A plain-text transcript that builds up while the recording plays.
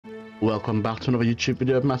Welcome back to another YouTube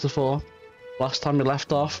video of Metaphor. Last time we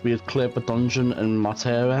left off, we had cleared the dungeon in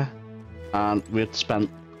Matera, and we had spent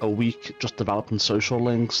a week just developing social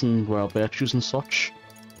links and royal virtues and such.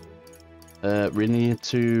 We need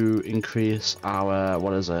to increase our,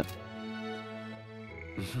 what is it?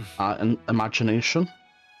 Our imagination.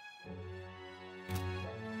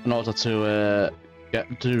 In order to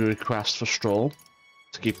do a request for Stroll,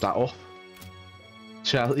 to keep that up.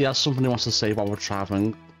 So yeah, he has something he wants to say while we're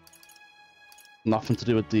travelling. Nothing to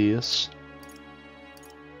do with these.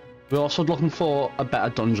 We're also looking for a better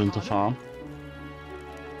dungeon to farm.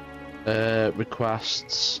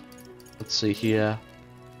 Requests. Let's see here.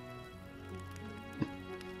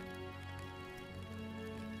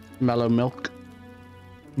 Mellow milk.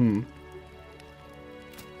 Let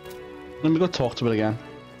me go talk to it again.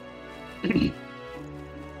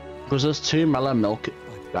 Because there's 2 mellow milk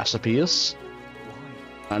recipes.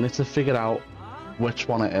 I need to figure out which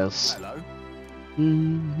one it is. Hello.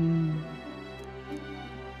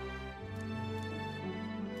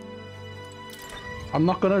 I'm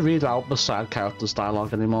not gonna read out the side characters'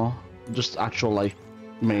 dialogue anymore. Just actual like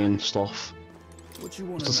main stuff.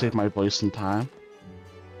 Just to save my voice and time.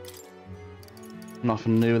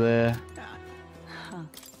 Nothing new there.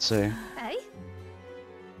 Let's see. Hey?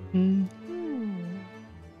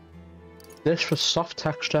 Dish for soft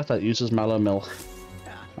texture that uses mellow milk.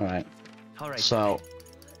 Alright. So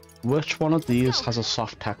which one of these has a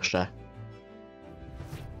soft texture?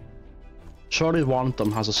 Surely one of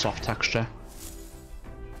them has a soft texture.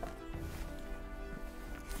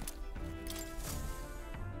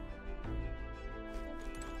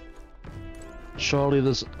 Surely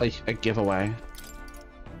there's like a giveaway.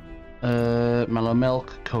 Mellow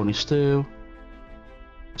milk, coney stew.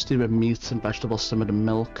 Stew with meat and vegetables simmered in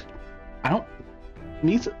milk. I don't...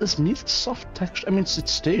 Is meat soft texture? I mean,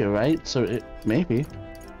 it's stew, right? So it... maybe.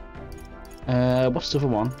 What's the other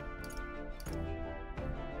one?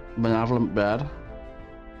 Benevolent bread.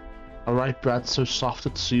 A ripe bread so soft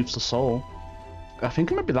it soothes the soul. I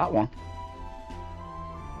think it might be that one.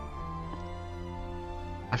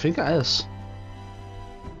 I think it is.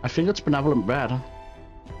 I think it's benevolent bread.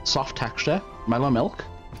 Soft texture, mellow milk.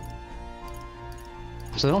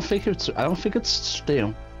 So I don't think it's stew.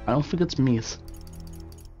 I don't think it's meat.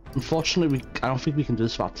 Unfortunately, I don't think we can do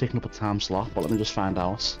this without taking up a time slot, but let me just find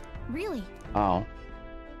out. Really? Oh.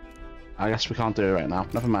 I guess we can't do it right now.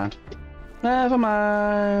 Never mind. Never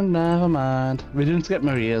mind, never mind. We need to get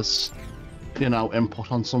Maria's, you know,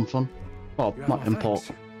 input on something. Well, not input.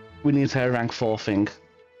 We need her rank 4 thing.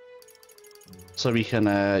 So we can,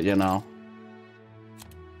 you know,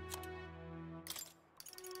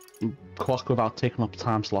 cook without taking up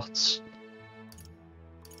time slots.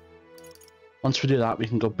 Once we do that, we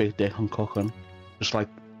can go big dick on cooking. Just like,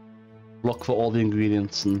 look for all the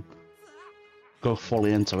ingredients and go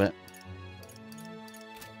fully into it.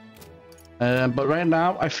 But right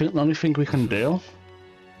now, I think the only thing we can do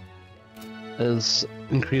is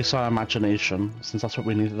increase our imagination, since that's what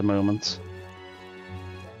we need at the moment.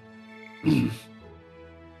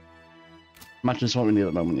 Imagine is what we need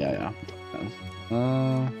at the moment, yeah.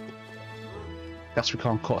 Guess we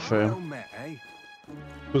can't cut through.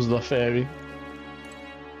 Because of the fairy.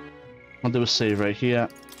 I'll do a save right here.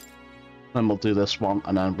 Then we'll do this one,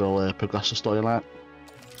 and then we'll progress the storyline.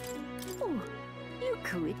 Oh, you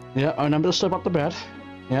could. Yeah, I remember the story about the bed.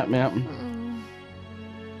 Yep.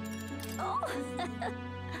 Oh.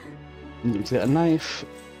 You need to get a knife.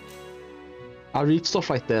 I read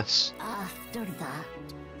stuff like this. Dirty that.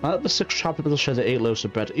 Now that the 6 trapped people share the 8 loaves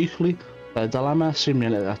of bread equally, their dilemma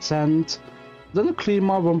seemingly at its end. Then the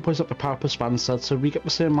Cleanmore one points up the Parapus man and said, so we get the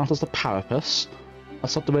same amount as the Parapus?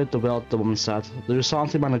 That's not the way of the world, the woman said. The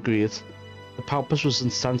Rusanti man agreed. The Parapus was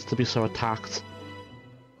incensed to be so attacked.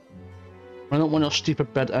 I don't want your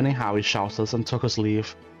stupid bread anyhow, he shouted, and took his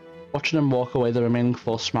leave. Watching him walk away, the remaining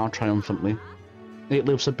 4 smiled triumphantly. 8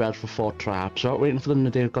 loaves of bread for 4 tribes. Without waiting for them,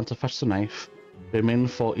 they had gone to fetch the knife. The remaining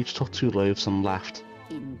 4 each took 2 loaves and left.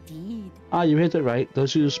 Indeed. Ah, you heard it right.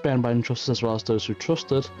 Those who spurned by entrusted as well as those who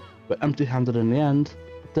trusted were empty-handed in the end.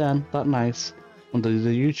 But then, that night, under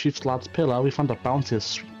the U-Chief's lad's pillow, we found a bounteous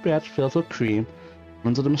sweet bread filled with cream. And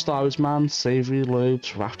under the mysterious man's savoury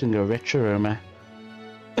loaves wafting a rich aroma.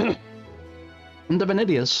 Under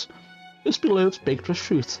Vanidius, crispy loaves baked with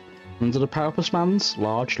fruit. Under the Parapus man's,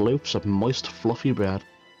 large loaves of moist, fluffy bread.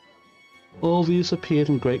 All these appeared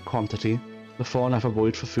in great quantity. The 4 never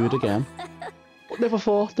worried for food again. But never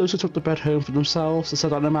thought those who took the bread home for themselves, they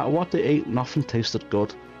said that no matter what they ate, nothing tasted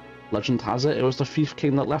good. Legend has it was the thief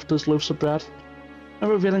king that left those loaves of bread. And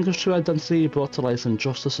revealing his true identity, he brought to light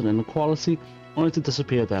injustice and inequality, only to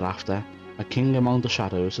disappear thereafter. A king among the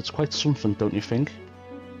shadows. It's quite something, don't you think?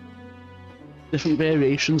 Different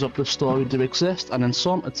variations of the story do exist, and in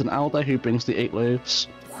some, it's an elder who brings the 8 loaves.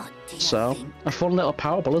 What do you So, think? a fun little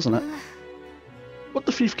parable, isn't it? What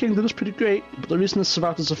the Thief King did was pretty great, but the reason it's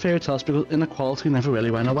survived as a fairy tale is because inequality never really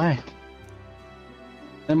went away.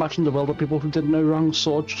 Imagine the world of people who did no wrong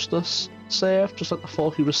saw justice served, just like the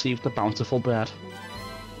folk who received the bountiful bread.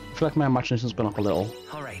 I feel like my imagination's gone up a little.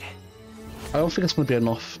 Alright. I don't think it's going to be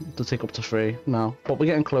enough to take up to 3, no. But we're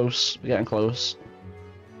getting close, we're getting close.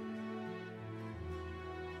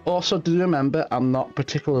 Also, do you remember, I'm not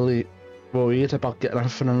particularly worried about getting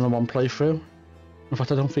everything in the one playthrough. In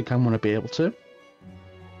fact, I don't think I'm going to be able to.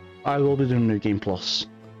 I will be doing New Game Plus.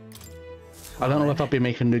 I don't know if I'll be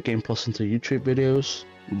making New Game Plus into YouTube videos,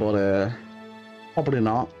 but probably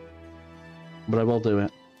not. But I will do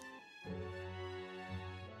it.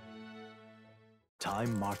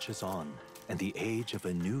 Time marches on, and the age of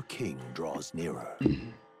a new king draws nearer.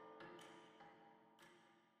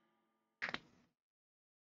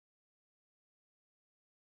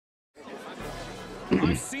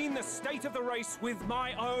 I've seen the state of the race with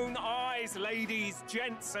my own eyes, ladies,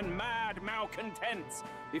 gents, and mad malcontents.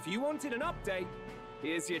 If you wanted an update,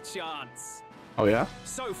 here's your chance. Oh yeah?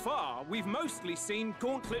 So far, we've mostly seen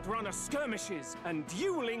gauntlet runner skirmishes and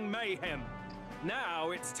dueling mayhem.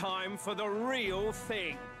 Now it's time for the real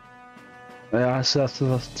thing. Yeah, I say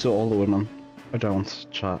that to all the women. I don't,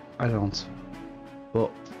 chat. I don't. But,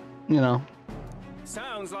 you know.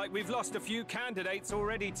 Sounds like we've lost a few candidates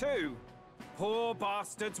already too. Poor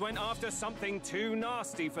bastards went after something too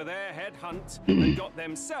nasty for their head hunt and got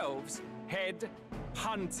themselves head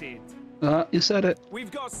hunted. You said it.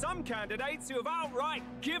 We've got some candidates who have outright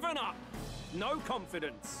given up. No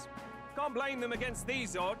confidence. Can't blame them against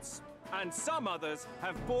these odds. And some others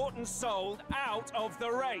have bought and sold out of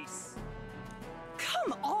the race.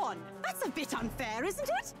 Come on! That's a bit unfair, isn't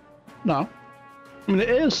it? No. I mean, it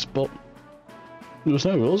is, but there's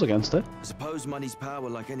no rules against it. I suppose money's power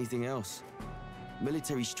like anything else.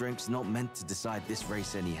 Military strength's not meant to decide this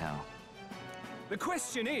race anyhow. The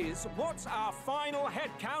question is, what's our final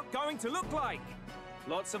head count going to look like?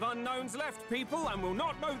 Lots of unknowns left, people, and we'll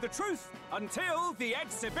not know the truth until the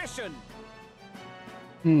exhibition.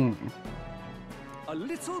 A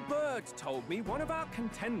little bird told me one of our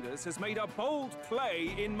contenders has made a bold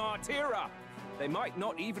play in Martira. They might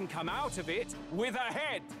not even come out of it with a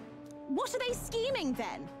head. What are they scheming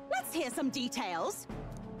then? Let's hear some details.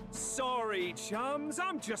 Sorry, chums,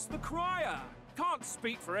 I'm just the crier. Can't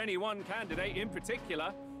speak for any one candidate in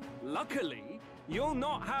particular. Luckily, you'll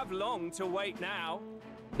not have long to wait now.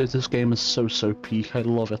 This game is so peak. I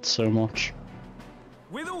love it so much.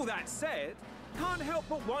 With all that said, can't help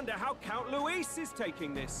but wonder how Count Luis is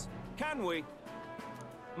taking this, can we?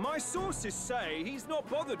 My sources say he's not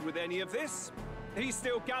bothered with any of this. He's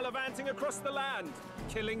still gallivanting across the land,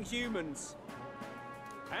 killing humans.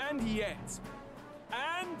 And yet,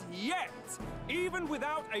 even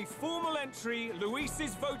without a formal entry,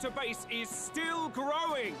 Luis's voter base is still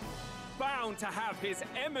growing. Bound to have his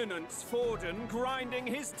eminence Forden grinding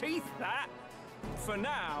his teeth, that. For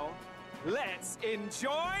now, let's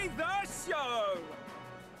enjoy the show!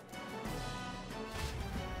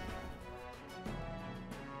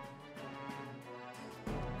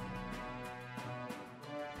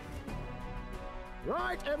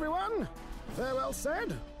 Right, everyone. Farewell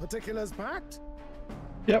said, particulars packed.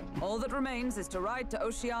 Yep. All that remains is to ride to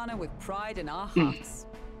Oceania with pride in our hearts.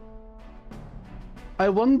 I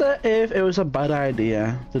wonder if it was a bad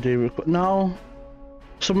idea to do no.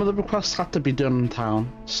 Some of the requests had to be done in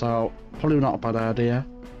town, so probably not a bad idea.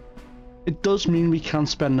 It does mean we can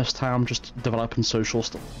spend this time just developing social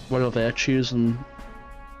stuff, royal virtues and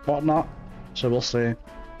whatnot, so we'll see.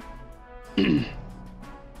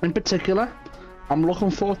 In particular, I'm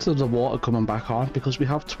looking forward to the water coming back on because we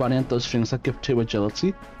have 20 of those things that give 2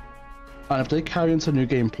 agility. And if they carry into New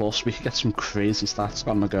Game Plus, we could get some crazy stats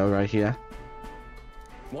on the go right here.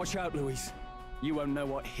 Watch out, Luis. You won't know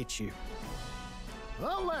what hit you.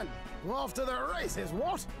 Well then, off to the races,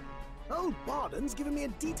 what? Old Barden's giving me a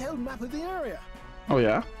detailed map of the area. Oh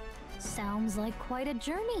yeah? Sounds like quite a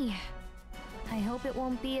journey. I hope it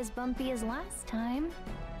won't be as bumpy as last time.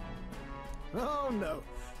 Oh no,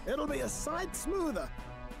 it'll be a sight smoother.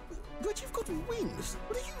 But you've got wings.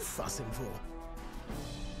 What are you fussing for?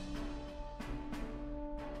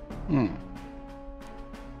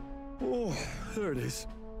 Oh, there it is.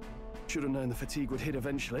 Should have known the fatigue would hit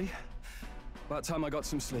eventually. About time I got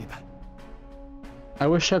some sleep. I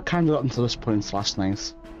wish I'd kind of gotten to this point last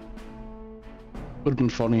night. Would have been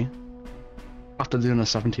funny. After doing a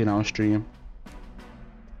 17-hour stream.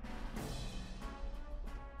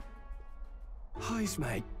 Jeez,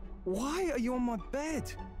 mate. Why are you on my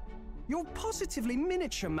bed? You're positively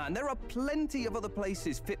miniature, man. There are plenty of other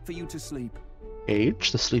places fit for you to sleep.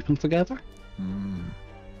 Age, they're sleeping together?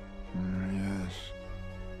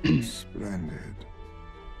 Yes. Splendid.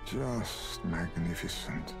 Just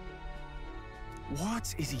magnificent.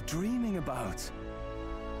 What is he dreaming about?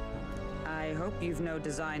 I hope you've no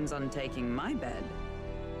designs on taking my bed.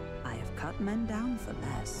 I have cut men down for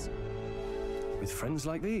less. With friends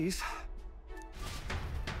like these.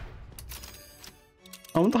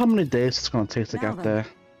 I wonder how many days it's going to take to Now get then. there.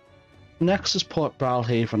 Next is Port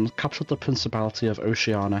Brawlhaven, capture the Principality of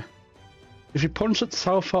Oceania. If you punch it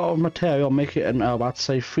south out of material, make it in, I'd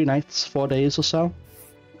say 3 nights, 4 days or so.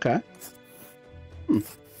 Okay. So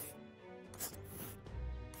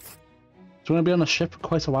we're going to be on a ship for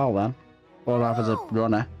quite a while then. Or rather the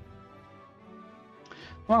runner.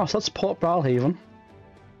 Wow, so that's Port Brawlhaven.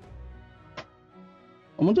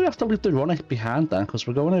 I wonder if we have to leave the runner behind then, because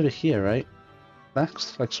we're going over here, right?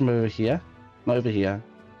 Next, like somewhere over here. Not over here.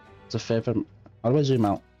 It's a favourite. How do I zoom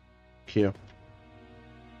out? Here.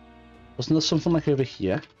 Wasn't there something like over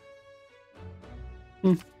here?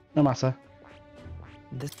 No matter.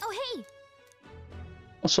 Oh, hey!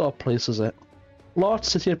 What sort of place is it? Large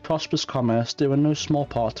city of prosperous commerce, due in no small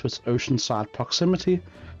part to its oceanside proximity,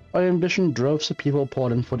 I envision droves of people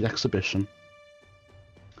poured in for the exhibition.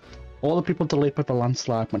 All the people delayed by the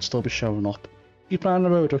landslide might still be showing up. Keep an eye on the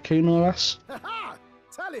road, okay, no less? Ha-ha!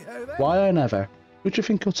 Tally-ho then! Why I never? Who do you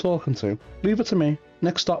think you're talking to? Leave it to me.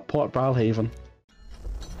 Next stop, Port Brawlhaven.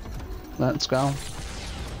 Let's go.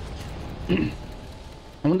 I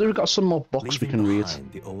wonder if we've got some more books we can read.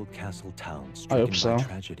 Behind the old castle town I hope stricken by so.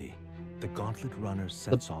 tragedy, the Gauntlet Runner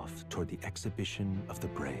sets off toward the exhibition of the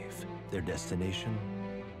brave. Their destination,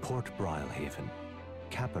 Port Brawlhaven,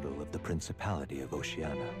 capital of the Principality of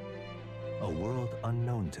Oceania. A world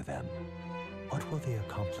unknown to them. What will they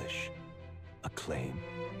accomplish? Acclaim?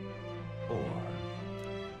 Or...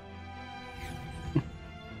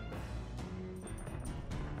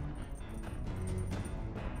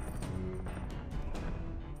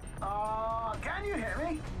 Can you hear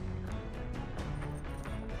me?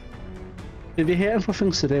 If you're here for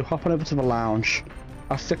things to do, hop on over to the lounge.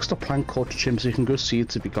 I've fixed a plank called Chim so you can go see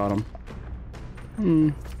it if you got him.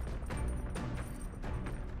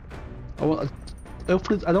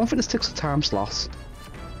 Hopefully, I don't think this takes a time slot.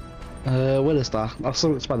 Where is that?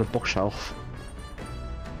 It's by the bookshelf.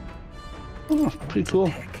 Oh, pretty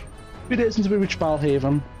cool. 3 days into we reach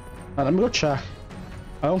Brawlhaven. And I'm gonna check.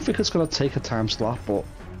 I don't think it's gonna take a time slot, but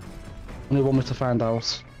only one way to find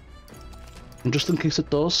out. And just in case it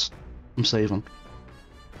does, I'm saving.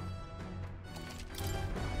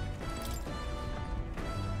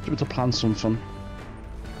 Should be to plant something.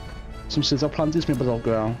 Some seeds. I'll plant these, maybe they'll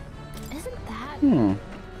grow. Isn't that...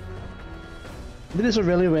 It is a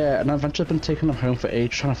really rare, and I've been taking them home for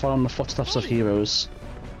age, trying to follow in the footsteps of heroes.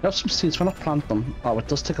 We have some seeds, why not plant them? Oh, it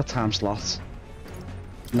does take a time slot.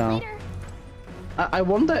 No. Later. I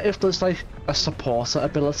wonder if there's like a supporter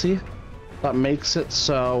ability that makes it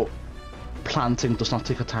so planting does not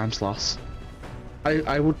take a time slot.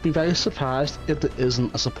 I would be very surprised if there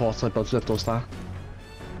isn't a supporter ability that does that.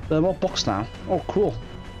 There are more books now. Oh, cool.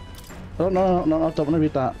 Oh, no, I don't want to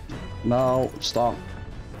read that. No, stop.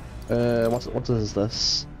 What is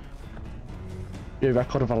this? Your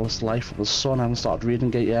record of Alice's life with the sun. I haven't started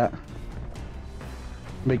reading it yet.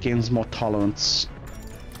 Maybe gains more tolerance.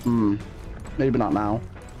 Maybe not now.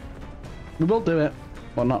 We will do it,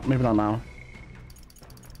 but not. Maybe not now.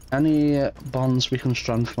 Any bonds we can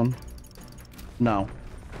strengthen? No.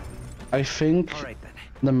 I think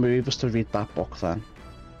the move is to read that book then.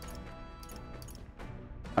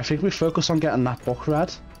 I think we focus on getting that book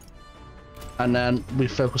read, and then we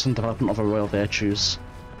focus on development of our royal virtues.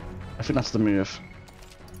 I think that's the move.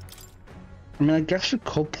 I mean, I guess we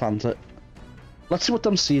could plant it. Let's see what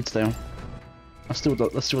them seeds do. Let's see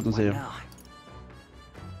what they do.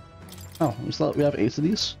 Oh, we have 8 of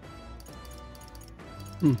these?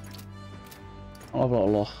 I'll have a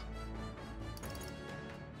little look.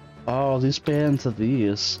 Oh, these burn to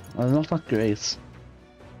these. They're not that great.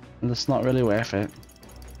 And it's not really worth it.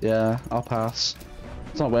 Yeah, I'll pass.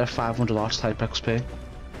 It's not worth 500 archetype XP.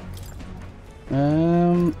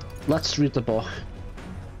 Let's read the book.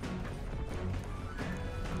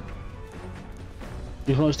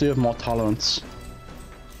 You can always do with more tolerance.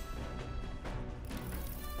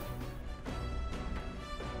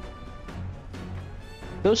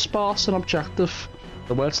 Though sparse and objective,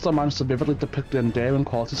 the words still manage to vividly depict the endearing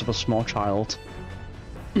qualities of a small child.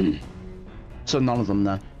 So none of them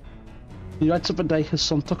then. He writes of the day his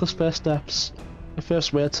son took his first steps. The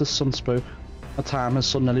first words his son spoke. a time his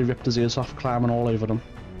son nearly ripped his ears off climbing all over them.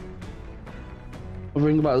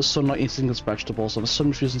 Worrying about his son not eating his vegetables and his son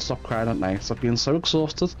refusing to stop crying at night, like being so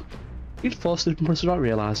exhausted, he'd fall asleep in place without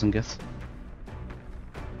realising it.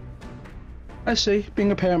 I see,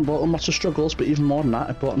 being a parent brought him lots of struggles, but even more than that,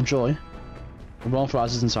 it brought him joy. The warmth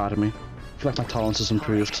rises inside of me. I feel like my tolerance has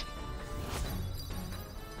improved.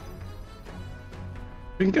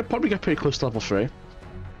 We can probably get pretty close to level 3.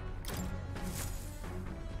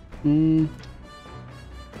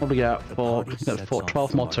 Probably get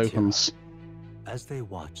 12 more tokens. As they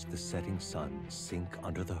watch the setting sun sink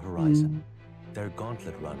under the horizon, their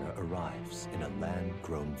gauntlet runner arrives in a land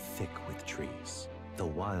grown thick with trees. The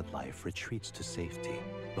wildlife retreats to safety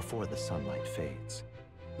before the sunlight fades,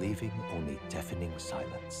 leaving only deafening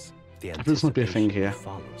silence. The anticipation that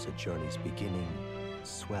follows a journey's beginning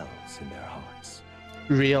swells in their hearts.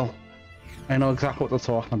 Real. I know exactly what they're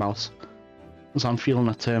talking about, because I'm feeling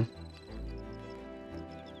it too.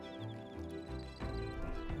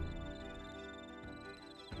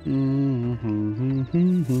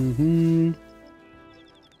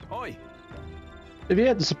 Oi! If you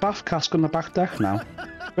heard, there's a bath cask on the back deck now.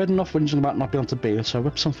 I've heard enough whinging about not being able to bathe, so I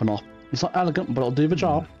whip something up. It's not elegant, but it'll do the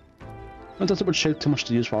job. I doubt it would shake too much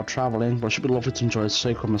to use while travelling, but it should be lovely to enjoy its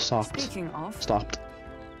sake when we're stopped.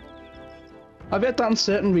 I've heard that in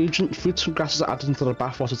certain regions, fruits and grasses are added into the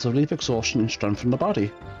bathwater to relieve exhaustion and strengthen the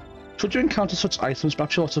body. Should you encounter such items,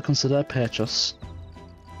 perhaps you'll also consider a purchase.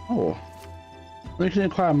 Oh. Then you can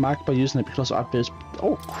acquire a mag by using it because it adds...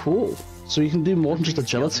 Oh, cool. So you can do more than just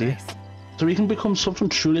agility. So you can become something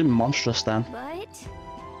truly monstrous then. What?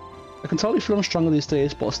 I can tell you're feeling stronger these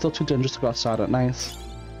days, but it's still too dangerous to go outside at night.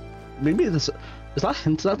 Maybe is that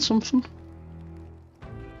hinted at something?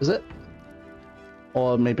 Is it?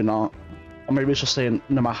 Or maybe not. Or maybe it's just saying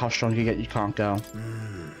no matter how strong you get, you can't go.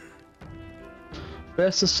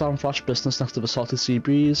 First is Soundflash business next to the salty sea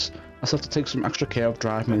breeze. I still have to take some extra care of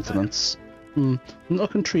drive maintenance.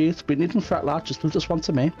 Looking treat, but needing fret latches, please just one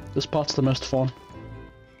to me. This part's the most fun.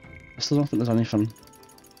 I still don't think there's anything.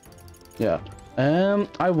 Yeah.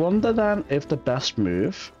 I wonder then if the best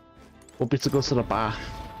move would be to go to the back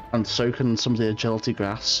and soak in some of the agility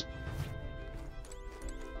grass.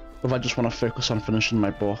 Or if I just want to focus on finishing my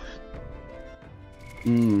book.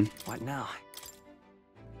 What now?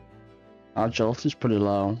 Agility's pretty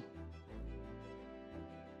low.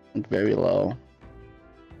 Like very low.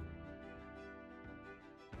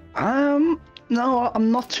 No,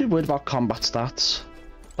 I'm not too worried about combat stats.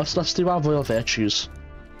 Let's do our royal virtues.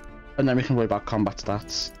 And then we can worry about combat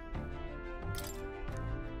stats.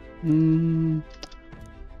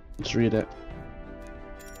 Let's read it.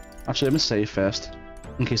 Actually, let me save first,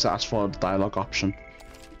 in case it asks for a dialogue option.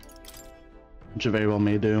 Which it very well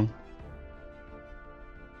may do.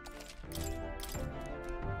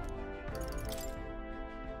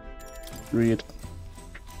 Read.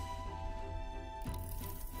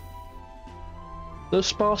 The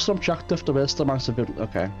sparse objective, the rest amounts of it.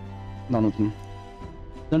 Okay, none of them.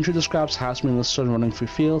 The entry describes Hasmi and the sun running through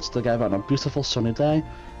fields together on a beautiful sunny day.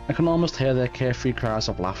 I can almost hear their carefree cries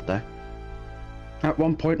of laughter. At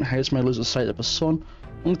one point, Hasmi loses sight of his son,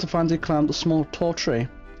 only to find he climbed a small tall tree.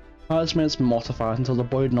 Hasmi is mortified until the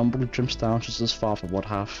boy numbly jumps down just as his father would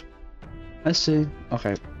have. I see.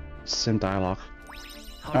 Okay, it's the same dialogue.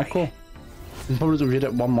 Alright, cool. You can probably read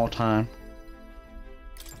it one more time.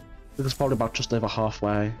 It's probably about just over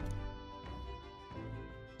halfway.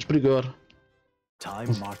 It's pretty good.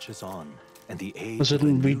 Time marches on, and the age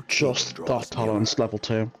Considering we just got tolerance level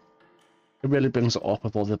 2. It really brings it up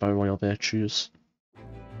with all the other royal virtues.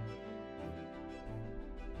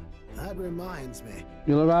 That reminds me.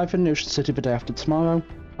 You'll arrive in the Ocean City the day after tomorrow.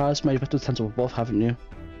 Hasmi, you've had to attend to above, haven't you?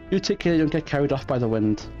 You take care you don't get carried off by the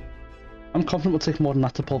wind. I'm confident we'll take more than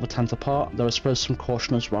that to pull the tent apart, though I suppose some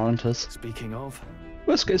caution is warranted. Speaking of...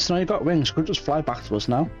 Worst case scenario, you got wings, you could just fly back to us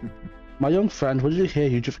now. My young friend, what did you hear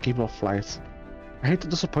you do for keeping off flight? I hate to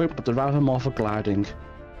disappoint, but they're rather more for gliding.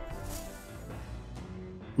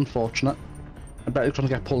 Unfortunate. I bet you're going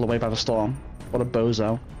to get pulled away by the storm. What a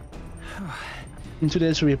bozo. In 2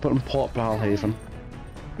 days we'll be put in Port Brilhaven.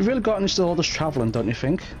 We've really gotten used to all this travelling, don't you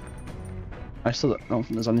think? I still don't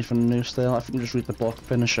think there's anything new still. I think we just read the book,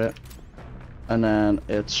 finish it. And then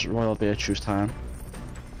it's Royal Virtues time.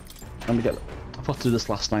 And we get... I thought to do this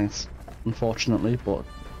last night, unfortunately, but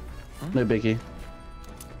no biggie.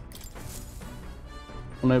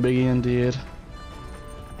 No biggie indeed.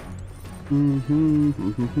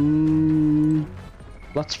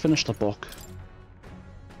 Let's finish the book.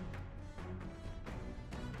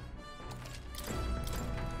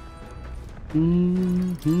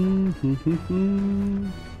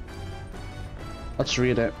 Let's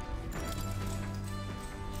read it.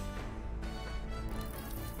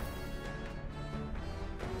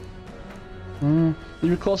 He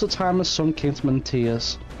recalls the time his son came to him in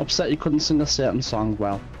tears, upset he couldn't sing a certain song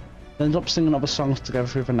well. They ended up singing other songs together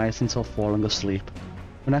through the night until falling asleep.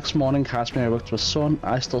 The next morning, Casimir awoke to his son,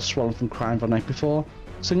 eyes still swollen from crying the night before,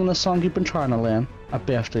 singing the song he'd been trying to learn, a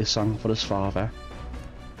birthday song for his father.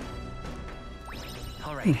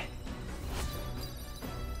 Alright. And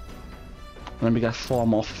then we get 4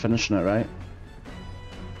 more for finishing it, right?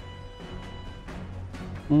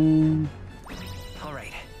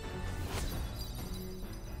 Alright.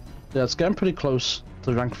 Yeah, it's getting pretty close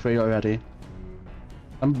to rank 3 already.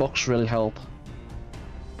 And books really help.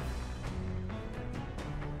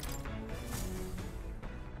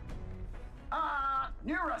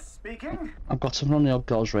 Nura speaking. I've got something on the old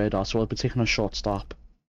girl's radar, so I'll be taking a short stop.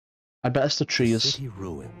 I bet it's the trees. City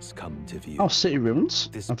ruins come to view. Oh, city ruins?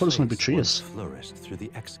 This I thought it was going to be place once trees. flourished through the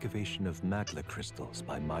excavation of magma crystals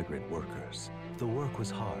by migrant workers. The work was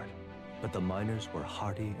hard, but the miners were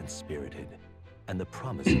hardy and spirited, and the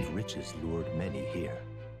promise of riches lured many here.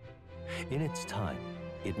 In its time,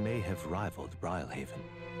 it may have rivaled Brilhaven.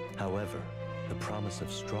 However, the promise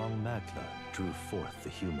of strong magma drew forth the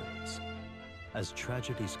humans. As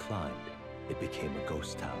tragedies climbed, it became a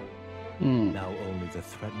ghost town. Now only the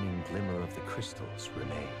threatening glimmer of the crystals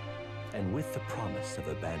remain. And with the promise of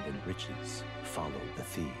abandoned riches followed the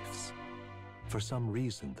thieves. For some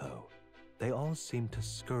reason, though, they all seem to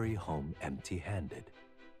scurry home empty-handed,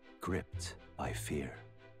 gripped by fear.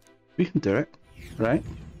 We can do it, right?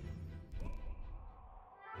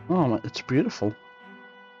 Oh, it's beautiful.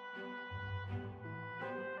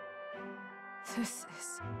 This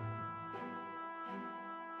is...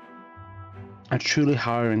 A truly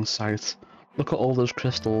harrowing sight. Look at all those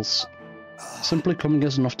crystals. Simply coming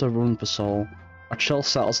is enough to ruin the soul. A chill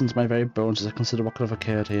settles into my very bones as I consider what could have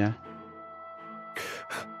occurred here.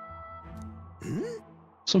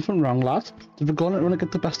 Something wrong, lad? Did the gauntlet runner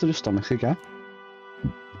get the best of your stomach again?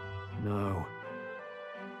 No.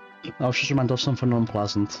 I was just reminded of something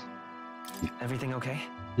unpleasant. Everything okay?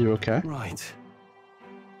 You okay? Right.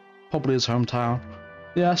 Probably his hometown.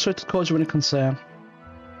 Yeah, sorry to cause you any concern.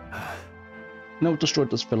 No, destroyed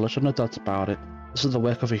this village, I've no doubt about it. This is the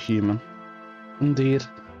work of a human. Indeed.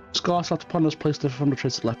 Scars left upon this place differ from the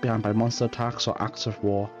traces left behind by monster attacks or acts of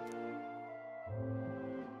war.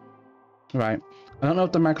 Right. I don't know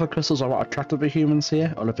if the magma crystals are what attracted the humans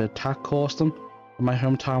here, or if the attack caused them, but my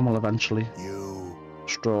hometown will eventually.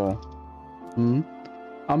 Straw.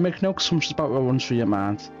 I'll make no assumptions about what runs through your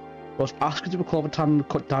mind. But I was asking to recall the time to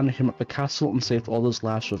cut down him at the castle and save others'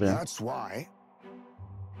 lives within. That's why.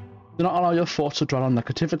 Do not allow your thoughts to dwell on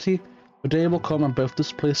negativity. The day will come and both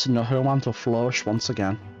this place and your homeland will flourish once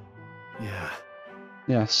again. Yeah.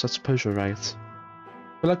 Yes, I suppose you're right.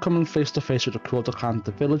 Will I coming face to face with the cruel decline of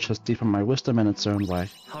the village has deepened my wisdom in its own way.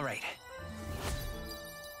 Alright.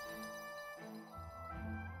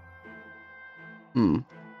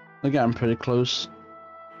 Again, I'm pretty close.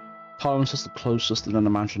 Tolerance is the closest in an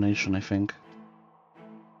imagination, I think.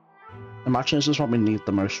 Imagination is what we need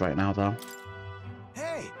the most right now, though.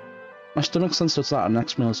 My stomach senses that our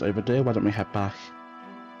next meal is overdue, why don't we head back?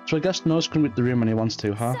 So I guess Noah's can read the room when he wants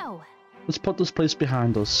to, huh? So. Let's put this place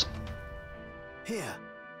behind us. Here.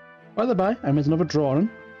 By the by, I made another drawing.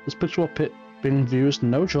 This picture will bring viewers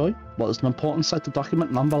no joy, but it's an important site to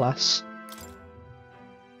document nonetheless.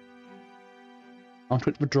 I'll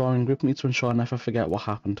tweet the drawing group me to ensure I never forget what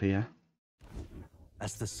happened here.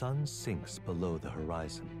 As the sun sinks below the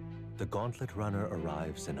horizon, the Gauntlet Runner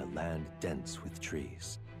arrives in a land dense with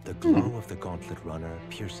trees. The glow of the Gauntlet Runner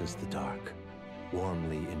pierces the dark,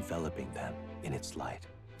 warmly enveloping them in its light.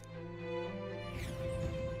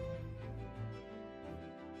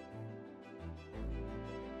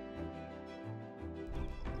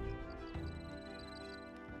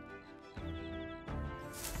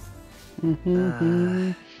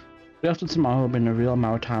 Day after tomorrow will be in a real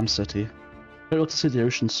maritime city. We're able to see the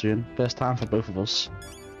ocean soon. First time for both of us.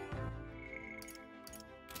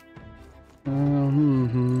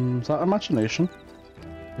 Is that imagination?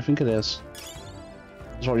 I think it is.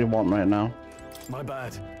 That's what you want right now. My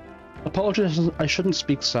bad. Apologies, I shouldn't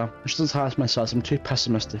speak so. I should advise myself I'm too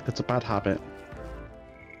pessimistic. It's a bad habit.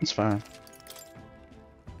 It's fine.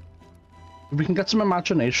 If we can get some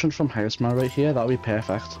imagination from Hausma right here, that'll be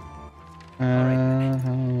perfect. We're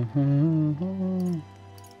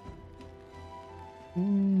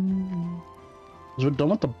done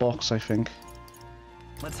with the box, I think.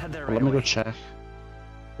 Let's head there But right let me away. go check.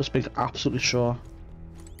 Just being absolutely sure.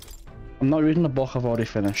 I'm not reading the book I've already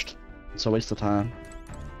finished. It's a waste of time.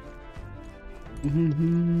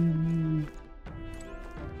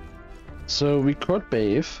 So we could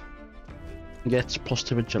bathe and get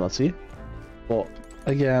 +2 agility, but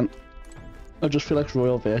again, I just feel like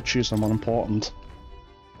royal virtues are more important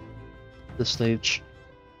at this stage.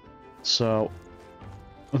 So,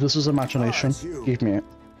 if this is imagination, give me it.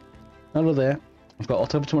 Out of there, I've got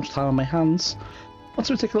too much time on my hands. Once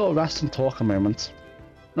we take a little rest and talk a moment.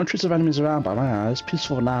 No trees of enemies around by my eyes,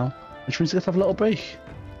 peaceful now, which means I get to have a little break.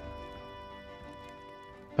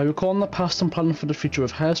 By recalling the past and planning for the future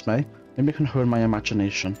of Hersmay, maybe I can hone my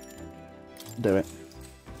imagination. Do it.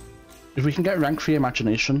 If we can get rank 3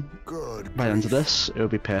 imagination by the end of this, it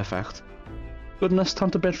would be perfect. Goodness, time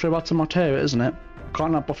to bid farewell to Mortera, isn't it? I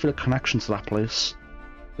can't help but feel a connection to that place.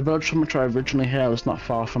 The village from which I originally hail is not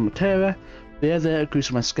far from Mortera. The air there agrees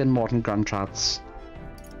with my skin more than Grandtrad's.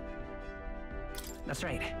 That's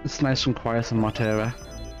right. It's nice and quiet in Mortera.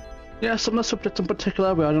 Yes, on the subject in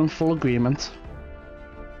particular, we are in full agreement.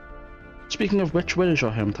 Speaking of which, where is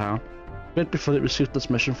your hometown? Right before it received this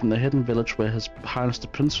mission from the hidden village where His Highness the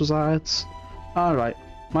Prince resides. Alright,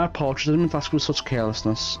 my apologies, I didn't mean to ask with such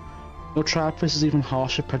carelessness. Your tribe faces even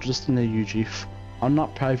harsher prejudice than their Ujif. I'm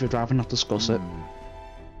not proud, I'd rather not discuss it.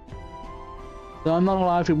 Though I'm not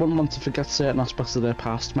alive, we wouldn't want to forget certain aspects of their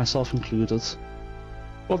past, myself included.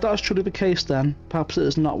 Well, if that is truly the case then, perhaps it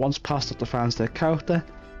is not one's past that defines their character,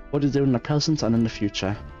 what they do in the present and in the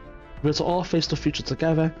future. If we were to all face the future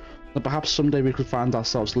together, then perhaps someday we could find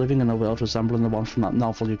ourselves living in a world resembling the one from that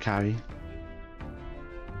novel you carry.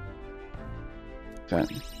 Okay,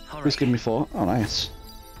 please give me 4. Oh, nice.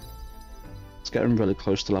 It's getting really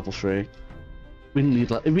close to level 3. We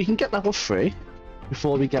need, if we can get level 3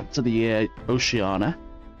 before we get to the Oceania,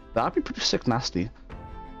 that'd be pretty sick nasty.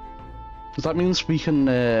 Because that means we can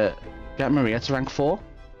get Maria to rank 4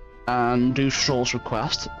 and do Stroll's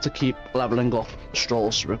request to keep leveling up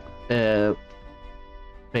Stroll's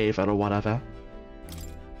favour or whatever.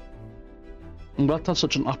 I'm glad to have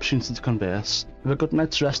such an opportunity to converse. If a good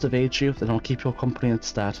night's rest evades you, then I'll keep your company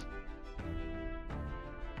instead.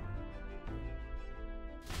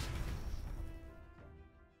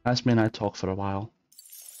 As me and I talk for a while.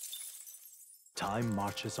 Time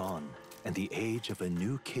marches on, and the age of a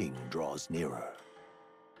new king draws nearer.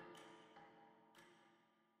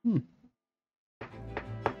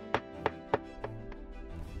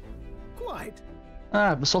 Quite.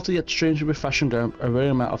 The salty yet strangely refreshing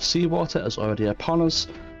aroma of seawater is already upon us.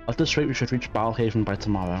 At this rate we should reach Balhaven by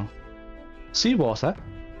tomorrow. Seawater?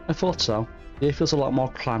 I thought so. The air feels a lot more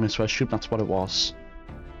clammy, so I assume that's what it was.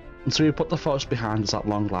 And so we put the forest behind us at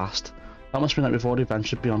long last. That must mean that we've already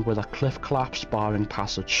ventured beyond where the cliff collapsed, barring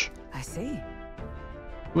passage. I see.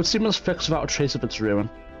 It would seem as fixed without a trace of its ruin.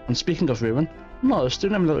 And speaking of ruin, Lois, do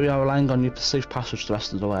remember that we are relying on you to safe passage the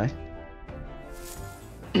rest of the way.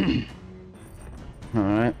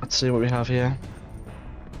 Alright, let's see what we have here.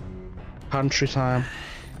 Pantry time.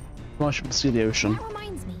 Well, I should see the ocean. That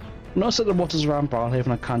reminds me. Notice that the waters around Barlhaven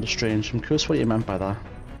are kinda strange. I'm curious what you meant by that.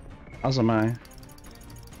 As am I.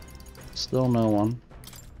 Still no one.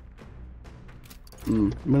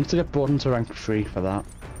 We need to get brought into rank 3 for that.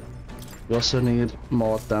 We also need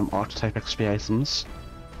more of them archetype XP items.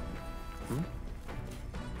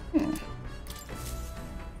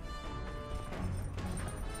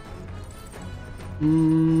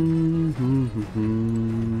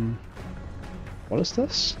 What is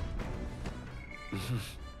this?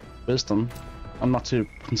 Wisdom. I'm not too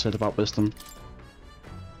concerned about wisdom.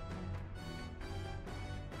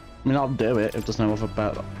 I mean, I'll do it if there's no other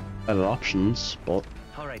better options, but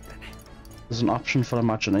Alright then. there's an option for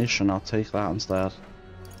imagination, I'll take that instead.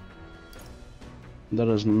 There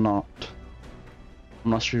is not.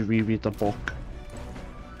 Unless we reread the book.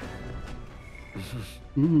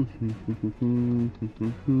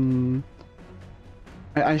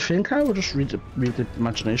 I think I will just read the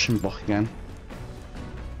imagination book again.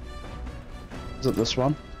 Is it this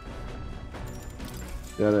one?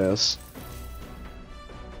 Yeah, it is.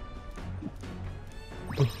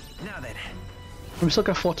 Now then. We still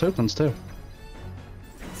got 4 tokens too.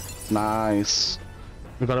 Nice.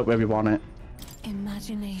 We got it where we want it.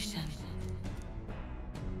 Imagination.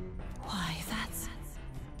 Why, that's...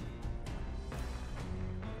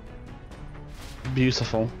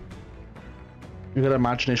 Beautiful. We got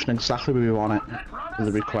imagination exactly where we want it. For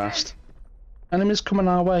the request. Enemies coming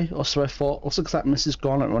our way, or so I thought. Looks like that Mrs.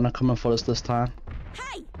 Gauntlet runner coming for us this time.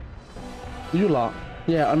 Hey! You lot?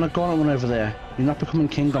 Yeah, and the Gauntlet one over there. You're not becoming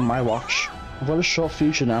king on my watch. I've got a short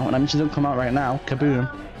future now, and that means you don't come out right now. Kaboom.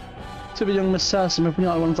 To the young Miss says, and maybe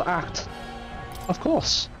not the one to act. Of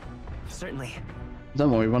course. Certainly.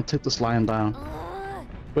 Don't worry, we won't take this lion down.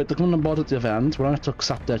 Wait, they're coming on board at the other end. We're going to have to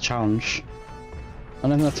accept their challenge. I'm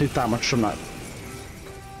not going to take that much from that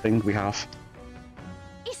thing we have.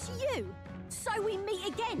 It's you! So we meet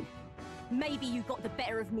again! Maybe you got the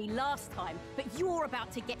better of me last time, but you're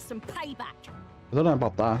about to get some payback. I don't know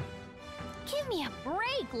about that. Give me a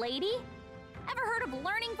break, lady. Ever heard of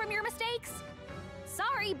learning from your mistakes?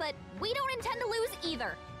 Sorry, but we don't intend to lose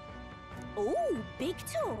either. Ooh, big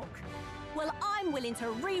talk. Well, I'm willing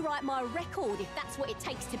to rewrite my record if that's what it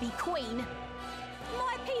takes to be queen.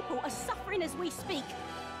 My people are suffering as we speak.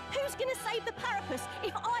 Who's gonna save the Parapus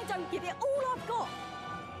if I don't give it all I've got?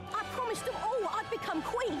 I promised them all I'd become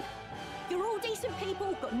queen. You're all decent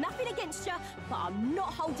people, got nothing against you, but I'm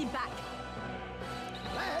not holding back.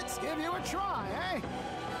 Let's give you a try, eh?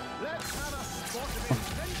 Let's have a spot of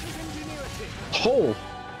inventive ingenuity. Oh!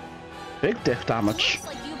 Big dick damage. Looks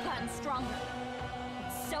like you've gotten stronger.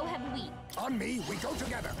 So have we. On me, we go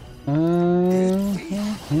together. Nothing.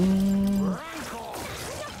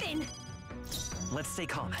 Let's stay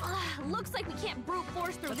calm. Looks like we can't brute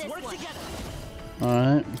force through Let's this work one. together.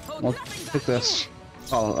 Alright, well, pick this.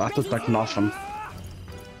 Oh, that looks like nothing.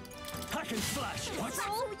 Hack and slash. That's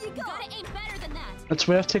all you got. It ain't better than that. It's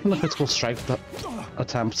worth taking the critical strike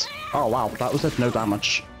attempt. Oh wow, that was it, no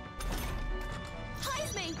damage.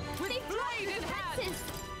 Heise me! They fly defenses!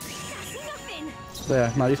 That's nothing.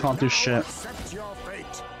 There, now you can't do shit. Accept your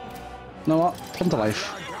fate. You know what? Come to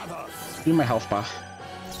life. Give me my health back.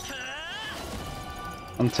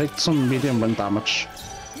 And take some medium wind damage.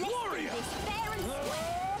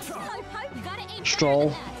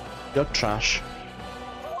 Stroll. You're trash.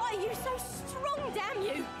 Why are you so strong, damn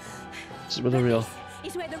you? This is where the real.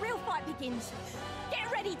 Is where the real fight begins.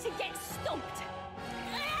 Get ready to get stomped.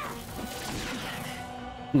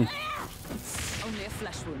 Only a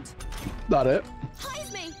flesh wound. That it.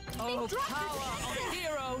 Heise me! Oh, Power of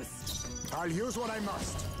heroes! I'll use what I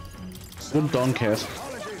must. Good done, kid.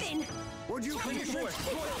 Nothing. Would you finish it?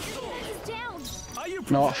 He's down! Are you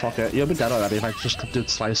No, what, fuck it. You'll be dead already if I just did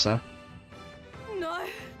Slicer. No.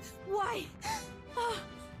 Why?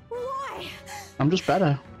 Why? I'm just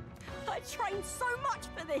better. I trained so much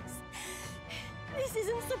for this. This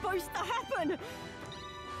isn't supposed to happen.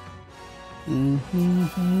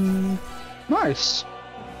 Nice.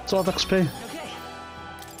 Sort of XP. Okay.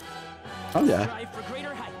 Oh yeah. Strive for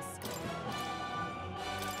greater heights.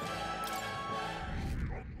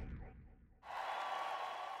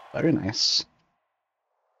 Very nice.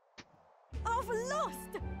 I've lost.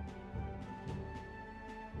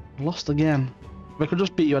 Lost again. If I could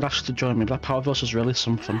just beat you, I'd ask you to join me, but that power verse is really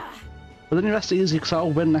something. But then you rest easy, because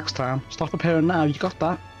I'll win next time. Stop preparing now, you got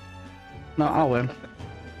that. No, I'll win.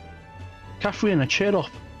 Katharina, cheer up.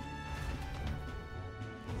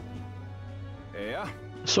 Yeah?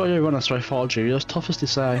 I saw you running, so I followed you. You're as tough as they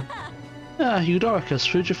say. Yeah, Eudoricus,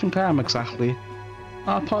 who do you think I am exactly?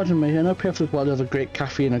 Ah, pardon me, I know perfectly well you're the great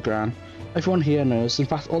Katharina Gran. Everyone here knows. In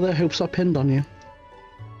fact, all their hopes are pinned on you.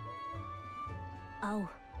 Oh.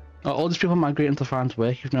 All these people migrating to find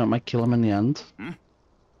work, even though it might kill them in the end.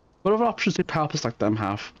 What other options do Palpers like them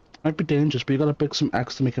have? Might be dangerous, but you gotta bake some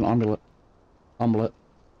eggs to make an omelette.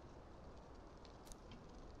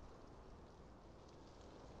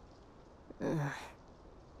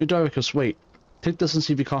 Eudoricus, wait. Take this and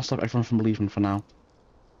see if you can't stop everyone from leaving for now.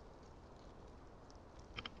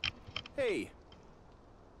 Hey.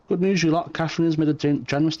 Good news, you lot. Catherine has made a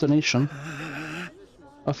generous donation.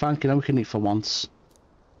 Oh, thank you. Now we can eat for once.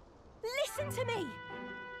 Listen to me.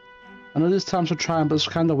 I know there's times for trying, but this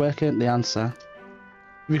kind of work ain't the answer.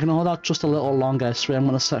 If you can hold out just a little longer, I swear I'm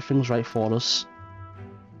going to set things right for us.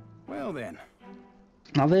 Well then.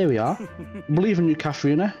 Now there we are. Believe in you,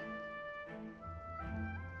 Katharina.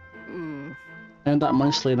 Earned that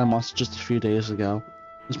money slaying a monster just a few days ago.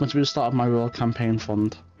 It's meant to be the start of my royal campaign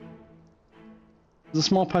fund. There's a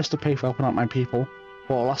small price to pay for helping out my people,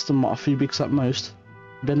 but it'll last them a few weeks at most.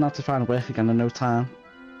 I've been out to find work again in no time.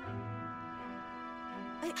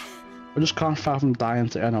 I just can't fathom dying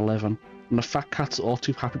to earn a living, and the fat cats are all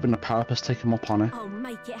too happy when the Parapus take them up on it. I'll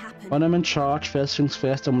make it happen. When I'm in charge, first things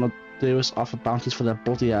first, I'm gonna do is offer bounties for their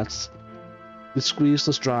bloody heads. They squeezed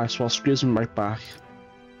us dry, so I'll squeeze them right back.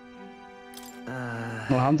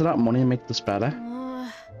 I'll handle that money and make this better.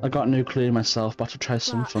 I got nuclear myself, but I have to try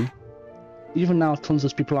something. Even now, tons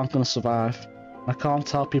of people aren't gonna survive. I can't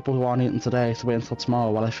tell people who aren't eating today to wait until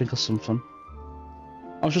tomorrow while I think of something.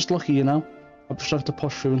 I was just lucky, you know? I've just tried to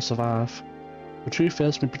push through and survive. The truth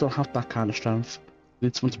is, people don't have that kind of strength. They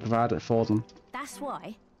need someone to provide it for them. That's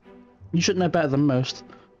why. You should know better than most.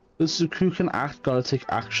 Those who can act gotta take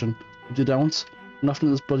action. If they don't, nothing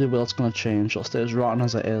in this bloody world's gonna change. It'll stay as rotten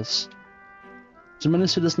as it is. So many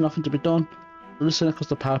say there's nothing to be done. They're just saying it because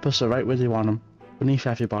the Parapus are right where they want them. Beneath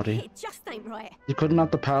everybody. It just ain't right. You couldn't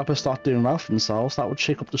have the Parapus start doing well for themselves. That would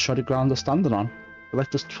shake up the shoddy ground they're standing on. They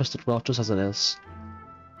like this twisted world just as it is.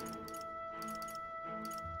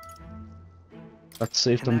 Let's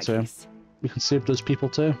save them too. We can save those people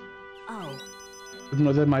too. Oh. Even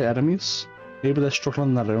though they're my enemies, maybe they're struggling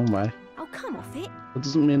in their own way. Oh, come off it. That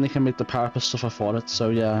doesn't mean they can make the Parapus suffer for it,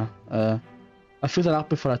 so yeah. I figured that out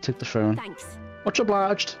before I take the throne. Thanks. Much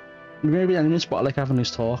obliged. We may be enemies, but I like having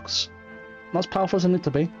these talks. Not as powerful as I need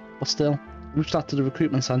to be, but still. Reach that to the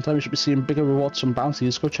recruitment centre, we should be seeing bigger rewards from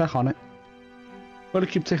bounties. Go check on it. We'll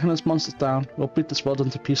keep taking those monsters down. We'll beat this world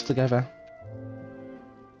into peace together.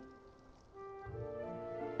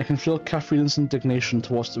 I can feel Catherine's indignation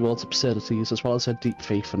towards the world's absurdities, as well as her deep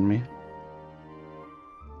faith in me.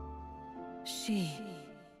 She...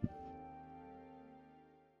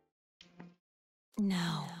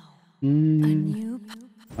 Now... A new...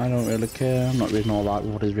 I don't really care. I'm not reading all that.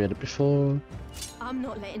 What he's read it before. I'm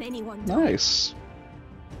not letting anyone... Nice.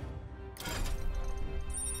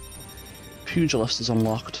 Pugilist is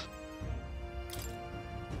unlocked.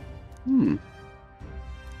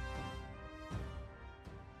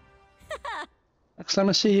 Next time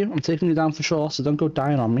I see you, I'm taking you down for sure, so don't go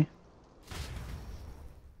dying on me.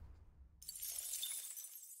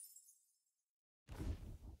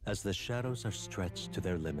 As the shadows are stretched to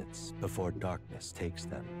their limits before darkness takes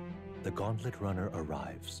them, the Gauntlet Runner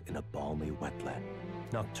arrives in a balmy wetland.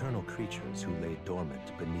 Nocturnal creatures who lay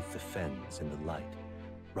dormant beneath the fens in the light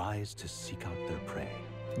rise to seek out their prey.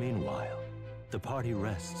 Meanwhile, the party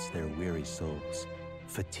rests their weary souls,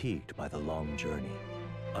 fatigued by the long journey,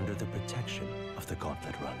 under the protection of the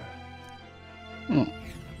Gauntlet Runner.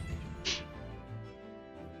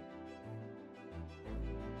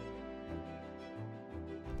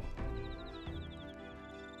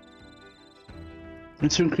 I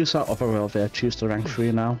need to increase our overall virtues to rank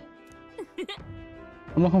 3 now.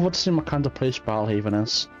 I'm looking forward to seeing what kind of place Brilhaven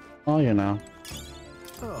is. Oh, you know.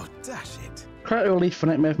 Oh, dash it. Quite a relief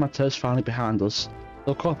when it made my toes finally behind us.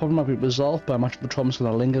 The core problem might be resolved, but much of the trauma's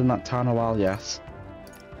gonna linger in that town a while yet.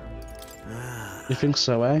 You think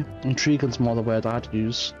so, eh? Intriguing's more the word I'd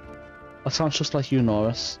use. That sounds just like you,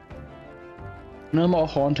 Norris. No more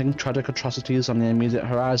haunting, tragic atrocities on the immediate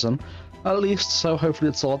horizon. At least, so hopefully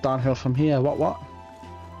it's all downhill from here. What?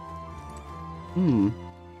 I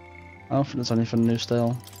don't think there's anything new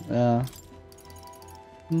still. Yeah.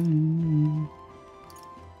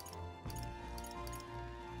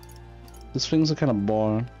 These things are kind of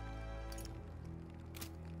boring.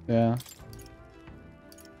 Yeah.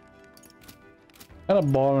 Kind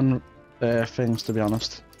of boring things, to be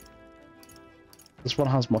honest. This one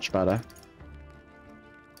has much better.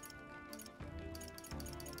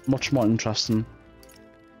 Much more interesting.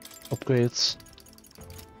 Upgrades.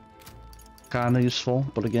 Kinda useful,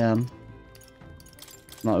 but again,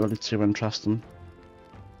 not really too interesting.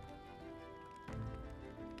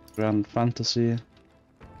 ReFantazio.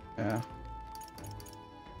 Yeah.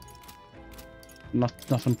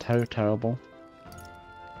 Nothing terrible.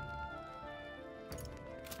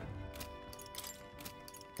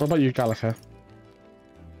 What about you, Gallagher?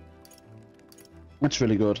 That's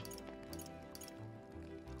really good.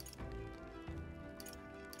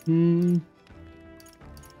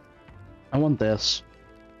 I want this.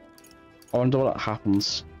 I wonder what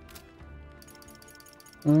happens.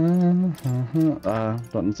 Don't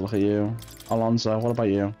need to look at you. Alonso, what about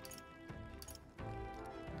you?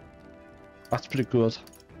 That's pretty good.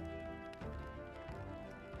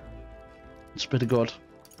 It's pretty good.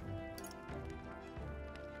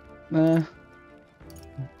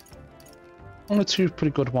 Only 2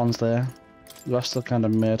 pretty good ones there. The rest are kind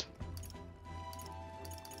of mid.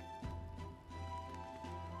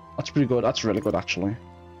 That's pretty good. That's really good, actually.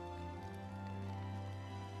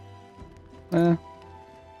 Chance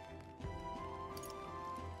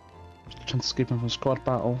to escape him from squad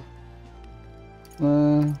battle.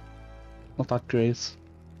 Not that great.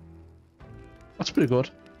 That's pretty good.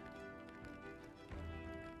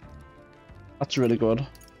 That's really good.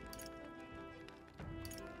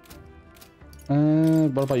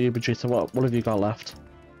 What about you, Vegeta? What have you got left?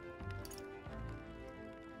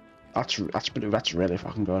 That's really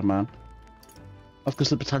fucking good, man. I've got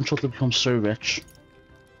the potential to become so rich.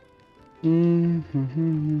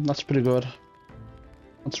 That's pretty good.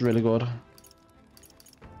 That's really good.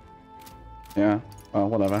 Yeah. Well,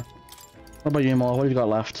 whatever. What about you, Mo? What have you got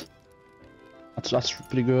left? That's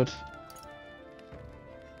pretty good.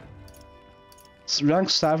 So rank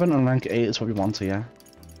 7 and rank 8 is what we want here.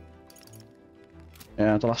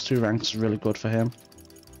 Yeah, the last 2 ranks are really good for him.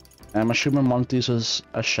 I'm assuming one of these was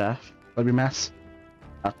a chef that we met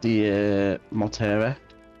at the Maltera.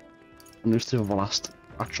 And these 2 are the last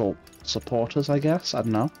actual supporters, I guess. I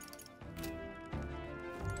don't know.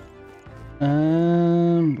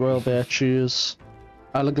 Royal virtues,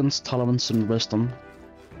 elegance, tolerance, and wisdom.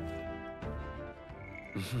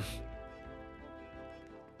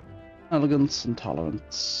 Elegance and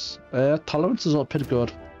tolerance. Tolerance is all pretty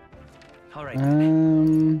good. All right.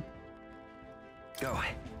 Go.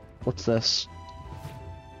 What's this?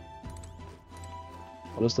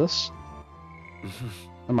 What is this?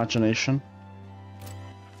 Imagination.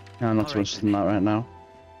 Yeah, I'm not too interested in that right now.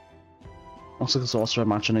 Looks like it's also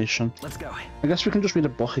imagination. Let's go. I guess we can just read a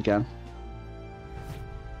book again.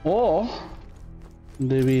 Or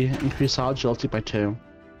do we increase our agility by 2? You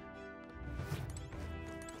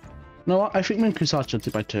know what? I think we increase our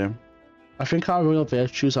agility by 2. I think our royal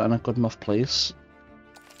virtues are in a good enough place.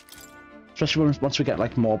 Especially once we get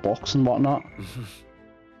like more books and whatnot.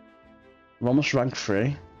 We're almost rank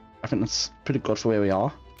 3. I think that's pretty good for where we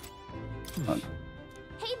are.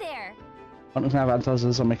 Hey there! One thing I've added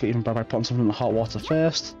is I'll make it even better by putting something in the hot water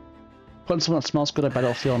first. Putting something that smells good, I bet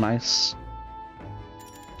it'll feel nice.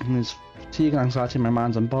 And there's fatigue and anxiety in my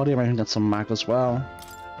mind and body. I might even get some mag as well.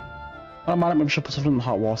 Oh man, maybe we should put something in the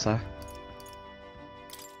hot water.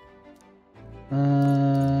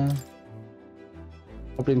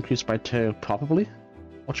 Probably increased by 2. Probably?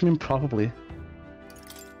 What do you mean probably?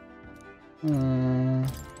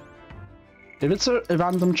 If it's a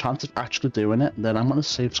random chance of actually doing it, then I'm gonna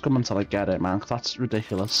save scum until I get it, man, 'cause that's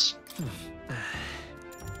ridiculous.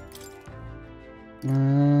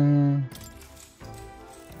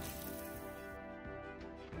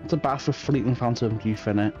 It's a bath with fleeting fountain of youth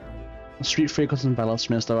in it. The street fragrance envelops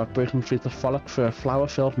me as though I've broken free to frolic through a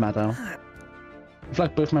flower-filled meadow. I feel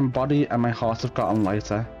like both my body and my heart have gotten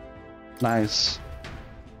lighter. Nice.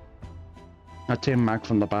 I take mag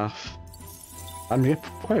from the bath. I'm up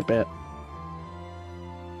quite a bit.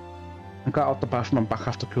 I got out the bath and I'm back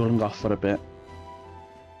after cooling off for a bit.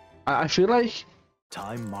 I feel like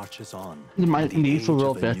time marches on. My need for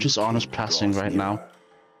world virtues aren't as pressing right now.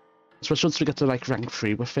 Especially once we get to like rank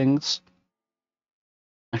 3 with things.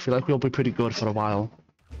 I feel like we'll be pretty good for a while.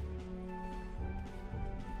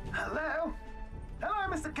 Hello? Hello,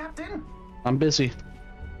 Mr. Captain? I'm busy.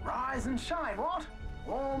 Rise and shine, what?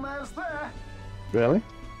 Almost there. Really?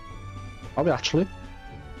 Are we actually?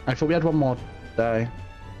 I thought we had one more day.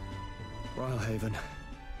 Brylehaven.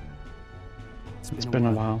 It's been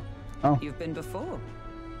a while. Oh. You've been before?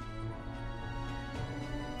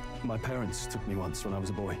 My parents took me once when I was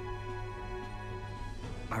a boy.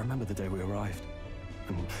 I remember the day we arrived,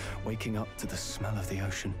 and waking up to the smell of the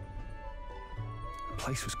ocean. The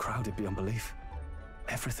place was crowded beyond belief.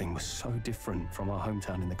 Everything was so different from our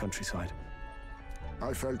hometown in the countryside.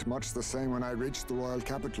 I felt much the same when I reached the royal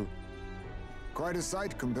capital. Quite a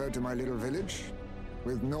sight compared to my little village,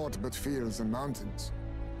 with naught but fields and mountains.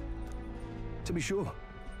 To be sure.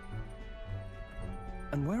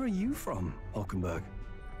 And where are you from, Hulkenberg?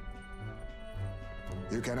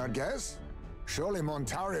 You cannot guess? Surely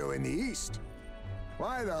Montario in the east.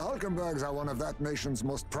 Why, the Hulkenbergs are one of that nation's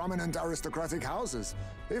most prominent aristocratic houses,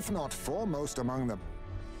 if not foremost among them.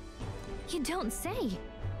 You don't say.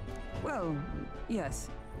 Well, yes.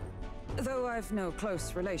 Though I've no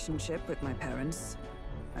close relationship with my parents.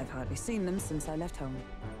 I've hardly seen them since I left home.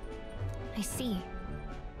 I see.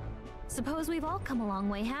 Suppose we've all come a long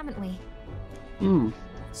way, haven't we?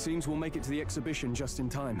 Seems we'll make it to the exhibition just in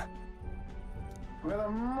time. With a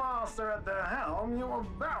master at the helm, you were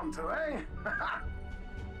bound to, eh?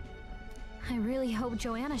 I really hope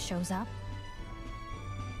Joanna shows up.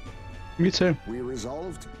 Me too. We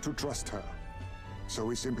resolved to trust her, so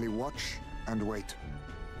we simply watch and wait.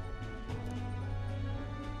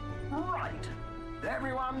 Right.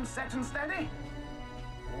 Everyone set and steady?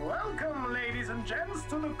 Welcome, ladies and gents,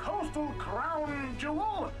 to the coastal crown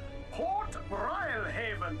jewel, Port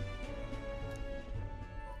Brylehaven.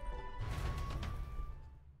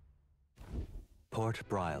 Port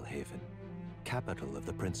Brylehaven, capital of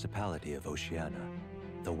the Principality of Oceania,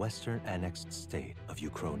 the western annexed state of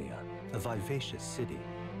Uchronia. A vivacious city,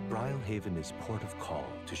 Brylehaven is port of call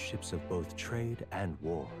to ships of both trade and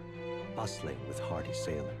war, bustling with hardy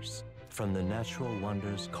sailors. From the natural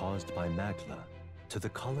wonders caused by Magla to the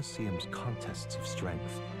Colosseum's contests of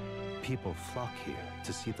strength, people flock here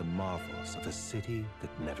to see the marvels of a city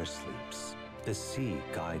that never sleeps. The sea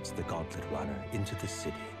guides the Gauntlet Runner into the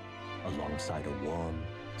city, alongside a warm,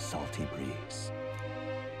 salty breeze.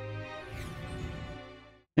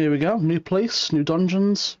 Here we go, new place, new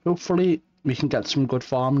dungeons. Hopefully we can get some good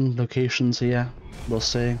farming locations here. We'll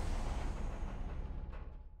see.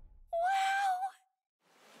 Wow!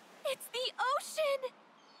 It's the ocean!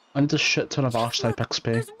 I need a shit ton of archetype XP.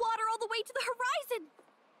 There's water all the way to the horizon!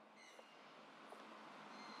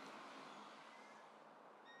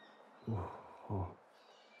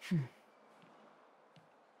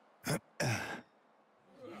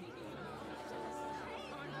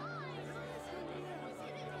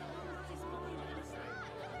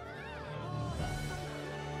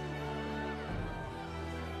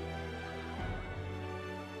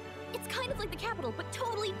 It's kind of like the capital, but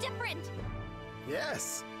totally different.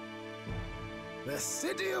 Yes. The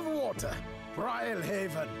City of Water,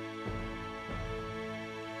 Brilhaven.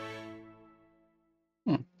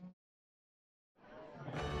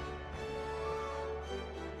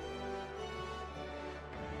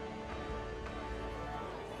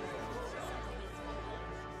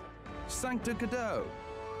 Sancta Godot,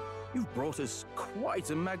 you've brought us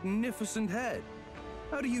quite a magnificent head.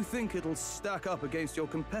 How do you think it'll stack up against your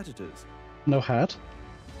competitors? No head.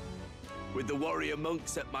 With the warrior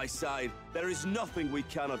monks at my side, there is nothing we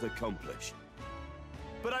cannot accomplish.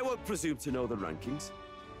 But I won't presume to know the rankings.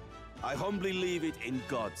 I humbly leave it in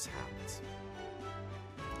God's hands.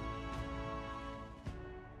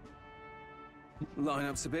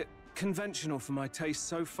 Lineup's a bit conventional for my taste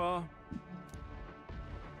so far.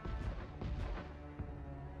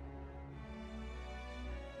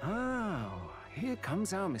 Oh, here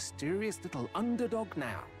comes our mysterious little underdog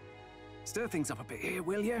now. Stir things up a bit here,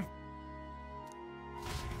 will you?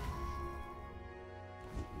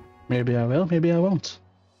 Maybe I will, maybe I won't.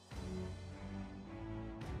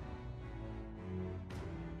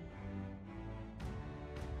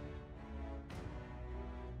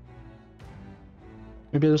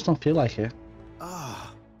 Maybe I just don't feel like it.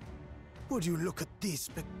 Ah, would you look at these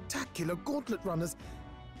spectacular gauntlet runners?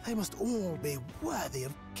 They must all be worthy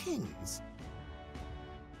of kings.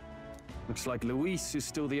 Looks like Luis is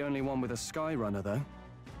still the only one with a sky runner, though.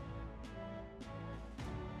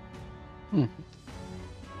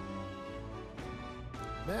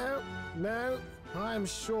 No, I'm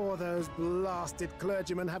sure those blasted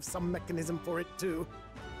clergymen have some mechanism for it too.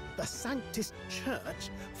 The Sanctus Church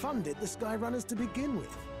funded the Skyrunners to begin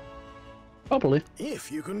with. Probably.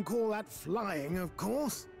 If you can call that flying, of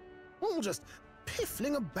course. All just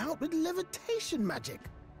piffling about with levitation magic.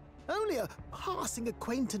 Only a passing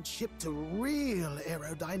acquaintanceship to real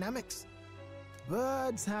aerodynamics.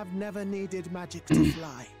 Birds have never needed magic to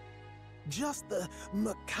fly. Just the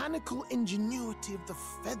mechanical ingenuity of the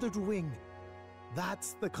feathered wing.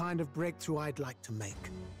 That's the kind of breakthrough I'd like to make.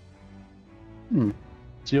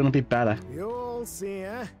 So you want to be better? You'll see,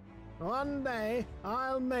 eh? One day,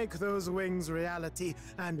 I'll make those wings reality,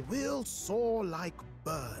 and we'll soar like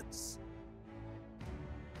birds.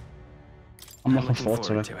 I'm looking forward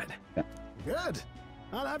to it. Yeah. Good.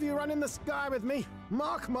 I'll have you run in the sky with me.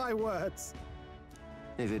 Mark my words.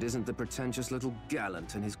 If it isn't the pretentious little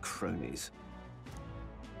gallant and his cronies.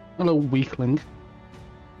 A little weakling.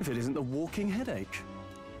 If it isn't the walking headache.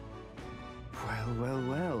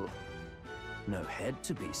 Well. No head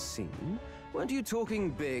to be seen. Weren't you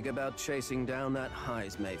talking big about chasing down that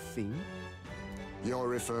Heismay fiend? You're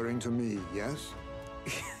referring to me, yes?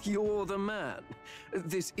 You're the man.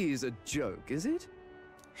 This is a joke, is it?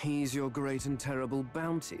 He's your great and terrible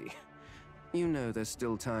bounty. You know there's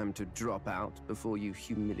still time to drop out before you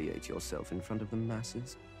humiliate yourself in front of the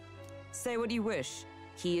masses. Say what you wish.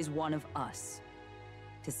 He is one of us.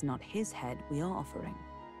 'Tis not his head we are offering.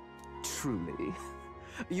 Truly?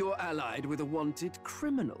 You're allied with a wanted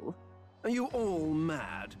criminal? Are you all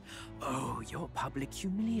mad? Oh, your public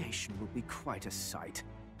humiliation will be quite a sight.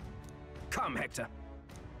 Come, Hector.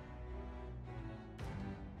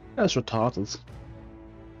 That's retarded.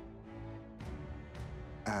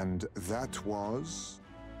 And that was?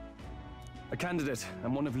 A candidate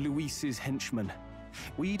and one of Luis's henchmen.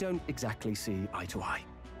 We don't exactly see eye to eye.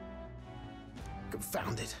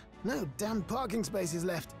 Confound it. No damn parking spaces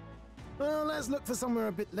left. Well, let's look for somewhere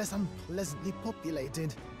a bit less unpleasantly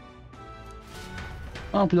populated.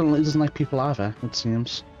 Oh, but he doesn't like people either, it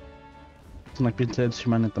seems. Doesn't like being turned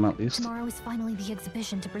human at them, at least. Tomorrow is finally the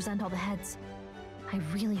exhibition to present all the heads. I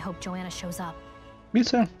really hope Joanna shows up. Me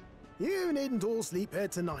too. You needn't all sleep here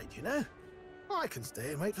tonight, you know? I can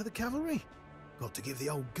stay and wait for the cavalry. Got to give the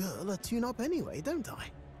old girl a tune-up anyway, don't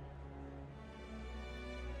I?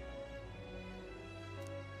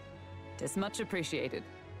 'Tis much appreciated.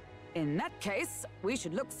 In that case, we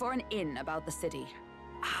should look for an inn about the city.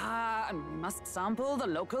 And we must sample the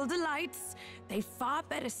local delights. They've far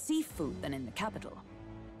better seafood than in the capital.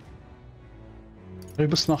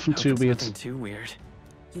 Maybe it's nothing too weird. Nothing too weird.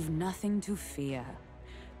 You've nothing to fear.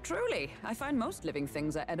 Truly, I find most living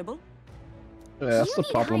things are edible. Yeah, that's the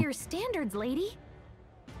problem. You need higher standards, lady.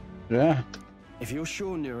 Yeah. If you're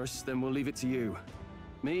sure, Nurse, then we'll leave it to you.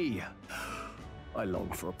 Me, I long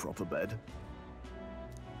for a proper bed.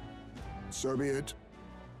 So be it.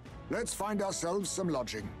 Let's find ourselves some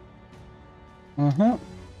lodging. Let's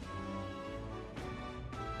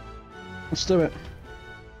do it.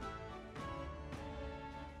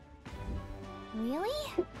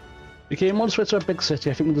 Really? We came all the way to a big city.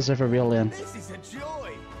 I think we deserve a real inn. This is a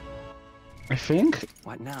joy! I think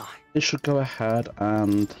What now? it should go ahead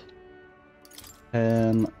and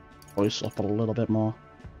turn voice up a little bit more.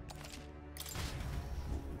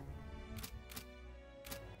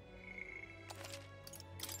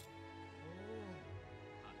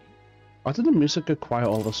 Why did the music go quiet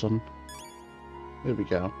all of a sudden? There we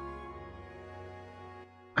go.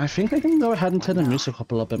 I think I can go ahead and turn the music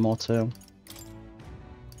up a little bit more too.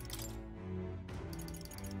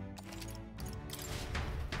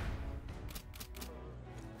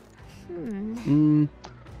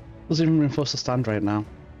 Doesn't even reinforce the stand right now.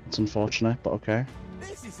 It's unfortunate, but okay.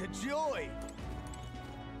 This is a joy.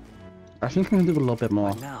 I think I can do a little bit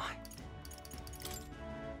more. Now.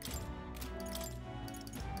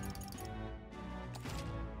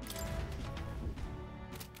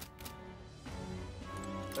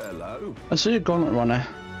 Hello. I see you gauntlet runner.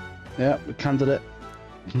 Yeah, the candidate.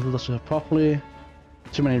 Can do this properly.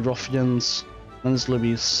 Too many ruffians. Then there's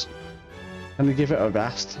Luis. Can they give it a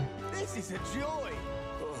rest? This is a joy.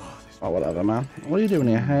 Oh, whatever, man. What are you doing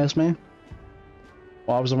here? Here's me.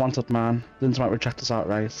 Well, I was a wanted man. The internet reject us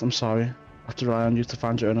outright. I'm sorry. I have to rely on you to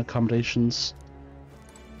find your own accommodations.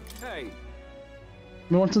 Hey.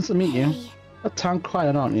 We wanted to meet you. A town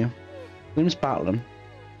quiet, aren't you? Your name is Battling.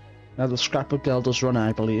 Now the scrapbook girl does run,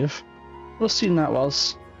 I believe. What a scene that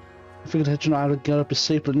was. I figured that you know how to get up your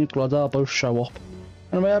sleep and your blood, I'll both show up.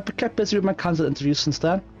 Anyway, I've kept busy with my candidate interviews since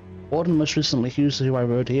then. Warden most recently Hughes, who I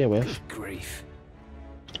rode here with. Grief.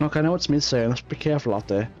 Look, I know it's me saying, let's be careful out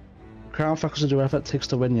there. Crown Factors do whatever it takes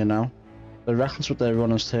to win, you know. They're reckless with their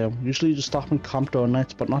runners too. Usually you just stop and camp during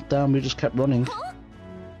nights, but not them, we just kept running.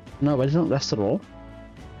 No, I didn't rest at all.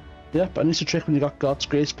 Yep, and it's a trick when you got God's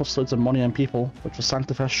grace plus loads of money and people, which the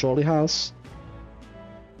Sanctifest surely has.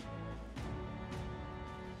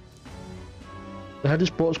 The head is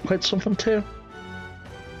brought us quite something too.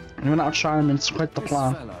 And we went out of China and it's quite the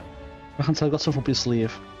plan. I can tell I got something up your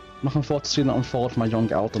sleeve. I'm looking forward to seeing it unfold for my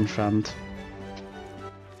young elden friend.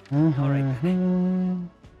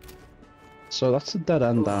 So that's a dead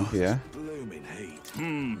end down here.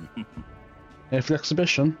 Here for the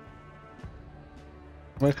exhibition.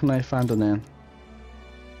 Where can I find an inn?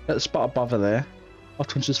 Get the spot above there.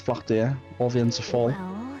 Often just flocked here. All the inns are full.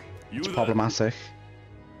 It's problematic.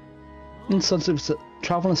 In the sense of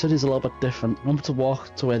travel in the city is a little bit different. Remember to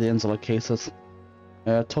walk to where the inns are located.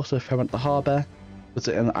 Talk to a friend at the harbour.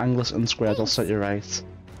 Visit in Anglis Inn Square, they'll set you right.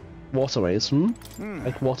 Waterways,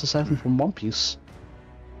 like water siphon from One Piece.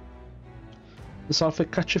 This outfit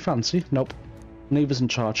catch your fancy? Nope. Neither's in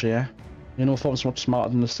charge here. Your uniform's much smarter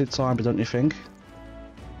than the State's Army, don't you think?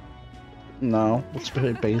 No, looks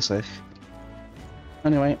pretty basic.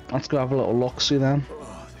 Anyway, let's go have a little look-see then.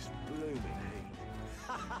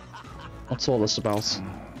 What's all this about?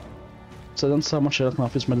 So don't sell much looking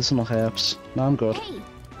off his medicinal herbs. No, I'm good.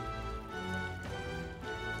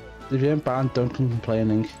 If you ain't banned, don't come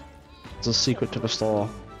complaining. It's a secret to the store.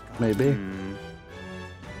 Maybe.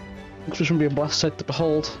 Looks from being blessed sight to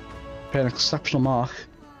behold. Pay an exceptional mark.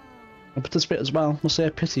 And participate as well. Must say I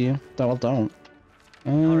pity you. Well, don't.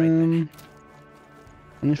 Anything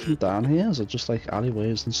down here? Is it just like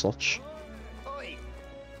alleyways and such?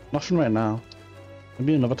 Nothing right now.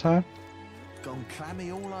 Maybe another time? Gone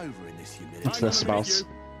clammy all over in this humidity. What's this about?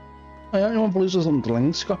 I only want losers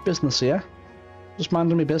underlings. You got business here? Just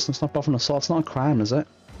minding me business, not bothering us all. It's not a crime, is it?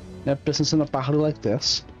 You have business in a battle like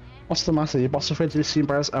this. What's the matter? Your boss afraid to be seen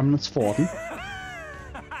by His Eminence Forden?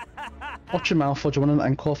 Watch your mouth, or do you want an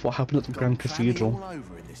encore for what happened at the Grand Cathedral?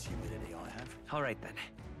 Alright then.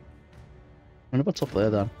 I wonder what's up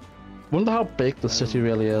there then. Wonder how big the city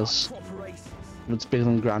really is. If it's bigger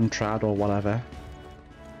than Grand Trad or whatever.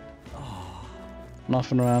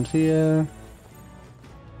 Nothing around here.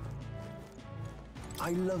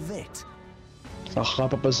 I love it. The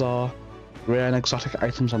Harbour Bazaar. Rare and exotic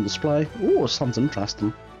items on display. Ooh, sounds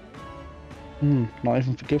interesting. Not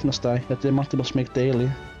even Forgiveness Day, yet the amount they must make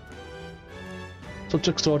daily. Such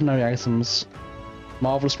extraordinary items.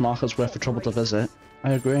 Marvellous markets worth the trouble to visit.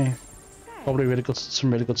 I agree. Probably really good,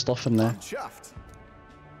 some really good stuff in there.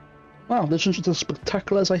 Wow, this is as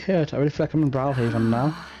spectacular as I heard. I really feel like I'm in Brawlhaven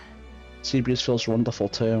now. Sea breeze feels wonderful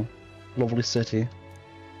too. Lovely city.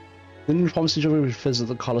 Didn't we promise each other we'd visit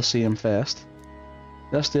the Colosseum first?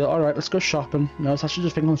 Yes, deal. Alright, let's go shopping. No, I was actually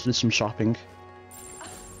just thinking to do some shopping.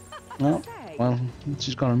 No, well,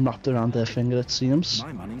 she's gonna wrap around their finger, it seems.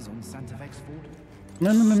 My money's on Santa Vex Ford.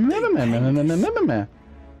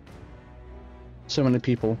 So many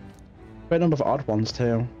people. Great number of odd ones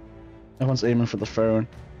too. Everyone's aiming for the throne.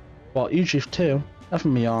 Well, Egypt too.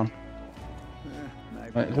 Having me on.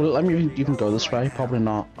 Right, well, let me even go this way. Probably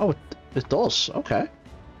not. Oh, it does. Okay.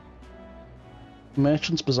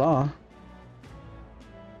 Merchant's Bazaar.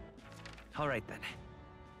 All right then.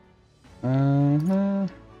 And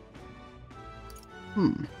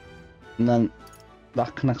then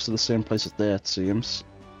that connects to the same place as there, it seems.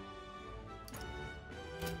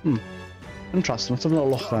 Interesting. Let's have a little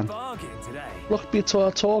look then. Look, be a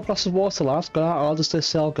tall glass of water, lads. Got our Order's Day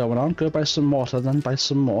sale going on. Go buy some water, then buy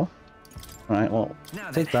some more. Right, well,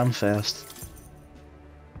 take them first.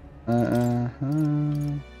 Ain't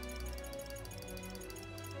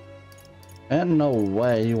no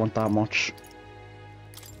way you want that much.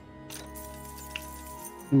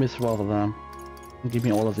 Give me 12 of them. And give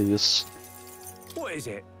me all of these. What is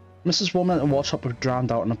it? Mrs. Woman at the water shop was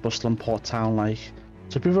drowned out in a bustling port town like.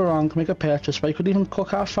 So prove her wrong, make a purchase, but you could even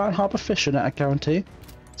cook our fine harbour fish in it, I guarantee.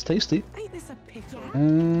 It's tasty. Ain't this a pickle?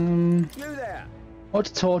 You there? I already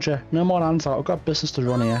told you, no more hands out, I've got business to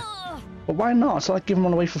run here. But why not? It's not like giving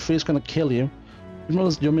one away for free is gonna kill you. Even though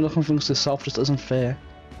those yummy looking things to yourself just isn't fair.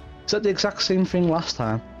 You said the exact same thing last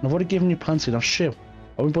time, and I've already given you plenty, now shoo.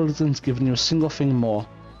 I won't bother giving you a single thing more.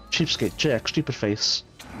 Cheapskate, jerk, stupid face.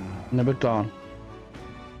 And then we're gone.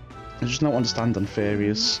 I just not understanding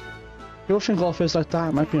fairies. People think all fairies like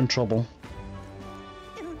that might be in trouble.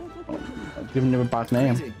 I've given you a bad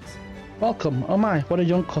name. Welcome, oh my, what a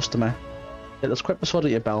young customer. Yet there's quite the sword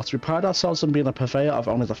at your belt. We pride ourselves on being a purveyor of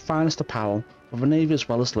only the finest apparel, for the Navy as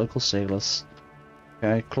well as local sailors.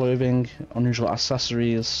 Okay, clothing, unusual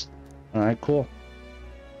accessories. Alright, cool.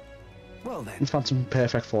 Well then. I found something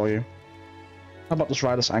perfect for you. How about this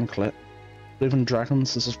rider's anklet? Living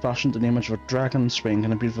dragons, this is fashioned in the image of a dragon swing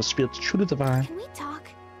and a beautiful spirit truly divine. Can we talk?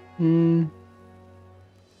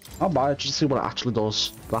 I'll buy it just to see what it actually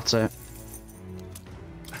does. That's it.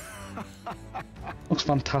 Looks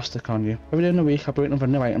fantastic on you. Every day in the week I'll be waiting for a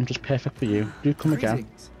new item just perfect for you. Do come again.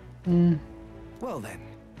 Well then.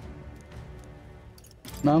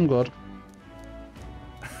 No, I'm good.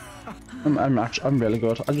 I'm really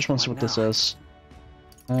good. I just want to see what this is.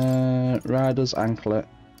 Rider's anklet.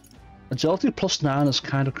 Agility +9 is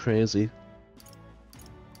kind of crazy.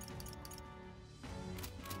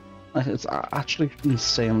 Like, it's actually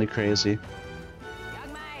insanely crazy.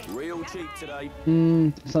 Real cheap today.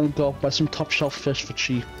 Let's then go buy some top shelf fish for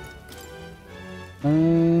cheap.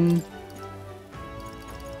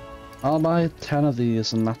 I'll buy 10 of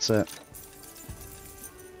these and that's it.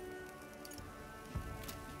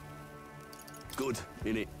 Good,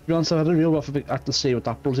 innit? To be honest, I had a real rough at the sea with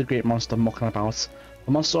that bloody great monster mucking about.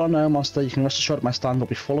 The monster or no monster, you can rest assured my stand will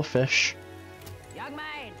be full of fish. Young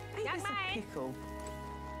man! Young man!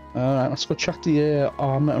 Alright, let's go check the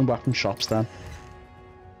armor and weapon shops then.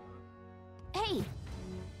 Hey!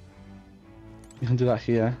 You can do that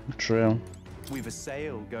here, true. We've a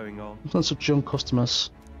sale going on. There's such young customers.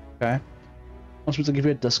 Okay. I'm supposed to give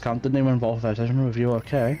you a discount, didn't even involve version review,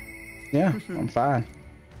 okay? Yeah, I'm fine.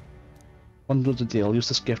 One does the deal, use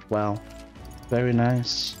this gift well. Very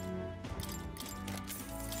nice.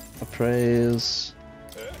 Appraise.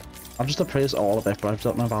 I'll just appraise all of it, but I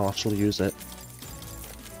don't know if I'll actually use it.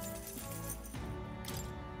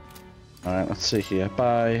 Alright, let's see here.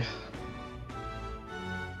 Buy.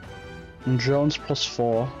 Drones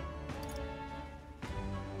 +4.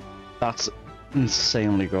 That's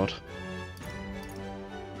insanely good.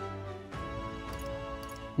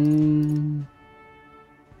 No,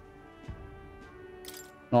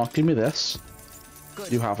 give me this.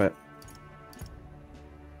 Good. You have it.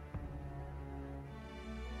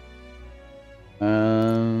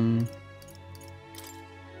 And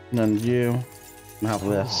then you can have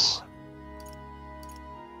this.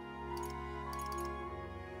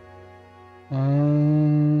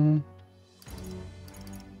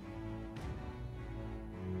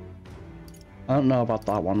 I don't know about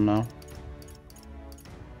that one now.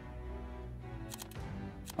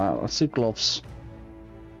 Alright, let's see gloves.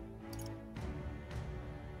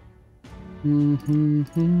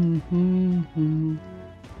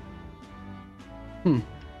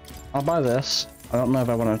 I'll buy this. I don't know if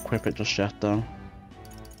I want to equip it just yet though.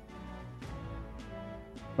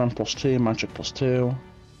 Run +2, magic +2.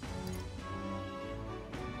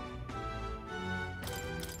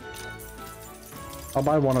 I'll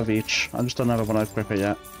buy one of each. I just don't know if I want to equip it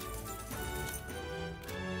yet.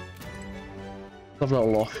 Have a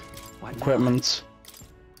little look. Equipment.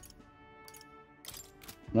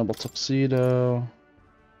 Noble tuxedo.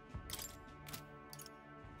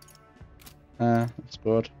 That's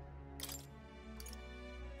good.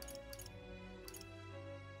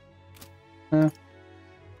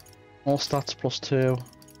 All stats +2.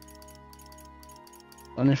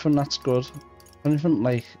 Anything that's good. Anything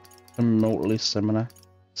like remotely similar.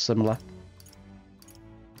 It's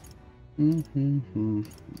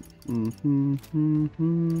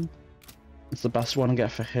the best one to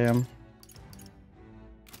get for him.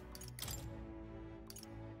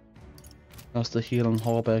 That's the healing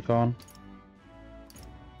hallbear gone.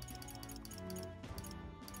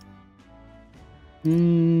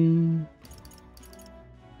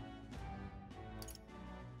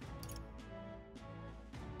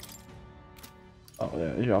 Oh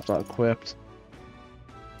yeah, you have that equipped.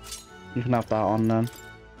 You can have that on then.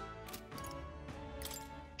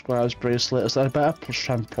 Squire's bracelet. Is that a better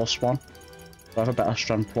strength plus one? I have a better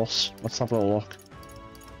strength plus. Let's have a look.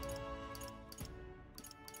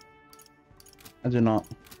 I do not.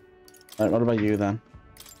 Right, what about you then?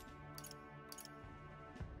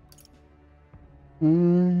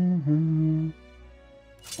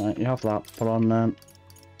 Right, you have that. Put on then.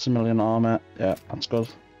 It's a million armor. Yeah, that's good.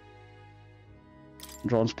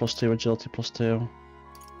 Endurance plus 2, agility plus 2.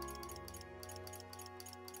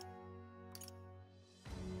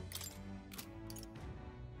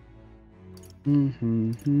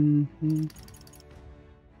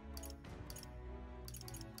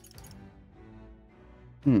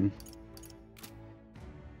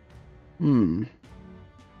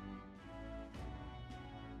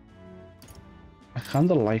 I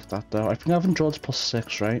kinda like that though. I think I have endurance plus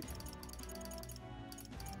 6, right?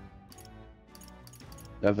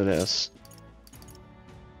 There it is.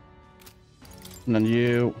 And then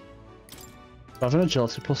you have an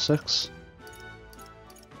agility plus 6.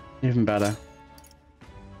 Even better.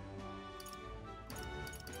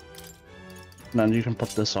 And then you can put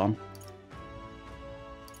this on.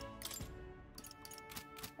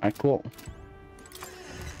 Alright, cool.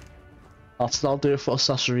 That'll do it for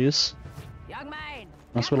accessories. Young man.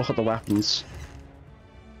 Let's go look at the weapons.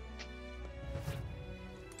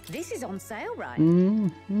 This is on sale, right?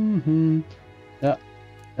 Yeah.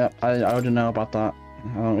 Yep, I already know about that.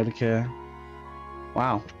 I don't really care.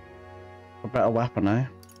 Wow. A better weapon, eh?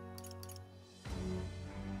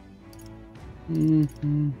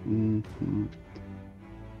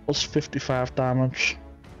 Plus 55 damage.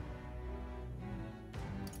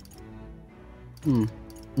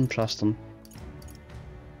 Interesting.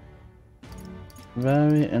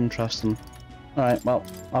 Very interesting. Alright, well,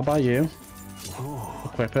 I'll buy you.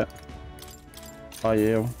 Equip it. Buy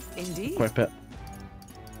you. Indeed. Equip it.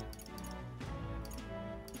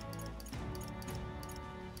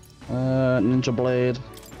 Ninja blade.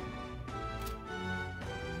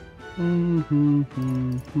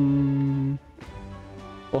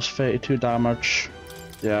 Plus 32 damage.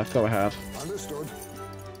 Yeah, go ahead. Understood.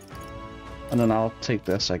 And then I'll take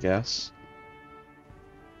this, I guess.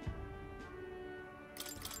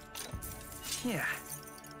 Yeah.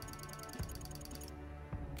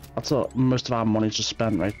 That's what most of our money just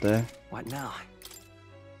spent right there. What now?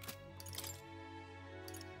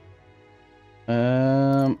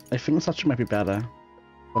 I think this actually might be better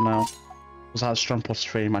for now. Because it has strength plus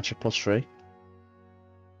 3, magic plus 3.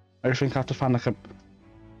 I think I have to find like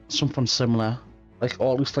something similar. Like,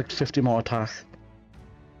 or at least like 50 more attack.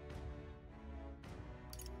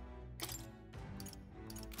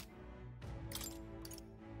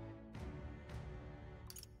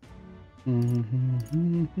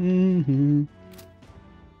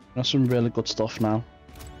 That's some really good stuff now.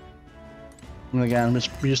 And again,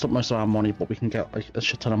 we used up most of our money, but we can get like a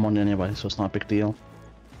shit ton of money anyway, so it's not a big deal.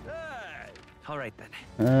 All right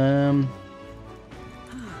then.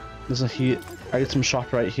 There's a item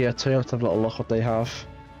shop right here too. Let's have a little look what they have.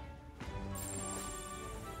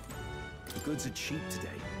 The goods are cheap today.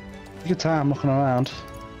 Good time looking around.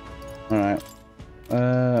 Alright.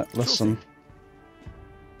 Listen.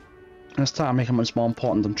 This time making much more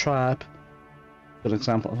important than tribe. Good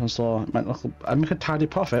example. So I make a tidy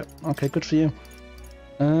profit. Okay, good for you.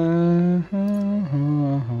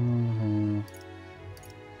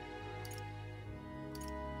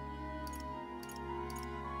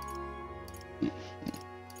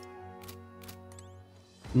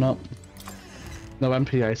 Nope. No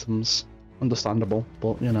MP items. Understandable,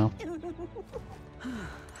 but you know.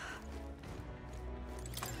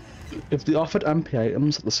 If they offered MP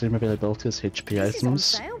items at the same availability as HP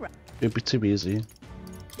items, it'd be too easy.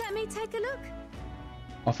 Let me take a look.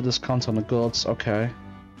 Offer discount on the goods, okay.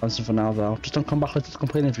 That's for now though. Just don't come back later to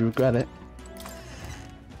complain if you regret it.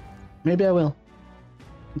 Maybe I will.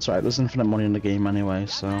 It's alright, there's infinite money in the game anyway,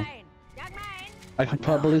 so I could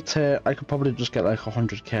probably just get like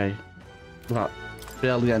 100k without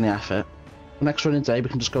barely any effort. The next running day we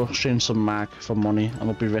can just go exchange some mag for money and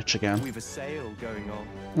we'll be rich again. We've a sale going on.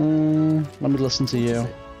 Let me listen to you.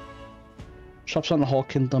 Shops on the whole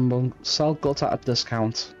kingdom will sell goods at a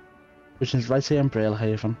discount, which is right here in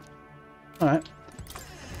Braillehaven. Alright.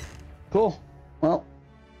 Cool. Well,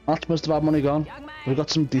 that's most of our money gone. We've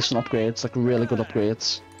got some decent upgrades, like really good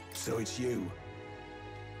upgrades. So it's you.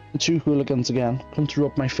 The 2 hooligans again. Come to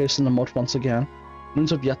rub my face in the mud once again.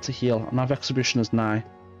 Wounds have yet to heal, and our exhibition is nigh.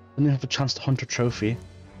 Then you have a chance to hunt a trophy.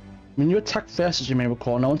 When you attack first, as you may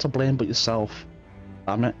recall, no one to blame but yourself.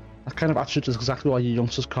 Damn it. That kind of attitude is exactly why you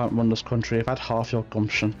youngsters can't run this country. I've had half your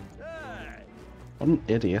gumption. What an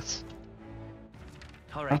idiot.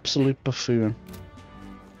 Absolute buffoon.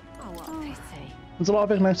 There's a lot of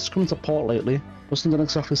big knights coming to port lately. Doesn't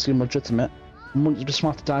exactly seem legitimate. And wouldn't you be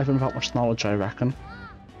smart to dive in without much knowledge, I reckon.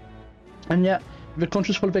 And yet, if the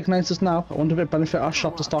country's full of big knights now, I wonder if it'd benefit our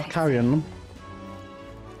shop to start carrying them.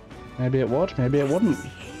 Maybe it would, maybe it wouldn't.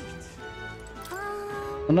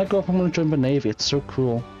 When I grow up, I'm going to join the Navy. It's so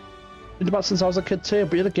cool. Been about since I was a kid too,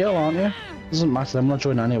 but you're the girl, aren't you? Doesn't matter, I'm going to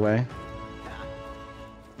join anyway.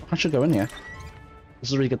 I should go in here.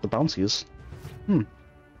 This is where you get the bounties.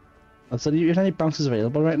 I said, you have any bounties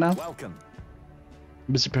available right now? Welcome.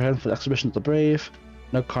 Busy preparing for the exhibition of the brave.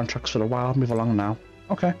 No contracts for a while. Move along now.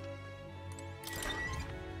 Okay.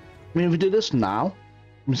 I mean, if we do this now,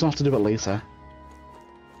 we just have to do it later.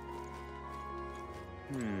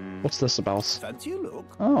 What's this about? Fancy a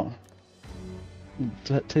look? Oh.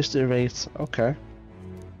 Tasty rate. Okay.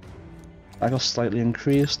 I got slightly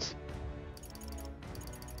increased.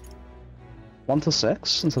 1 to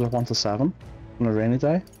 6 instead of 1 to 7 on a rainy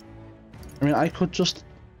day. I mean, I could just...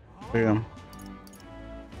 Boom.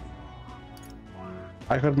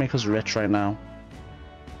 I could make us rich right now.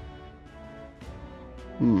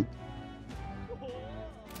 But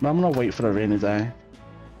I'm gonna wait for a rainy day.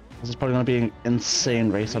 This is probably gonna be an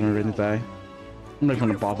insane rate on a rainy day. I'm not even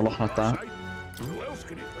gonna bother looking at that.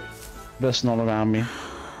 Bursting all around me. I'm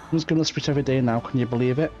just giving this speech every day now, can you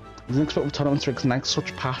believe it? I didn't expect the tournament to ignite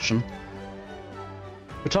such passion.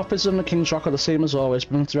 The top is in the King's Rock are the same as always,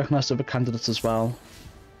 but I'm to recognise the other candidates as well.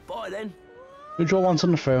 Bye then. We draw one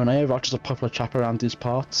on the throne, I hear Roger's a popular chap around these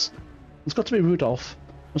parts. It's got to be Rudolph.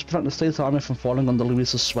 Must prevent the state army from falling under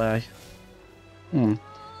Louise's sway. Don't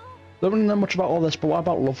really know much about all this, but what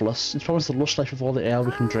about Loveless? He's promised the lush life of all the ale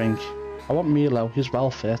we can drink. I want Milo, he's well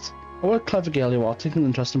fit. Oh, what a clever girl you are, taking an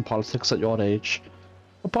interest in politics at your age.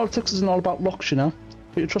 But politics isn't all about looks, you know.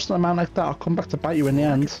 But you trust in a man like that, I'll come back to bite you in the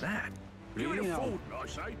end.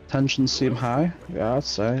 Tensions seem high. Yeah, I'd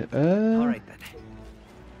say. Alright then.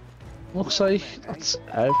 Looks like that's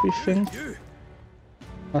everything.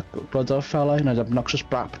 That brother fella, you know, the obnoxious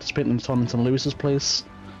brat participating in the tournament in Lewis's place.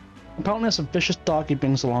 Apparently there's a vicious dog he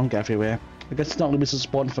brings along everywhere. I guess it's not Lewis's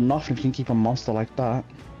sporting for nothing if you can keep a monster like that.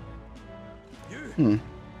 There's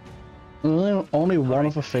only one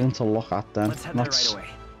other thing to look at then. That's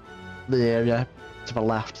the area to the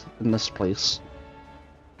left in this place.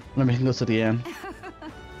 Then we can go to the inn.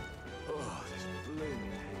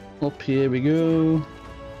 Up here we go.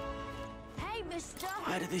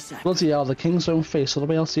 Bloody hell, the king's own face all the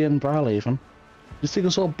way else here in Brilhaven. You think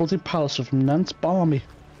it's all bloody palace of immense balmy.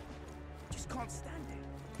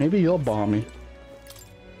 Maybe you're balmy.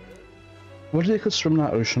 What if you could swim in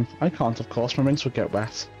that ocean? I can't, of course, my rings would get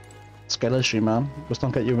wet. Skeleton, man. Just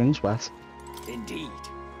don't get your rings wet. Indeed.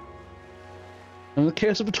 In the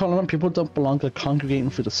case of a tournament, people don't belong to congregating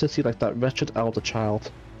through the city like that wretched elder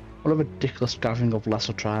child. What a ridiculous gathering of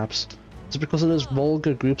lesser tribes. It's because of those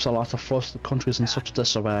vulgar groups allowed to force the countries in such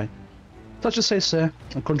disarray. Let's just say, sir,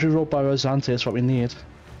 a country ruled by Rosante is what we need.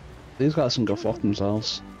 These guys can go fuck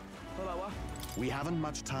themselves. We haven't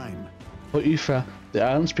much time. But Uther, the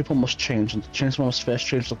island's people must change, and to change them must first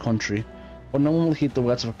change the country. But no one will heed the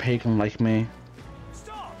words of a pagan like me.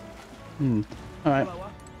 Alright.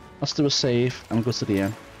 Let's do a save and go to the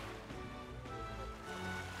inn.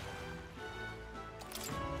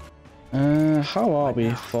 How are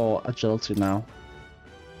we for agility now?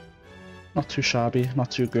 Not too shabby,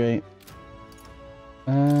 not too great.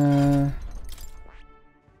 Let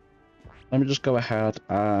me just go ahead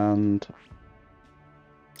and...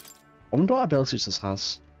 I wonder what abilities this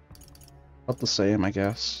has. Not the same, I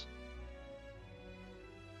guess.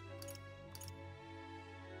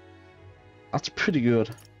 That's pretty good.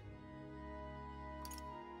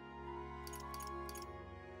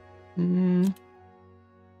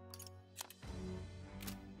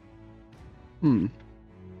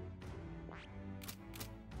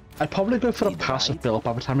 I'd probably go for a passive build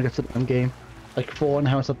by the time we get to the end game. Like 4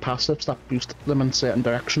 inherited passives that boost them in certain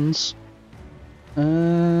directions.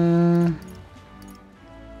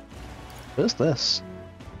 Where's this?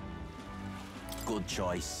 Good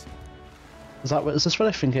choice. Is this what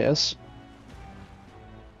I think it is?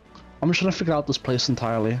 I'm just trying to figure out this place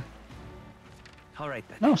entirely. Alright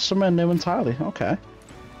then. No, somewhere new entirely. Okay.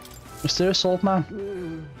 Mysterious old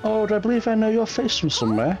man. Oh, do I believe I know your face from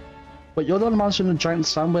somewhere? But you're the one man's in a giant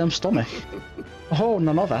sandworm stomach. Oh,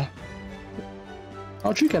 none other.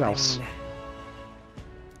 How'd you get out?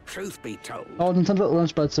 Truth be told, I was intended Little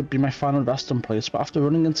One's bed to be my final resting place, but after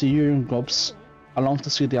running into you and Gubs, I longed to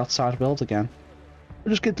see the outside world again. I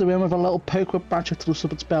just get to in with a little poke with magic to loose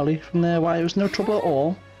up its belly. From there, why it was no trouble at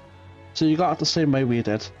all. So you got it the same way we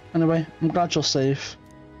did. Anyway, I'm glad you're safe.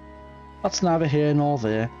 That's neither here nor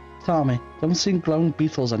there. Tell me, you haven't seen glowing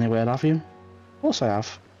beetles anywhere, have you? Of course I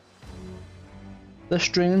have. They're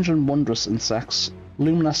strange and wondrous insects,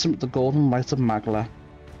 luminescent with the golden light of Magla.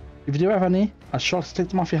 If you do have any, I'd sure like to take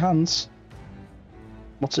them off your hands.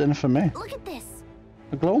 What's in it for me? Look at this.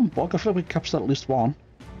 A glowing bug? I feel like we captured at least one.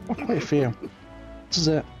 Not quite a few. This is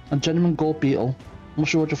it. A genuine gold beetle.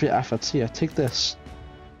 Much reward for your efforts. Here, take this.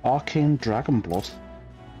 Arcane dragon blood.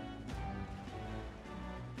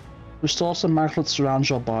 Restore some magma that surrounds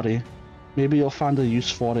your body. Maybe you'll find a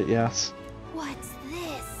use for it yet. What's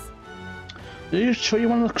this? Are you sure you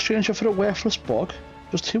want to exchange it for a worthless bug?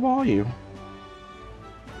 Just who are you?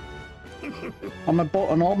 I'm an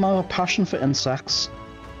all-my passion for insects.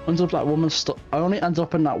 I only ended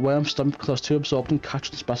up in that worm stomach because I was too absorbed in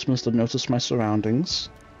catching specimens to notice my surroundings.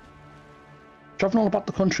 Traveling all about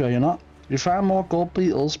the country, are you not? If you find more gold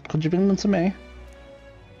beetles, could you bring them to me?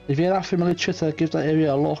 If you hear that familiar chitter, give that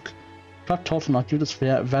area a look. If I told you not, give this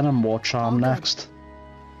venom war charm next.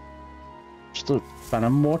 Just a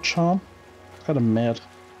venom war charm? It's kind of mad.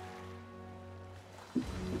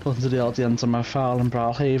 Put into the LDNs of my file in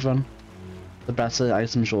Brawlhaven. The better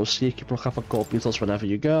items you'll see, keep a look out for gold beetles wherever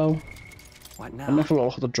you go. What now? And have a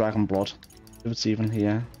look at the dragon blood, if it's even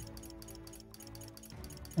here.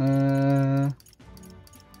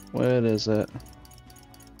 Where is it?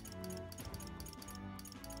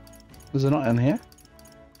 Is it not in here?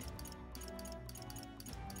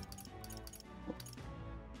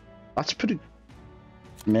 That's pretty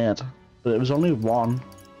mad, but it was only one,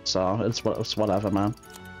 so it's whatever, man.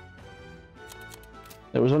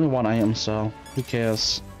 It was only one item, so who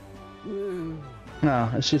cares?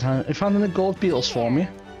 Nah, if you found any gold beetles for me,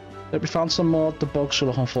 if we found some more of the bugs you're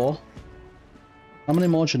looking for. How many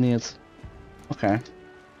more do you need? Okay.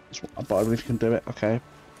 But I believe you can do it, okay.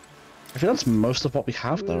 I think that's most of what we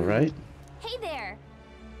have though, right? Hey there!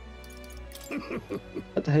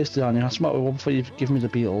 Let the hasty on you, that's what we want before you give me the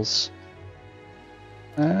beetles.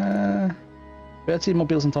 13 more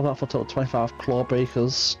beetles on top of that for a total of 25 claw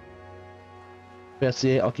breakers.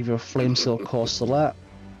 38, I'll give you a flame seal core select.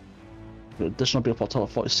 Additional beetle for a total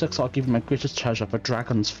of 46, I'll give you my greatest treasure for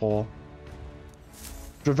Dragon's Fall.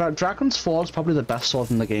 Dragon's Fall is probably the best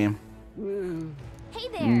sword in the game. Hey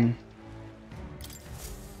there!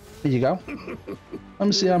 Here you go. Let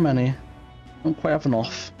me see how many. I don't quite have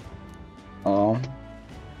enough. Oh. I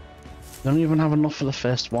don't even have enough for the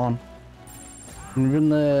first one. We've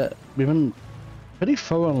been pretty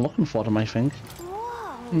thorough on looking for them, I think.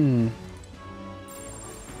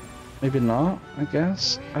 Maybe not, I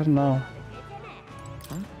guess. I don't know.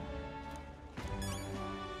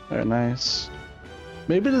 Very nice.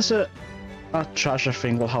 Maybe there's a treasure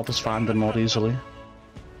thing will help us find them more easily.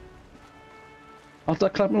 After I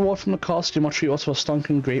collect my reward from the costume, I'll treat you to a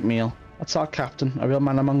stonking great meal. That's our captain, a real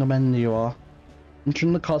man among the men you are.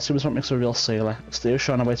 Entering the costume is what makes a real sailor. It's the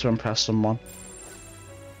showing a way to impress someone.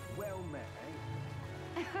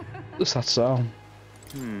 Is that so?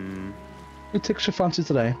 It takes your fancy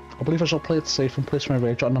today. I believe I shall play it safe and place my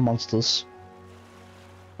rage on the monsters.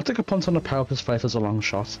 I'll take a punt on the power of his fight as a long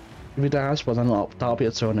shot. If he dies, well then that'll be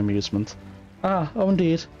its own amusement. Oh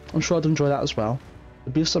indeed. I'm sure I'd enjoy that as well. The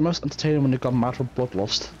beasts are most entertaining when you've gone mad with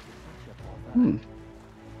bloodlust. Really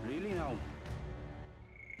now?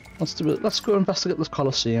 Let's do it. Let's go investigate this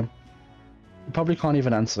Colosseum. We probably can't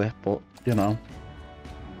even enter it, but, you know.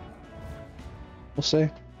 We'll see.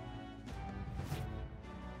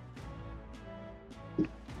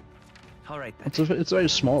 Alright then. It's a very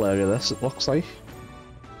small area, this, it looks like.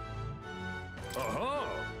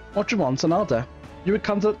 What do you want? An order? You're a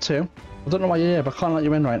candidate too? I don't know why you're here, but I can't let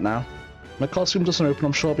you in right now. My costume doesn't open,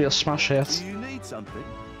 I'm sure it'll be a smash hit. Do you need something?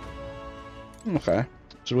 Okay.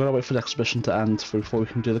 So we're gonna wait for the exhibition to end before we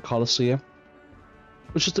can do the Colosseum.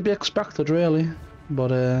 Which is to be expected, really.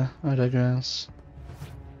 But, I digress.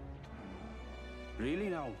 Really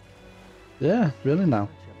now? Yeah, really now.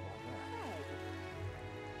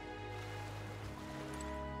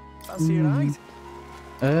 Fancy a ride?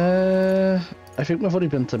 I think we've already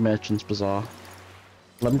been to Merchant's Bazaar.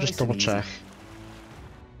 Let me just double check.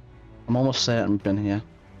 I'm almost certain we've been here.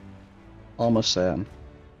 Almost certain.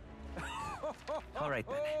 Alright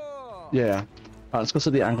then. Yeah. Alright, let's go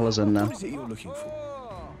see the anglers in now. What is it you're looking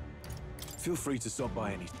for? Feel free to stop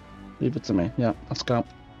by any. Leave it to me. Yeah, let's go.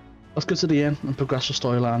 Let's go to the inn and progress the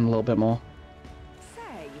storyline a little bit more.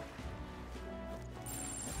 Say,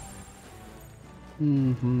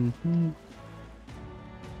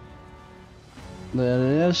 There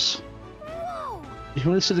it is. You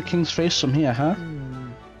can really see the king's face from here, huh?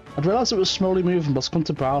 I'd realised it was slowly moving, but to come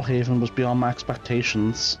to Brawlhaven was beyond my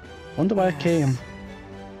expectations. Wonder why it came.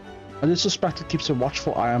 I did suspect it keeps a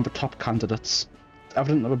watchful eye on the top candidates. It's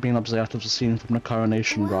evident that we're being observed as seen from the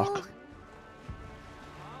coronation rock.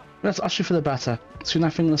 That's actually for the better. Soon I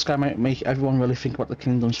think this guy might make everyone really think about the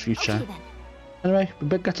kingdom's future. Anyway, we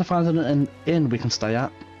better get to find an inn we can stay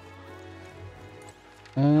at.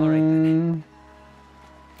 Ridiculous.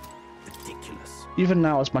 Even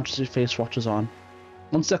now, His Majesty's face watches on.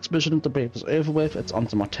 Once the exhibition of the Brave is over with, it's on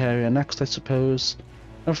to Materia next, I suppose.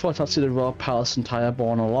 Never thought I'd see the royal palace entire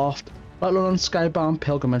borne aloft, let alone on skybound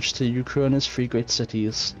pilgrimage to Ukraine's three great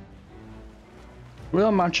cities.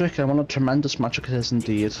 Real magic, and what a tremendous magic it is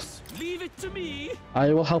indeed. Leave it to me.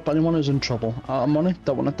 I will help anyone who's in trouble. Out of money,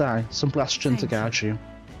 don't want to die. Simply ask Jin to guide you.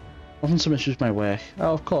 Nothing some issues my way.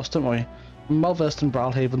 Oh, of course, don't worry. I'm well versed in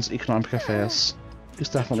Brawlhaven's economic affairs. He's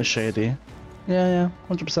definitely shady. Yeah,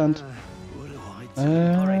 100%.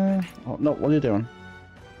 Oh, no, what are you doing?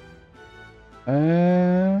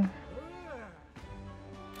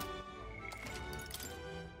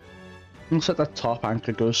 Looks like that top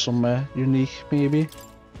anchor goes somewhere unique, maybe.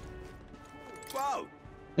 Whoa.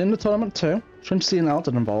 In the tournament too, Trinity C and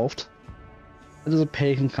Elden involved. There's a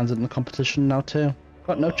pagan candidate in the competition now too.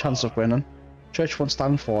 Got no chance of winning. Church won't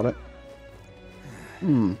stand for it.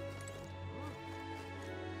 The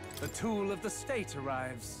tool of the state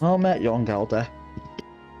arrives. Well met, young elder.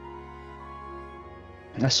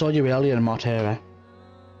 I saw you earlier in Martyra.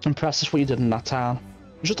 Impressive what you did in that town.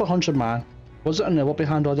 You're just 100 man. Was it a nibble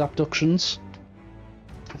behind all the abductions?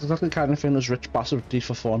 It's exactly the kind of thing those rich bastards do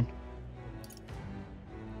for fun.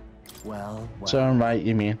 Well. So I'm right,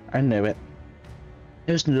 you mean. I knew it.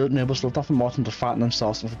 Those nobles love nothing more than to fatten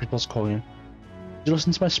themselves for people's coin. Did you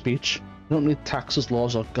listen to my speech? You don't need taxes,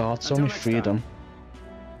 laws, or gods, only freedom.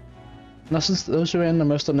 In essence, those who earn the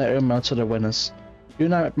most on their own merits are the winners. You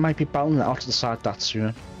and I might be battling it out to decide that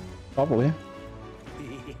soon. Probably.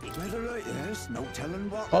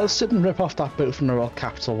 All the sit and rip off that boot from the royal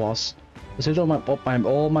capital was. I saved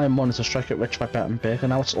all my money to strike it rich by betting big, and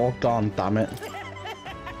now it's all gone, damn it.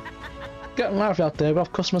 Getting lively out there, we'll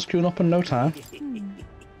have customers queuing up in no time.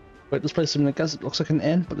 Wait, this place, I guess it looks like an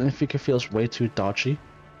inn, but then I think it feels way too dodgy.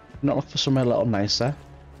 Not look for somewhere a little nicer.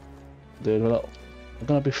 Dude, we're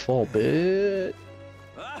gonna be full, bitch.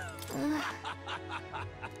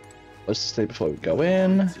 Let's stay before we go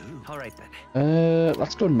in. Alright then.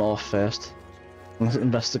 Let's go north first. Let's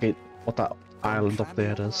investigate what that island up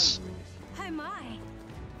there is. Oh my.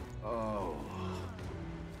 Oh.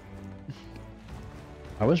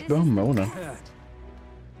 How is Mona?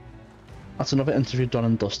 That's another interview done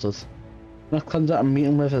and dusted. The next candidate I'm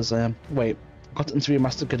meeting with is, wait, I got to interview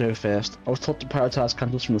Master Godot first. I was taught to prioritise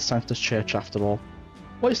candles from the Sanctus Church after all.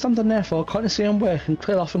 What are you standing there for? Can't you see him work and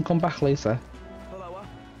clear off and come back later?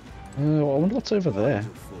 I wonder what's over there.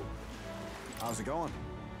 How's it going?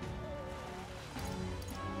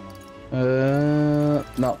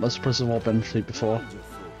 No, that's a place I've all been through before.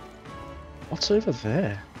 What's over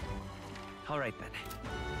there? Alright then.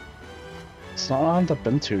 It's not around I've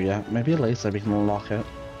been to yet. Maybe later we can unlock it.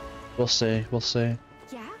 We'll see, we'll see.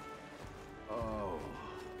 Yeah? Oh.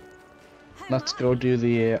 Let's go do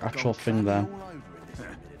the actual thing then.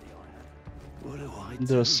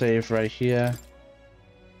 Do a save right here.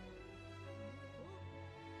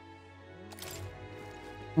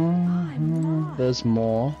 There's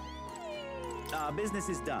more. Our business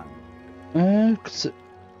is done.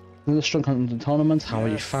 Another strong content tournament. How are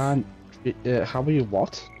you fan? How are you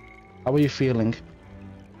what? How are you feeling?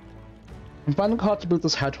 I'm finding it hard to believe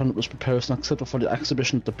this headhunt was proposed and accepted for the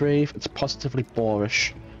exhibition of the brave. It's positively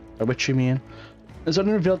boorish. By which you mean? It's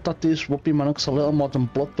only revealed that these would-be monarchs are little more than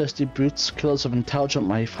bloodthirsty brutes, killers of intelligent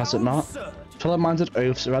life, has it not? Fellow-minded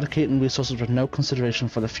oafs, eradicating resources with no consideration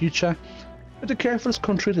for the future. But to care for this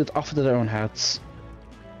country, they'd offer their own heads.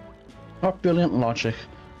 Not brilliant logic.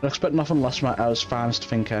 I expect nothing less from our era's finest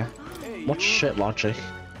thinker. What shit logic.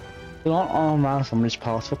 We aren't all around from these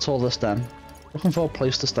parts. What's all this then? Looking for a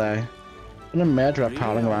place to stay. Been a murderer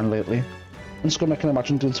prowling around lately. I'm just gonna make an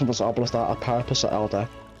imagine doing something as obvious that a Parapus or Elder.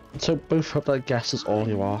 And so both hope that guess is all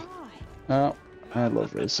you are. Oh, I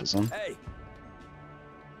love racism. Hey.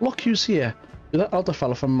 Look who's here. You're that elder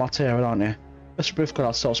fella from Martyra, aren't you? Let's both got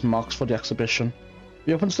ourselves marks for the exhibition.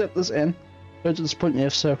 We open to slip this in. Go to this point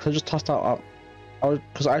if so, because I just tossed out.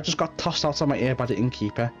 Because I just got tossed out of my ear by the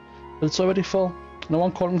innkeeper. But it's already full. No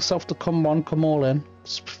one calling himself to come on, come all in.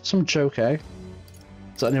 It's some joke, eh?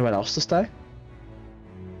 Is there anywhere else to stay?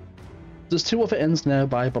 There's 2 other inns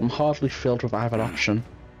nearby, but I'm hardly filled with either option. On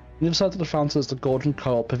the other side of the fountain is the Golden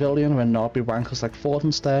Coral Pavilion, where Norby wankers like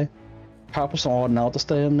Forden stay. Purpose or Nell to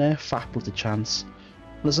stay in there, fat bloody chance.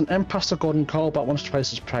 And there's an inn past the Golden Coral, but once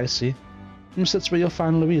twice as pricey. And sits where you'll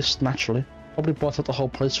find Luis, naturally. Probably bought out the whole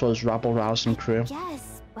place for his rabble-rousing crew.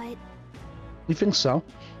 Yes, but... You think so?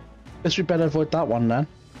 Guess we better avoid that one then.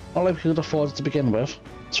 Not like we could afford it to begin with.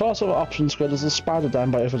 As far as other options go, there's a spider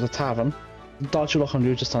down by over the tavern. The dodgy look on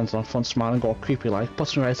you just stands on front smiling all creepy like,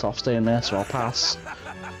 puts me right off staying there, so I'll pass.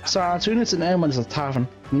 So I do need an inn when there's a tavern.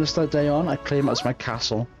 From this day on, I claim it as my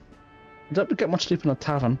castle. I don't get much sleep in a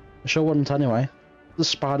tavern. I sure wouldn't anyway. The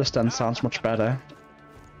spider stand sounds much better.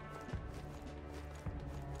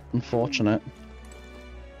 Unfortunate.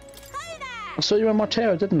 I saw you in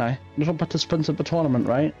Montero, didn't I? You're a participant in the tournament,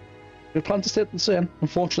 right? We plan to stay at the inn.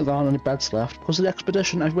 Unfortunately, there aren't any beds left. Because of the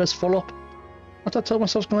expedition, everywhere's full up. But I told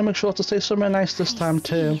myself I was going to make sure to stay somewhere nice this time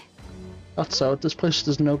too. That's so. This place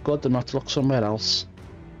is no good and not to look somewhere else.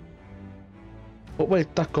 But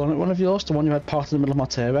wait, that gun, one of yours? The one you had parked in the middle of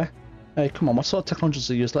Montero? Hey, come on, what sort of technology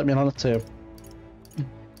do you use? Let me in on it too.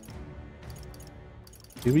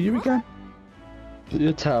 Who are you again?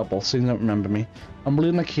 You're terrible, so you don't remember me. I'm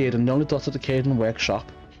Lena Caden, the only daughter of the Caden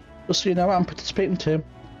workshop. Just so you know, I'm participating too.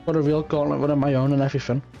 Got a real gauntlet one of my own and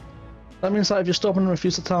everything. That means that if you're stubborn and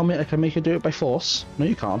refuse to tell me, I can make you do it by force. No,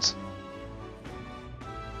 you can't.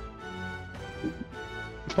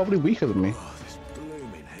 It's probably weaker than me.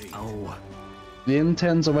 Oh. The inn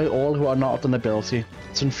turns away all who are not of the nobility.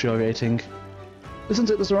 It's infuriating.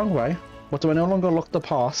 Isn't it the wrong way? But do I no longer look the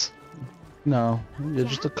part? No, you're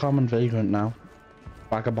just a common vagrant now.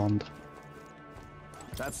 Vagabond.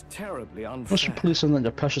 That's terribly unfair. Must be policing that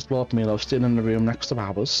your precious Lord Milo staying in the room next to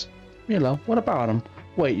ours. Milo, what about him?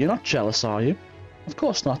 Wait, you're not jealous, are you? Of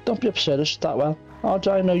course not. Don't be upset. It's that well. Oh,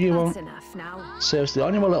 I know you won't. That's enough now. Seriously,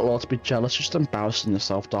 only my little ought to be jealous. You're just embarrassing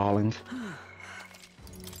yourself, darling.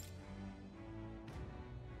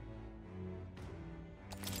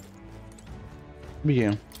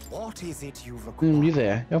 You. What is it you've acquired? You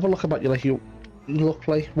there? You have a look about you like you look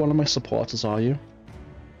like one of my supporters, are you?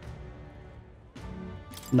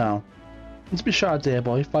 No. And to be shy, dear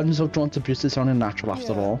boy, finding yourself drawn to beauty is only natural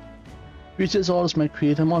after all. Beauty is always my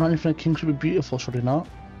creed, and more anything a king should be beautiful, should he not?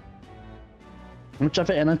 And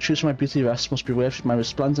whichever inn I choose for my beauty rest must be worth my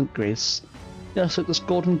resplendent grace. Yes, like this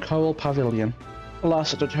Golden Coral Pavilion.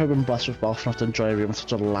 Alas, I don't have been blessed with wealth enough to enjoy a room in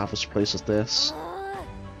such a lavish place as this.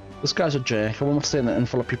 This guy's a jerk. I won't stay in an inn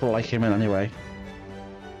full of people like him in anyway.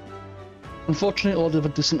 Unfortunately, all the other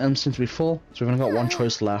decent inns seem to be full, so we've only got one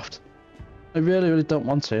choice left. I really don't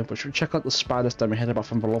want to, but should we check out the spider's den we heard about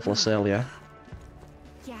from the Loveless earlier?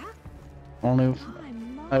 Yeah? Only,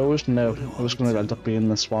 I always knew it was going to end up being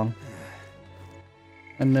this one.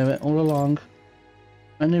 I knew it all along.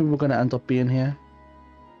 I knew we were going to end up being here.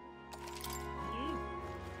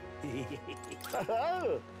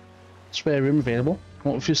 Spare room available.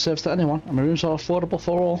 Won't refuse service to anyone, and my rooms are affordable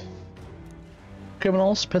for all.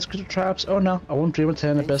 Criminals, persecuted tribes, oh no, I won't dream of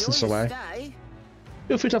turning the business away.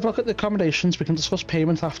 Feel free to have a look at the accommodations, we can discuss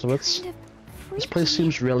payment afterwards. This place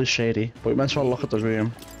seems really shady, but we might as well look at the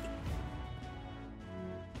room.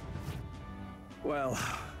 Well,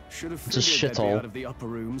 should have It's a figured they'd be shithole. out of the upper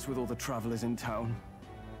rooms with all the travellers in town.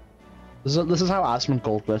 This is how Asmund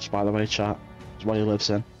Gold lives, by the way, chat. It's what he lives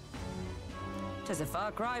in. 'Tis a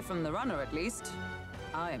far cry from the runner, at least.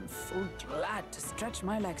 I am full glad to stretch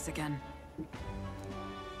my legs again.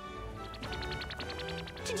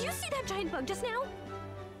 Did you see that giant bug just now?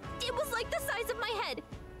 It was like the size of my head.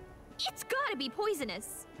 It's gotta be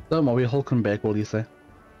poisonous. Don't worry, Hulkenberg will you say?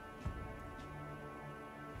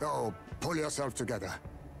 Oh, pull yourself together.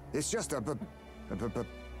 It's just a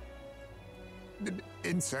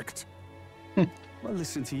insect. Well,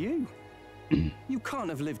 listen to you. You can't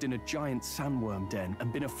have lived in a giant sandworm den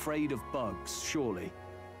and been afraid of bugs, surely.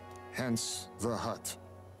 Hence the hut.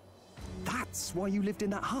 That's why you lived in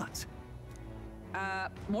that hut?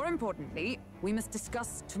 More importantly, we must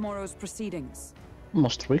discuss tomorrow's proceedings.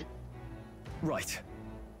 Must we? Right.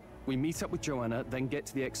 We meet up with Joanna, then get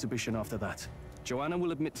to the exhibition after that. Joanna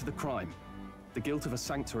will admit to the crime. The guilt of a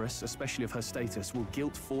sanctoress, especially of her status, will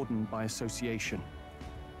guilt Forden by association.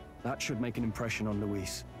 That should make an impression on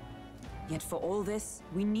Luis. Yet for all this,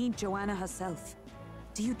 we need Joanna herself.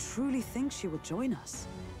 Do you truly think she will join us?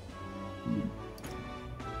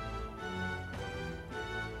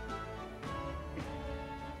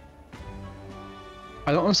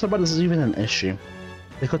 I don't understand why this is even an issue.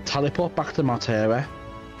 They could teleport back to Martera,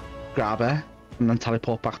 grab her, and then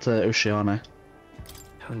teleport back to Oceania.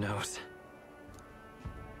 Who knows?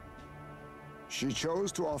 She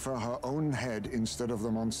chose to offer her own head instead of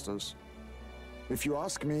the monster's. If you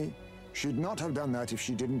ask me, she'd not have done that if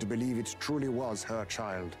she didn't believe it truly was her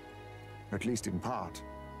child. At least in part.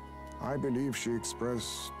 I believe she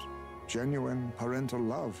expressed genuine parental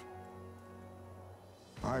love.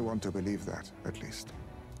 I want to believe that, at least.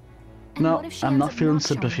 And No, what if she I'm ends not up feeling not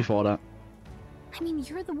showing sympathy up? for that. I mean,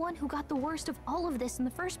 you're the one who got the worst of all of this in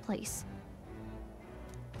the first place.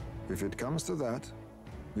 If it comes to that,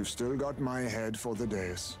 you've still got my head for the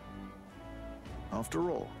days.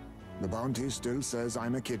 After all, the bounty still says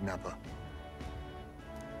I'm a kidnapper.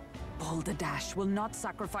 Balderdash will not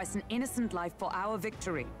sacrifice an innocent life for our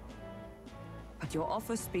victory. But your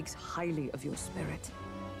offer speaks highly of your spirit.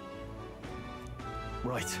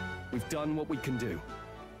 Right, we've done what we can do.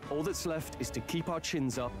 All that's left is to keep our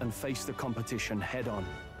chins up and face the competition head on.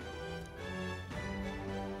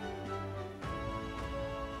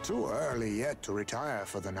 Too early yet to retire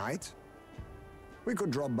for the night. We could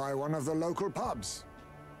drop by one of the local pubs.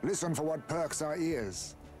 Listen for what perks our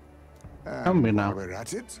ears. Can we now? While we're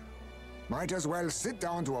at it, might as well sit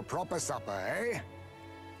down to a proper supper,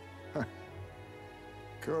 eh?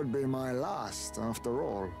 Could be my last, after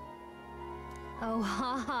all. Oh,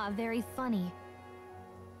 haha, very funny.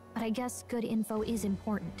 But I guess good info is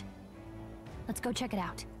important. Let's go check it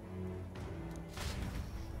out.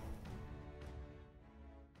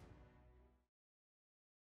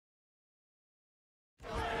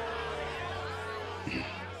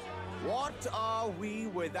 What are we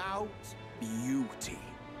without beauty?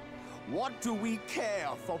 What do we care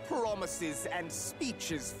for promises and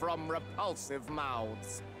speeches from repulsive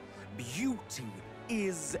mouths? Beauty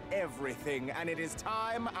is everything, and it is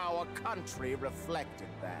time our country reflected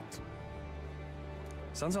that.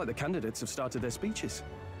 Sounds like the candidates have started their speeches.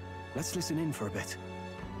 Let's listen in for a bit.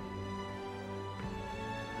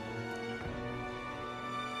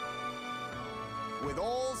 With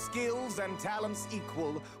all skills and talents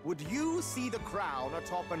equal, would you see the crown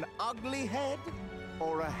atop an ugly head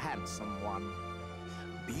or a handsome one?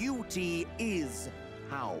 Beauty is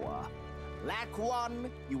power. Lack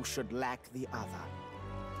one, you should lack the other.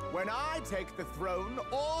 When I take the throne,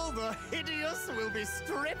 all the hideous will be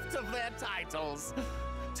stripped of their titles.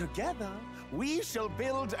 Together, we shall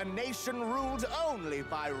build a nation ruled only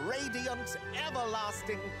by radiant,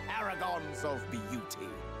 everlasting paragons of beauty.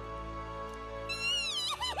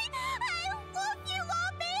 I love you,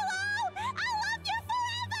 Lord Milo! I love you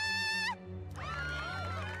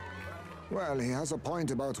forever! Well, he has a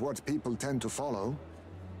point about what people tend to follow.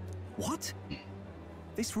 What?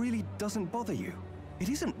 This really doesn't bother you? It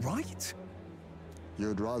isn't right.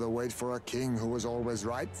 You'd rather wait for a king who was always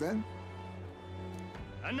right, then?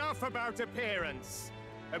 Enough about appearance.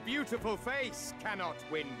 A beautiful face cannot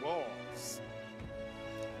win wars.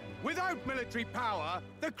 Without military power,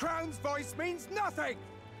 the crown's voice means nothing.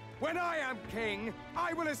 When I am king,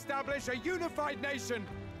 I will establish a unified nation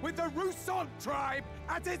with the Rousant tribe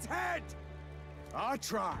at its head. Our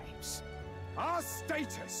tribes, our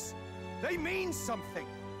status, they mean something.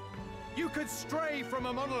 You could stray from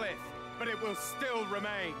a monolith, but it will still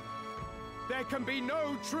remain. There can be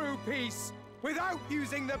no true peace without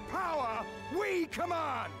using the power we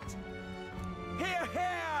command. Hear,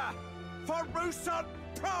 hear, for Rousant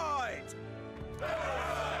pride!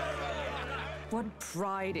 What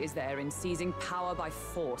pride is there in seizing power by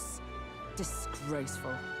force?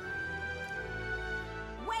 Disgraceful.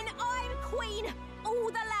 When I'm queen, all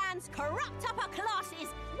the land's corrupt upper classes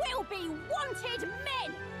will be wanted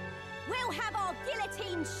men! We'll have our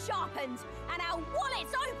guillotines sharpened and our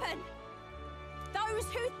wallets open! Those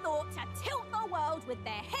who thought to tilt the world with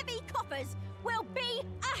their heavy coffers will be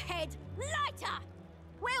a head lighter!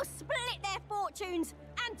 We'll split their fortunes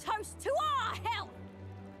and toast to our health!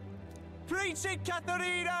 Preach it,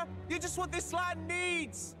 Katharina! You're just what this land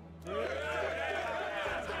needs!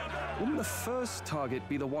 Wouldn't the first target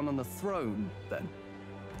be the one on the throne, then?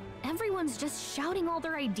 Everyone's just shouting all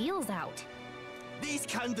their ideals out. These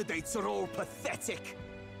candidates are all pathetic.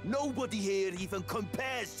 Nobody here even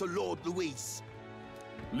compares to Lord Luis.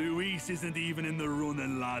 Luis isn't even in the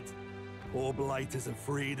running, lad. Poor Blight is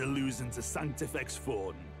afraid of losing to Sanctifex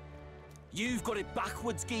Forden. You've got it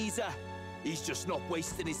backwards, geezer. He's just not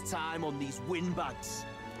wasting his time on these windbags.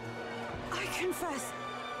 I confess,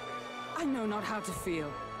 I know not how to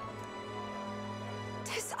feel.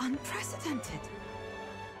 'Tis unprecedented.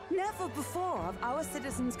 Never before have our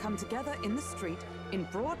citizens come together in the street in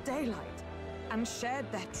broad daylight and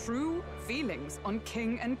shared their true feelings on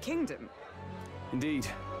king and kingdom. Indeed.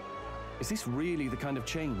 Is this really the kind of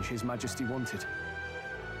change His Majesty wanted?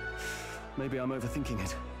 Maybe I'm overthinking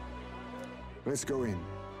it. Let's go in.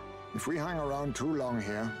 If we hang around too long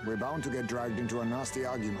here, we're bound to get dragged into a nasty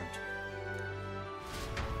argument.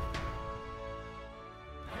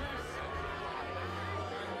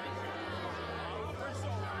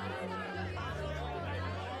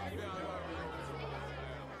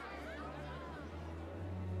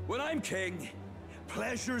 When I'm king,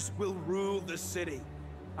 pleasures will rule the city.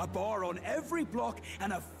 A bar on every block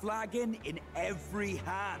and a flagon in every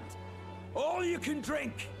hand. All you can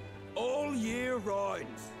drink, all year round.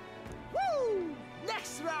 Woo!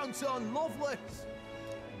 Next round's on Lovelace.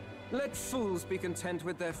 Let fools be content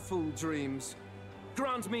with their fool dreams.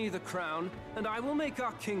 Grant me the crown, and I will make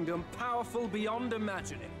our kingdom powerful beyond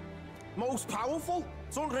imagining. Most powerful?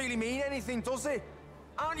 Doesn't really mean anything, does it?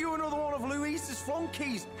 Aren't you another one of Luis's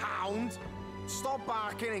flunkies, hound? Stop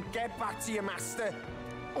barking and get back to your master.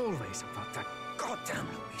 Always about that goddamn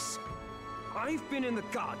Luis. I've been in the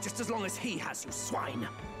guard just as long as he has, you swine.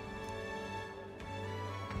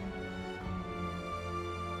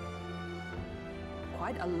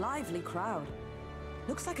 Quite a lively crowd.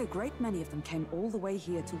 Looks like a great many of them came all the way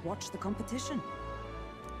here to watch the competition.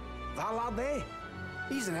 That lad there,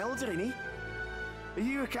 he's an elder, isn't he? Are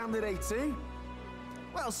you a candidate too?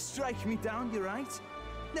 Well, strike me down, you're right.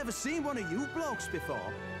 Never seen one of you blokes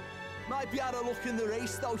before. Might be out of luck in the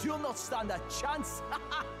race, though. You'll not stand a chance.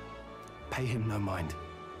 Pay him no mind.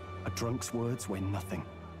 A drunk's words weigh nothing.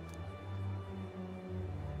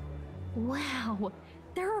 Wow,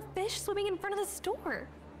 there are fish swimming in front of the store.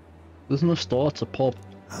 There's no store, it's a pub.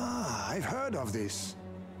 Ah, I've heard of this.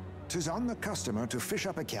 'Tis on the customer to fish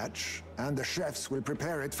up a catch, and the chefs will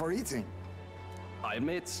prepare it for eating. I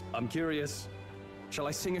admit, I'm curious. Shall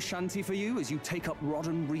I sing a shanty for you as you take up rod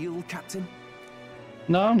and reel, Captain?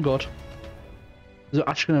 No, I'm good. Is it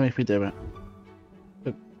actually gonna make me do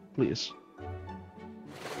it? Please.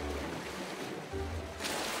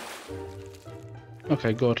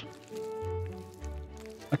 Okay, good.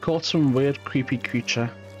 I caught some weird, creepy creature.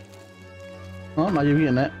 Oh, now you're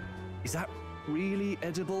eating it. Is that really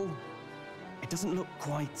edible? It doesn't look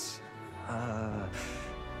quite,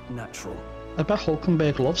 natural. I bet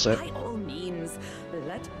Hulkenberg loves it. By all means,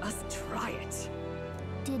 let us try it.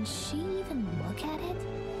 Did she even look at it?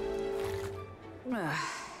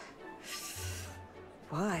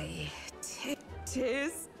 Why, it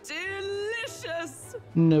is delicious!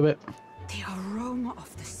 Knew it. The aroma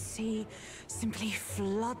of the sea simply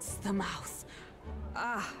floods the mouth.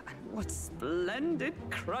 Ah, and what splendid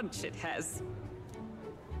crunch it has.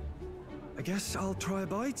 I guess I'll try a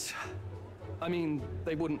bite. I mean,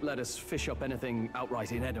 they wouldn't let us fish up anything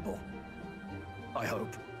outright inedible. I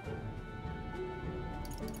hope.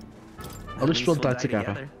 I'll just run that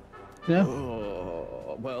together. Yeah.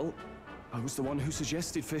 Oh, well, I was the one who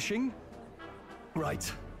suggested fishing.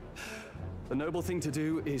 Right. The noble thing to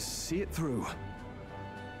do is see it through.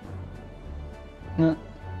 Yeah.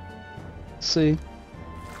 See.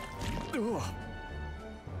 Oh.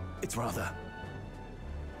 It's rather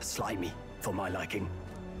slimy for my liking.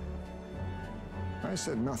 I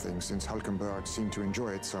said nothing since Hulkenberg seemed to enjoy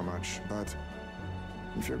it so much, but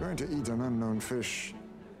if you're going to eat an unknown fish,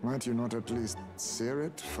 might you not at least sear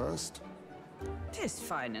it first? 'Tis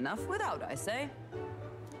fine enough without, I say.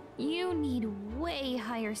 You need way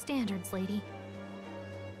higher standards, lady.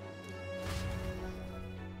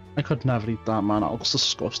 I could never eat that, man. That looks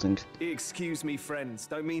disgusting. Excuse me, friends.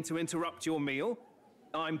 Don't mean to interrupt your meal.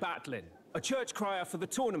 I'm Batlin, a church crier for the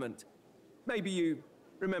tournament. Maybe you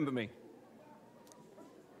remember me.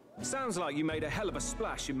 Sounds like you made a hell of a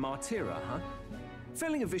splash in Martyra, huh?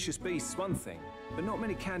 Felling a vicious beast's one thing, but not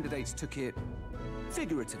many candidates took it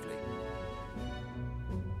figuratively.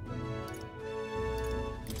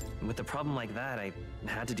 With a problem like that, I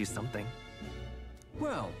had to do something.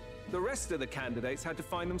 Well, the rest of the candidates had to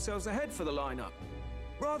find themselves ahead for the lineup.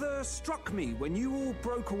 Rather struck me when you all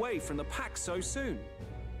broke away from the pack so soon.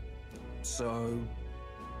 So,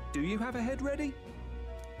 do you have a head ready?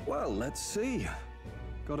 Well, let's see.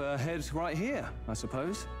 Got a head right here, I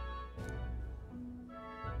suppose.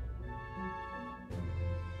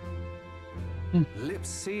 Lips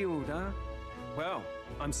sealed, huh? Well,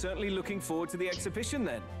 I'm certainly looking forward to the exhibition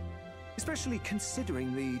then. Especially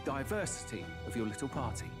considering the diversity of your little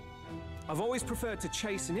party. I've always preferred to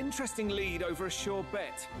chase an interesting lead over a sure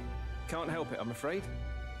bet. Can't help it, I'm afraid.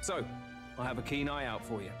 So, I'll have a keen eye out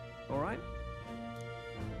for you, all right?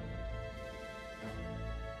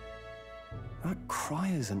 That cry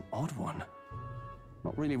is an odd one.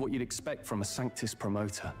 Not really what you'd expect from a Sanctus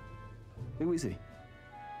promoter. Who is he?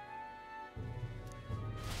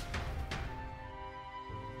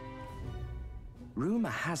 Rumor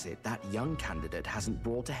has it that young candidate hasn't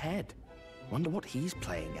brought ahead. Wonder what he's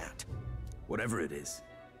playing at. Whatever it is,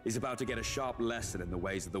 he's about to get a sharp lesson in the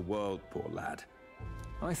ways of the world, poor lad.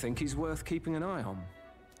 I think he's worth keeping an eye on.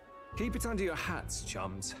 Keep it under your hats,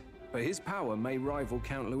 chums, but his power may rival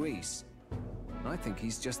Count Luis. I think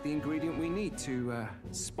he's just the ingredient we need to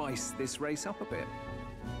spice this race up a bit.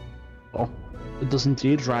 Oh. It does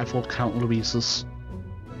indeed rival Count Louise's.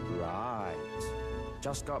 Right.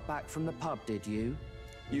 Just got back from the pub, did you?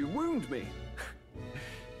 You wound me.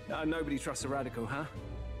 Nobody trusts a radical, huh?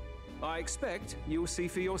 I expect you'll see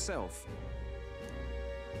for yourself.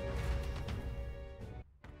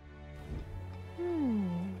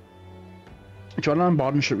 Joanna and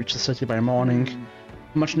Borden should reach the city by morning.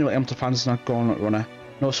 Imagine you'll aim to find us not Gauntlet Runner.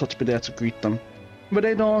 No sort to be there to greet them. But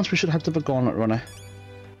they dawns, we should head to the Gauntlet Runner.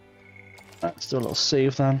 Let's do a little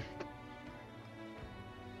save then.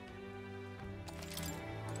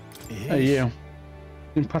 Hey you.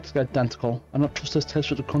 You're practically identical. I'm not trust his taste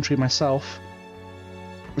for the country myself.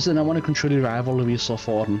 Is there no one who can truly rival Louise or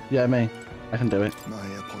Forden? Yeah, me. I can do it. My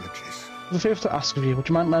apologies. If a favour to ask of you, would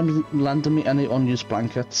you mind lending me any unused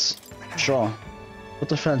blankets? Sure. But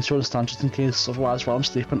defense, you understand, just in case, otherwise while I'm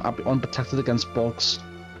sleeping I'll be unprotected against bugs.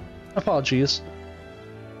 Apologies.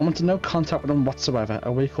 I want no contact with them whatsoever,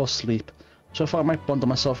 awake or sleep, so I thought I might bundle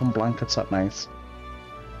myself in blankets at night.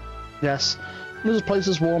 Yes, this place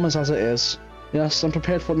is warm as it is. Yes, I'm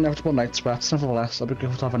prepared for the inevitable night sweats, nevertheless, I'll be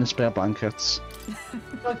grateful to have any spare blankets.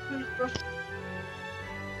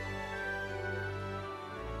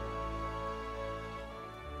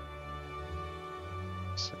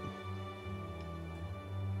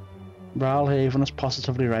 Brilhaven is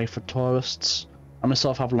positively ripe for tourists. I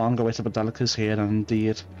myself have long awaited the delicacies here, and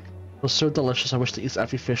indeed, it was so delicious I wish to eat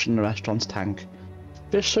every fish in the restaurant's tank.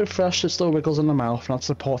 Fish so fresh it still wiggles in the mouth, and that's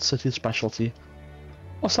the Port City specialty.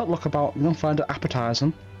 What's that look about? You don't find it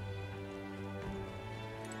appetizing?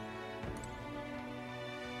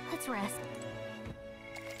 Let's rest.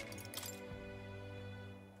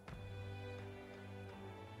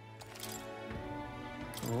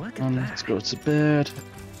 And let's go to bed.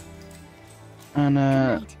 And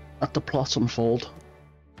let the plot unfold.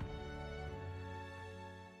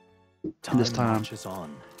 Time marches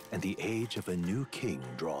on, and the age of a new king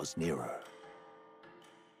draws nearer.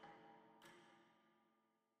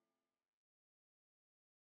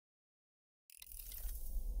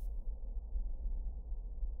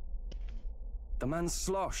 The man's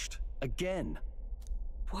sloshed again.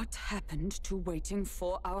 What happened to waiting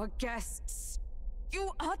for our guests?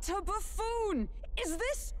 You utter buffoon! Is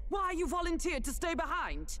this why you volunteered to stay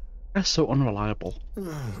behind? They're so unreliable.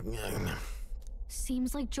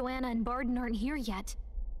 Seems like Joanna and Barden aren't here yet.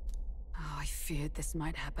 Oh, I feared this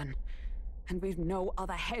might happen. And we've no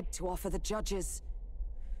other head to offer the judges.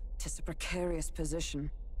 'Tis a precarious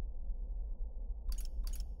position.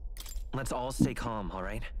 Let's all stay calm, all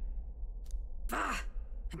right? Ah!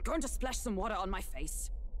 I'm going to splash some water on my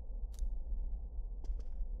face.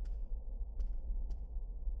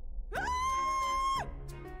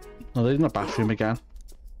 No, they're in the bathroom again.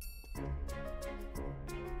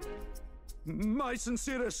 My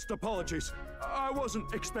sincerest apologies. I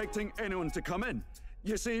wasn't expecting anyone to come in.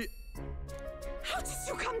 You see... How did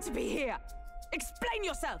you come to be here? Explain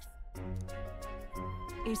yourself!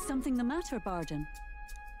 Is something the matter, Barden?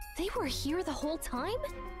 They were here the whole time?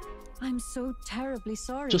 I'm so terribly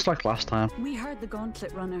sorry. Just like last time. We heard the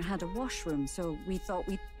Gauntlet Runner had a washroom, so we thought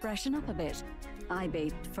we'd freshen up a bit. I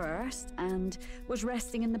bathed first and was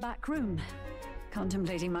resting in the back room,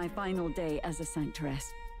 contemplating my final day as a sanctoress.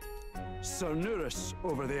 Sir Nuris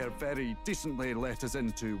over there very decently let us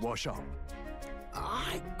in to wash up.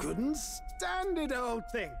 I couldn't stand it, old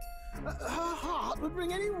thing. Her heart would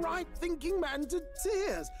bring any right-thinking man to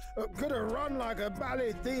tears. Could have run like a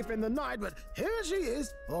ballet thief in the night, but here she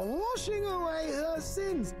is, washing away her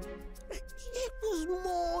sins. It was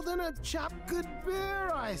more than a chap could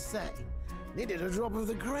bear, I say. Needed a drop of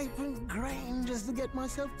the grape and grain just to get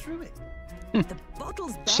myself through it. The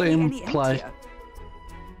bottle's barely Same any play. emptier.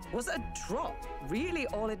 Was a drop really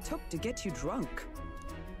all it took to get you drunk?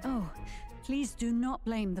 Oh, please do not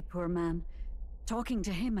blame the poor man. Talking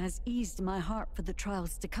to him has eased my heart for the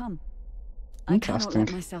trials to come. I cannot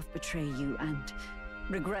let myself betray you and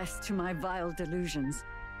regress to my vile delusions.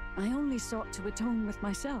 I only sought to atone with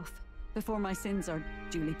myself before my sins are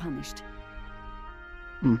duly punished.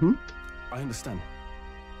 Mm-hmm. I understand.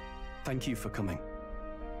 Thank you for coming.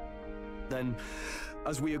 Then,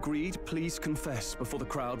 as we agreed, please confess before the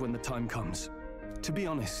crowd when the time comes. To be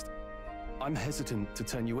honest, I'm hesitant to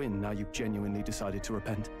turn you in now you've genuinely decided to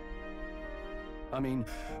repent. I mean,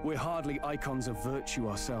 we're hardly icons of virtue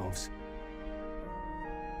ourselves.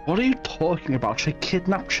 What are you talking about? She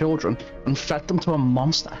kidnapped children and fed them to a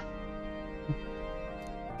monster.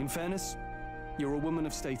 In fairness, you're a woman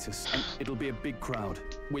of status, and it'll be a big crowd.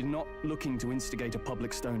 We're not looking to instigate a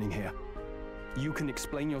public stoning here. You can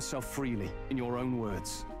explain yourself freely, in your own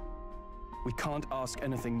words. We can't ask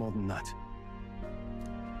anything more than that.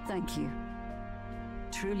 Thank you.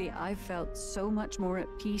 Truly, I've felt so much more at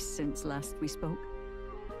peace since last we spoke.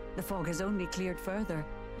 The fog has only cleared further,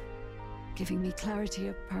 giving me clarity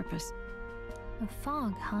of purpose. The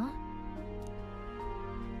fog, huh?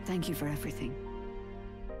 Thank you for everything.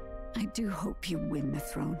 I do hope you win the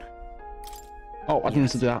throne. Oh, I didn't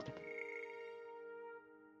need to do that.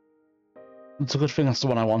 It's a good thing that's the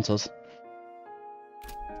one I wanted.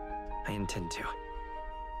 I intend to.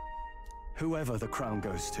 Whoever the crown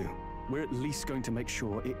goes to, we're at least going to make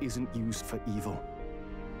sure it isn't used for evil.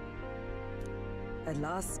 At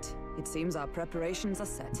last, it seems our preparations are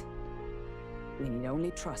set. We need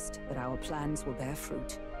only trust that our plans will bear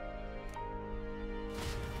fruit.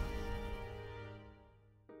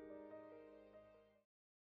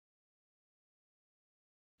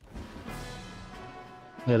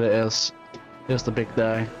 Here it is. Here's the big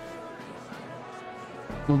day.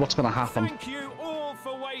 What's going to happen? Thank you all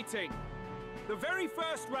for waiting. The very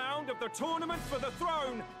first round of the tournament for the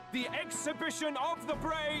throne, the exhibition of the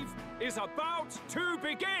brave, is about to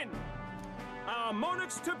begin. Our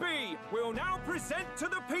monarchs-to-be will now present to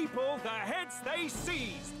the people the heads they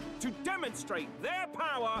seized to demonstrate their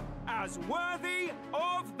power as worthy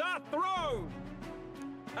of the throne.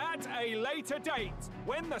 At a later date,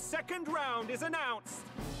 when the second round is announced,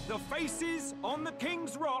 the faces on the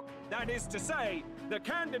King's Rock, that is to say, the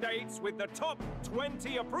candidates with the top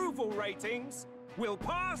 20 approval ratings, will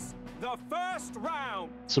pass the first round.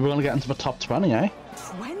 So we're going to get into the top 20, eh?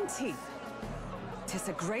 20? 'Tis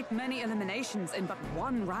a great many eliminations in but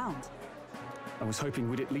one round. I was hoping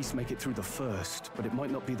we'd at least make it through the first, but it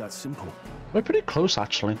might not be that simple. We're pretty close,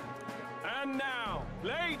 actually. And now,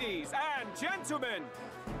 ladies and gentlemen,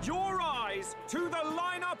 your eyes to the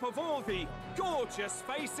lineup of all the gorgeous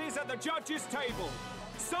faces at the judges' table,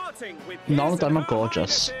 starting with None of them are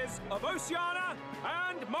gorgeous. of Oceania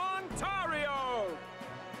and Montario.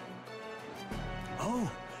 Oh,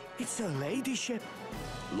 it's her ladyship.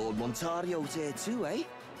 Lord Montario's here too, eh?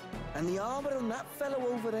 And the armor on that fellow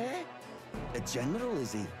over there? A general,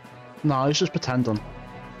 is he? No, he's just pretending.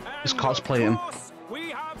 He's cosplaying. Of course,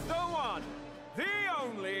 we have the one, the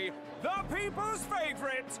only, the people's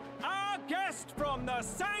favorite, our guest from the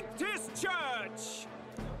Sanctus Church.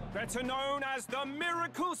 Better known as the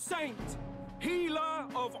Miracle Saint, healer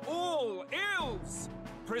of all ills.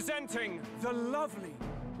 Presenting the lovely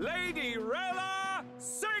Lady Rella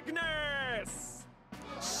Cygnus.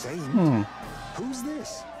 Saint? Who's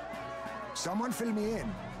this? Someone fill me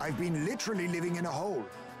in. I've been literally living in a hole.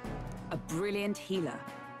 A brilliant healer.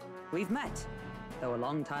 We've met, though a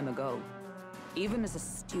long time ago. Even as a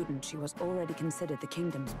student, she was already considered the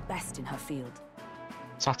kingdom's best in her field.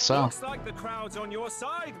 That's so. Looks like the crowd's on your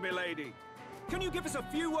side, milady. Can you give us a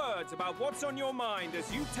few words about what's on your mind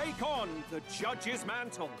as you take on the judge's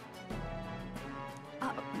mantle?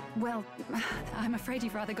 Well, I'm afraid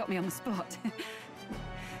you've rather got me on the spot.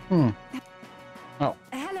 Oh.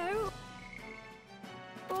 Hello.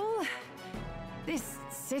 Well, this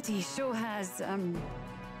city sure has,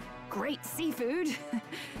 great seafood.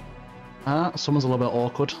 Someone's a little bit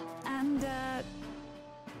awkward. And,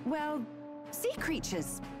 well, sea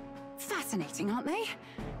creatures. Fascinating, aren't they?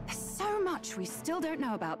 There's so much we still don't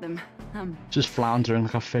know about them. Just floundering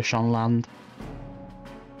like a fish on land.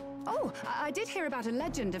 Oh, I did hear about a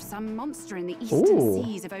legend of some monster in the eastern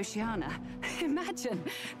seas of Oceania. Imagine,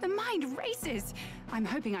 the mind races. I'm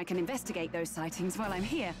hoping I can investigate those sightings while I'm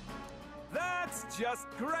here. That's just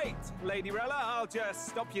great, Lady Rella. I'll just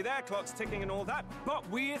stop you there, clock's ticking and all that. But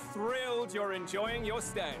we're thrilled you're enjoying your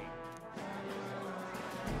stay.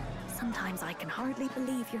 Sometimes I can hardly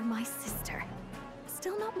believe you're my sister.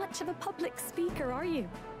 Still not much of a public speaker, are you?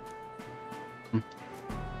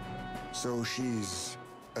 So she's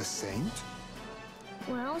a saint?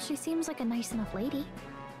 Well, she seems like a nice enough lady.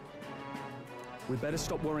 We'd better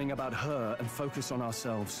stop worrying about her and focus on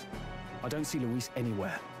ourselves. I don't see Luis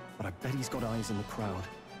anywhere, but I bet he's got eyes in the crowd.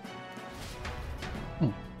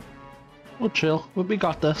 We'll chill. We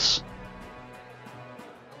got this.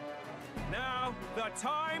 Now, the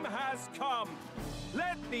time has come.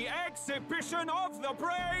 Let the exhibition of the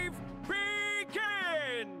brave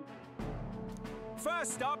begin!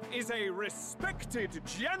 First up is a respected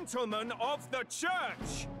gentleman of the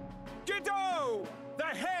church. Guido, the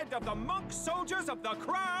head of the monk soldiers of the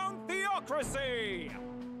Crown Theocracy.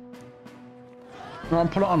 No,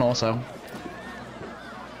 put it on also.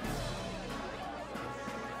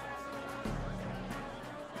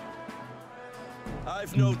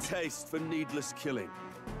 I've no taste for needless killing.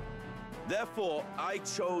 Therefore, I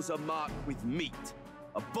chose a mark with meat,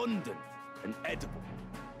 abundant and edible.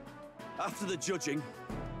 After the judging,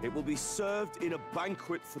 it will be served in a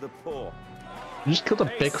banquet for the poor. You just killed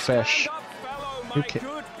a big fish. Stand up, fellow my Okay,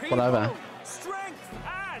 good people. whatever. Strength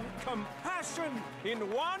and compassion in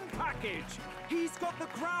one package. He's got the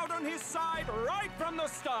crowd on his side right from the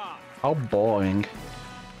start. How boring.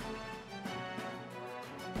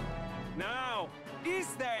 Now, is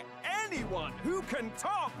there anyone who can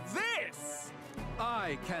top this?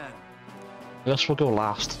 I can. I guess we'll go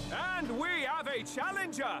last. And we have a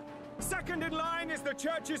challenger. Second in line is the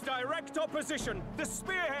church's direct opposition, the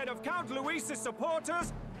spearhead of Count Luis's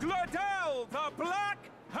supporters, Gladel the Black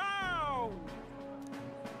Hound.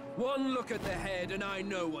 One look at the head and I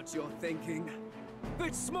know what you're thinking.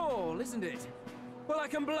 Bit small, isn't it? Well, I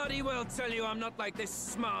can bloody well tell you I'm not like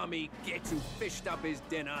this smarmy git who fished up his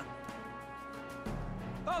dinner.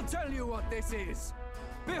 I'll tell you what this is.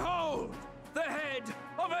 Behold, the head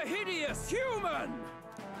of a hideous human!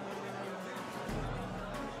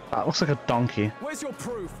 That looks like a donkey. Where's your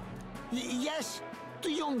proof? Yes,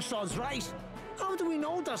 the young sod's right. How do we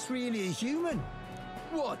know that's really a human?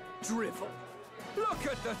 What drivel? Look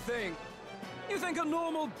at the thing! You think a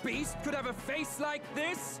normal beast could have a face like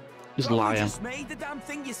this? He's Well, lying. You just made the damn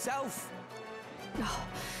thing yourself. Oh,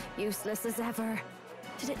 useless as ever.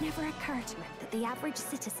 Did it never occur to him that the average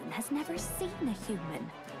citizen has never seen a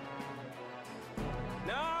human?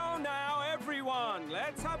 Now, everyone,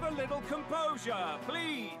 let's have a little composure,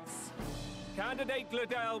 please. Candidate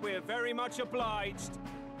Gladel, we're very much obliged.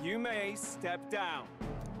 You may step down.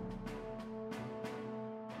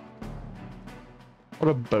 What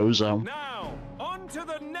a bozo. Now, on to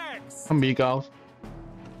the next. Amigo.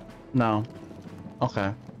 No.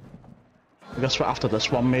 Okay. I guess we're after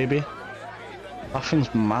this one, maybe. That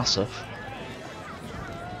thing's massive.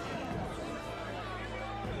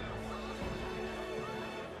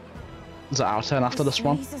 Is it our turn after this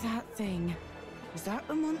one? What is that thing? Is that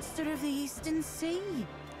the monster of the Eastern Sea?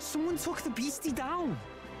 Someone took the beastie down.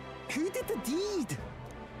 Who did the deed?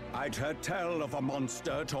 I'd heard tell of a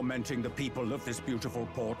monster tormenting the people of this beautiful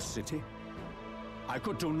port city. I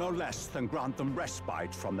could do no less than grant them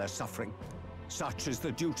respite from their suffering. Such is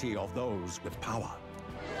the duty of those with power.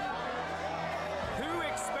 Who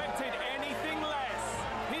expected anything less?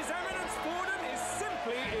 His Eminence Borden is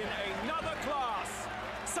simply in another class.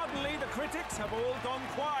 Suddenly the critics have all gone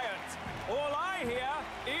quiet. All I hear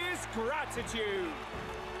is gratitude.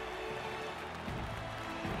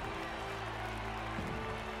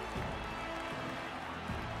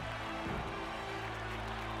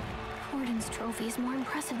 Borden's trophy is more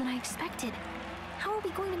impressive than I expected. How are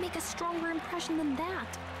we going to make a stronger impression than that?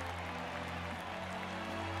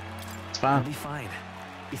 It's fine. It'll be fine.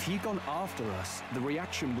 If he'd gone after us, the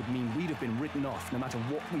reaction would mean we'd have been written off no matter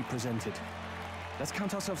what we presented. Let's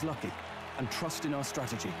count ourselves lucky and trust in our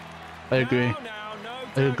strategy. I agree. Now,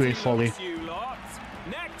 I agree fully. You lot.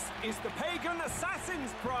 Next is the Pagan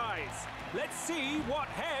Assassin's Prize. Let's see what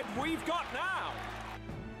head we've got now.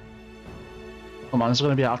 Come on, it's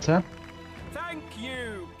going to be our turn. Thank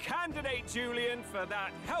you, Candidate Julian, for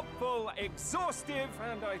that helpful, exhaustive,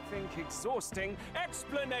 and I think exhausting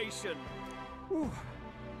explanation. Whew.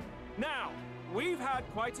 Now, we've had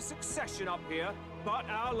quite a succession up here, but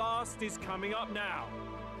our last is coming up now.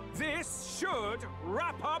 This should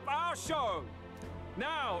wrap up our show.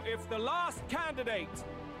 Now, if the last candidate,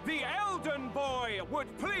 the Elden Boy,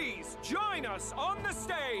 would please join us on the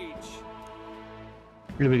stage.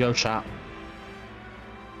 Here we go, chat.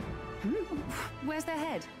 Where's their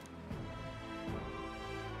head?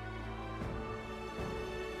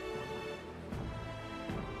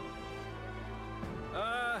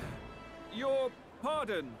 Your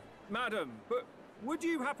pardon, madam, but would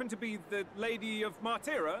you happen to be the Lady of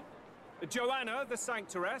Martyra? Joanna, the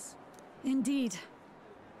Sanctoress? Indeed.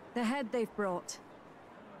 The head they've brought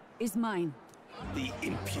is mine. The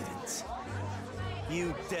impudence.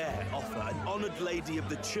 You dare offer an honored lady of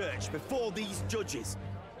the church before these judges?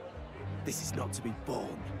 This is not to be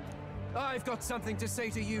borne. I've got something to say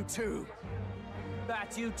to you too.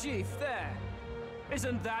 That you chief there.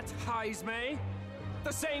 Isn't that Heismay?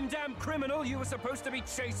 The same damn criminal you were supposed to be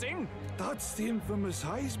chasing? That's the infamous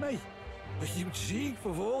Heismay. A huge chief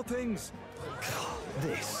of all things.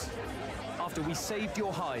 This. After we saved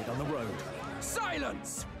your hide on the road.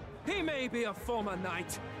 Silence! He may be a former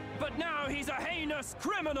knight, but now he's a heinous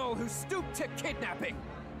criminal who stooped to kidnapping.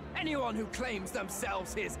 Anyone who claims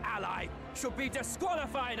themselves his ally should be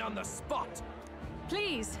disqualified on the spot.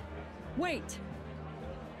 Please, wait.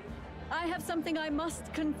 I have something I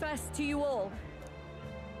must confess to you all.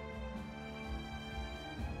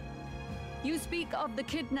 You speak of the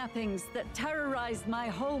kidnappings that terrorized my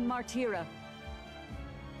home, Martyra.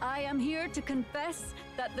 I am here to confess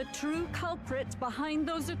that the true culprit behind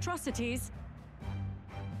those atrocities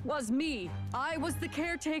was me. I was the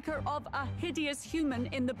caretaker of a hideous human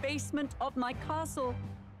in the basement of my castle.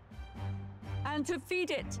 And to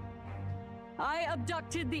feed it, I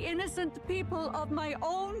abducted the innocent people of my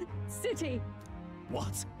own city.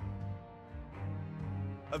 What?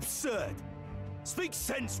 Absurd! Speak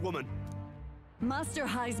sense, woman! Master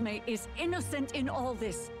Heismay is innocent in all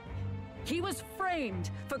this. He was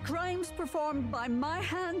framed for crimes performed by my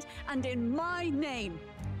hand and in my name.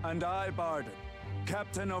 And I, Barden,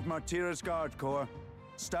 Captain of Martira's Guard Corps,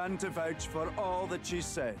 stand to vouch for all that she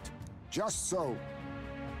said. Just so.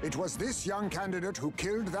 It was this young candidate who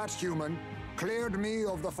killed that human, cleared me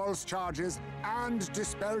of the false charges, and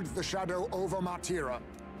dispelled the shadow over Martira.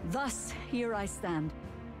 Thus, here I stand.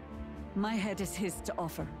 My head is his to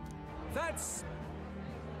offer. That's...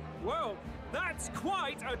 well, that's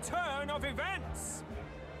quite a turn of events.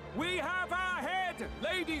 We have our head,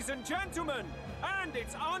 ladies and gentlemen, and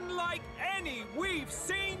it's unlike any we've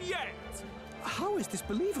seen yet. How is this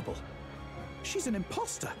believable? She's an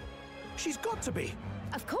imposter. She's got to be.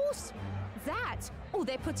 Of course. That, or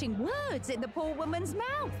they're putting words in the poor woman's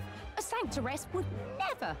mouth. A sanctoress would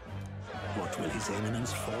never. What will His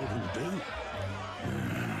Eminence Fallen do?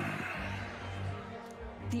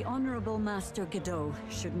 The Honorable Master Godot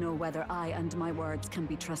should know whether I and my words can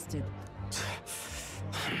be trusted.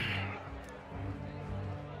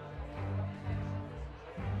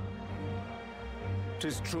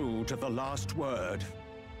 'Tis true to the last word,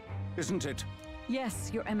 isn't it?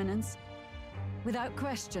 Yes, Your Eminence. Without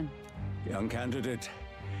question. Young candidate,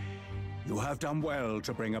 you have done well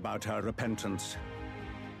to bring about her repentance.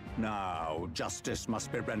 Now, justice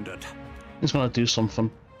must be rendered. He's gonna do something.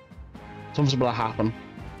 Something's gonna happen.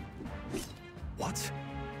 What?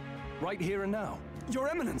 Right here and now? Your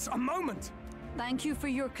Eminence, a moment! Thank you for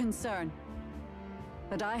your concern.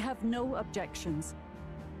 But I have no objections.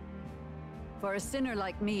 For a sinner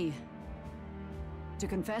like me, to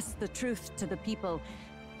confess the truth to the people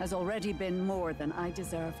has already been more than I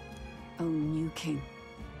deserve. O new king,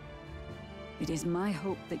 it is my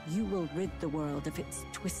hope that you will rid the world of its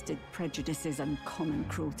twisted prejudices and common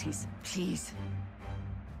cruelties. Please,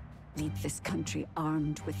 lead this country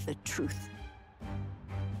armed with the truth.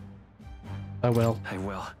 I will. I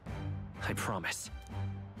will. I promise.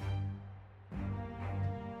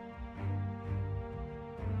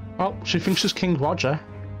 Oh, she thinks she's King Roger.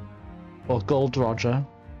 Or Gold Roger.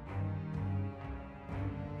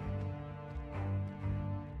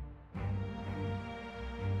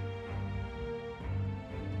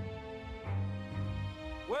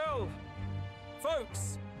 Well,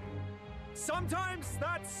 folks, sometimes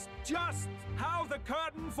that's just how the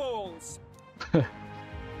curtain falls.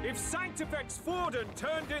 If Sanctifex Forden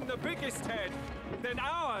turned in the biggest head, then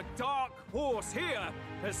our dark horse here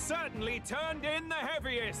has certainly turned in the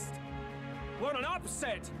heaviest. What an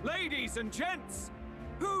upset, ladies and gents!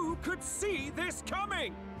 Who could see this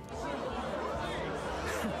coming?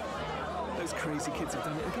 Those crazy kids have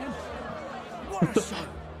done it again. What a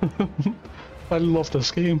show! I love this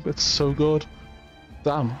game, it's so good.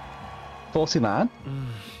 Damn. 49?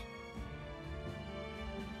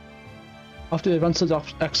 After the events of the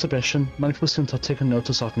exhibition, many people seem to have taken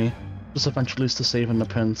notice of me. This eventually leads to saving the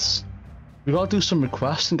prince. We gotta do some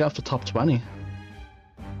requests and get up to top 20.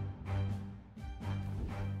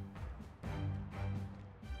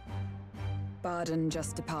 Barden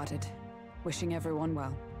just departed, wishing everyone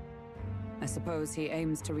well. I suppose he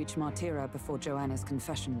aims to reach Martira before Joanna's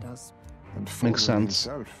confession does. And makes sense.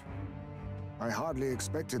 Himself. I hardly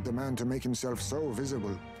expected the man to make himself so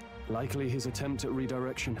visible. Likely his attempt at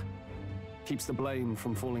redirection. Keeps the blame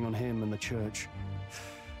from falling on him and the church.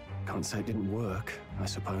 Can't say it didn't work, I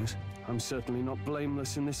suppose. I'm certainly not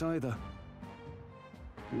blameless in this either.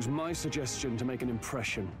 It was my suggestion to make an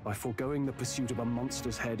impression by foregoing the pursuit of a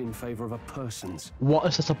monster's head in favor of a person's. What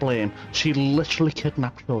is this to blame? She literally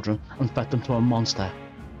kidnapped children and fed them to a monster.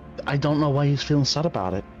 I don't know why he's feeling sad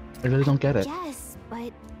about it. I really don't get it. Yes,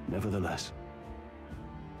 but... Nevertheless,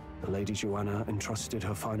 the Lady Joanna entrusted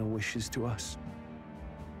her final wishes to us.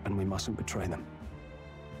 And we mustn't betray them.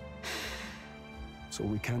 It's all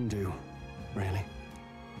we can do, really.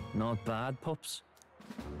 Not bad, pups.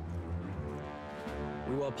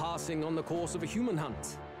 We were passing on the course of a human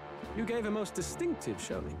hunt. You gave a most distinctive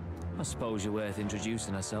showing. I suppose you're worth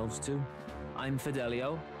introducing ourselves to. I'm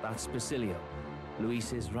Fidelio, that's Basilio.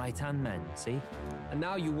 Luis's right-hand man, see? And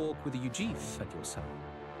now you walk with a Ujif at your side.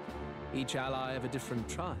 Each ally of a different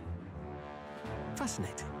tribe.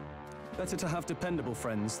 Fascinating. Better to have dependable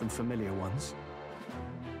friends than familiar ones.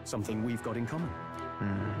 Something we've got in common.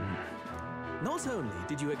 Not only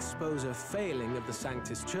did you expose a failing of the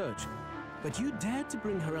Sanctus Church, But you dared to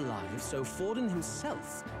bring her alive so Forden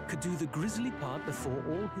himself could do the grisly part before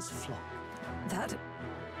all his flock. That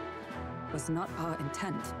was not our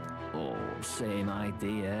intent. Oh, same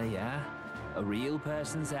idea, yeah? A real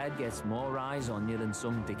person's head gets more eyes on you than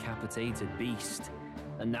some decapitated beast.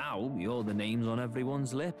 And now you're the names on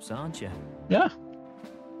everyone's lips, aren't you? Yeah.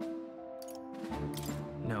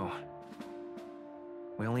 No.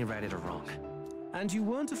 We only read it wrong. And you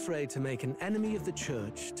weren't afraid to make an enemy of the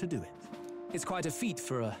church to do it. It's quite a feat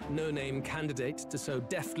for a no-name candidate to so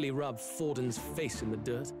deftly rub Forden's face in the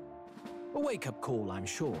dirt. A wake-up call, I'm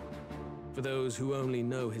sure, for those who only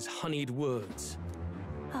know his honeyed words.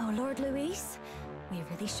 Oh, Lord Luis, we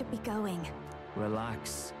really should be going.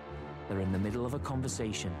 Relax. They're in the middle of a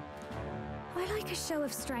conversation. I like a show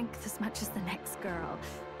of strength as much as the next girl,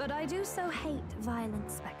 but I do so hate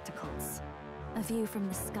violent spectacles. A view from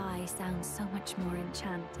the sky sounds so much more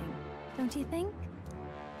enchanting, don't you think?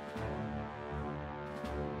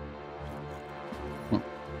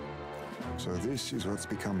 So this is what's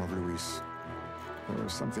become of Luis. There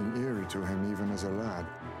was something eerie to him even as a lad,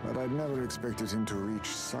 but I'd never expected him to reach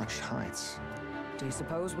such heights. Do you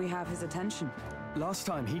suppose we have his attention? Last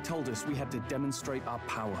time he told us we had to demonstrate our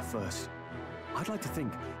power first. I'd like to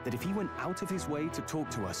think that if he went out of his way to talk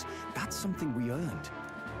to us, that's something we earned.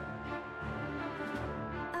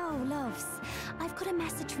 Oh, loves, I've got a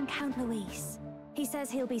message from Count Luis. He says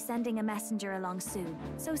he'll be sending a messenger along soon,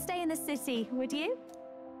 so stay in the city, would you?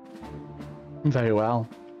 Very well.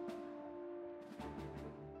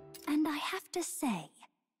 And I have to say,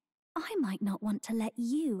 I might not want to let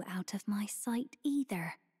you out of my sight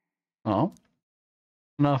either. Oh?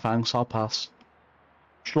 No thanks, I'll pass.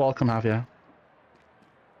 Sure, can have you.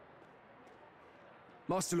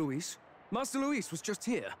 Master Luis? Master Luis was just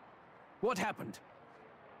here. What happened?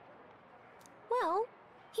 Well,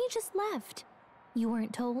 he just left. You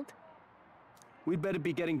weren't told? We'd better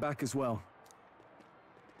be getting back as well.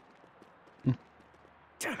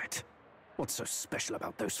 Damn it. What's so special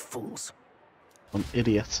about those fools? An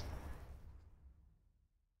idiot.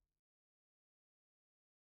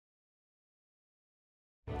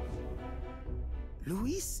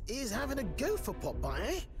 Luis is having a go for Popeye,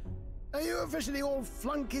 eh? Are you officially all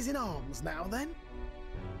flunkies in arms now, then?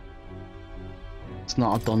 It's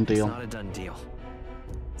not a done deal. It's not a done deal.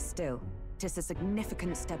 Still, tis a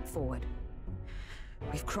significant step forward.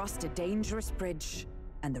 We've crossed a dangerous bridge,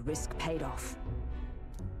 and the risk paid off.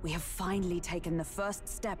 We have finally taken the first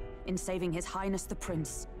step in saving His Highness the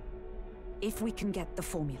Prince. If we can get the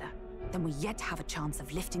formula, then we yet have a chance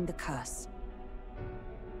of lifting the curse.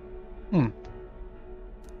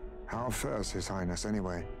 How fares His Highness,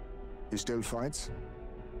 anyway? He still fights?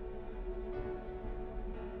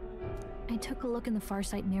 I took a look in the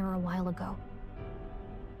Farsight mirror a while ago.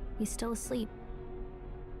 He's still asleep.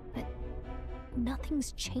 But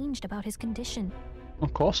nothing's changed about his condition.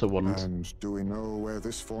 Of course it wouldn't. And do we know where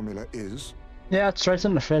this formula is? Yeah, it's right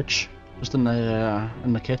in the fridge. Just in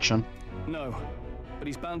the kitchen. No, but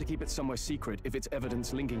he's bound to keep it somewhere secret if it's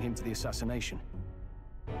evidence linking him to the assassination.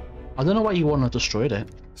 I don't know why you wouldn't have destroyed it.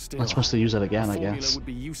 Still, I'm supposed to use it again, I formula guess. would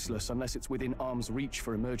be useless unless it's within arm's reach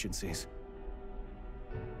for emergencies.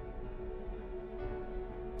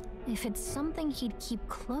 If it's something he'd keep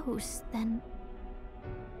close, then...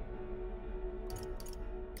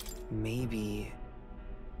 Maybe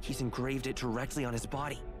he's engraved it directly on his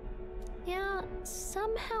body. Yeah,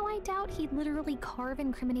 somehow I doubt he'd literally carve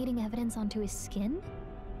incriminating evidence onto his skin.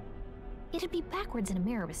 It'd be backwards in a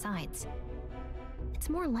mirror besides. It's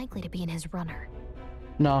more likely to be in his runner.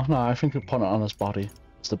 No, I think we put it on his body.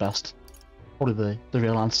 It's the best. Probably the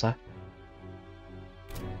real answer.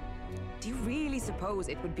 Do you really suppose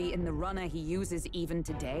it would be in the runner he uses even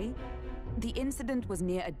today? The incident was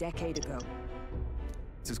near a decade ago.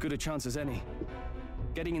 It's as good a chance as any.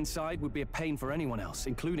 Getting inside would be a pain for anyone else,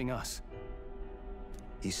 including us.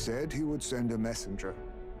 He said he would send a messenger.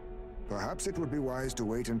 Perhaps it would be wise to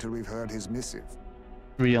wait until we've heard his missive.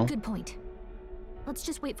 Real. Good point. Let's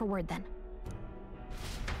just wait for word then.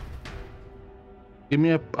 Give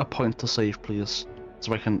me a point to save, please,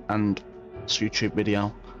 so I can end this YouTube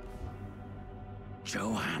video.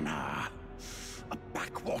 Joanna! A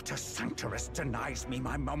backwater sanctuarist denies me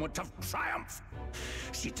my moment of triumph!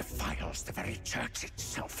 She defiles the very church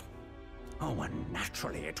itself. Oh, and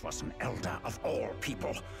naturally it was an elder of all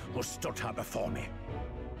people who stood her before me.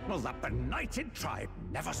 Will that benighted tribe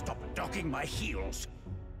never stop dogging my heels?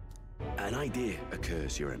 An idea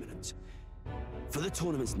occurs, Your Eminence. For the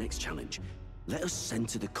tournament's next challenge, let us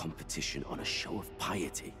center the competition on a show of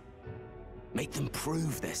piety. Make them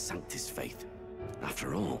prove their Sanctus faith.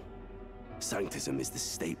 After all, Sanctism is the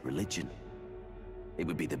state religion. It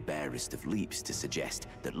would be the barest of leaps to suggest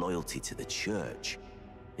that loyalty to the Church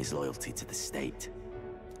is loyalty to the state.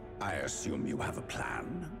 I assume you have a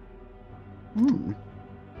plan?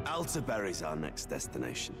 Altaberry's our next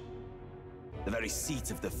destination. The very seat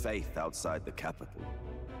of the faith outside the capital.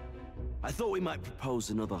 I thought we might propose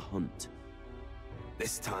another hunt.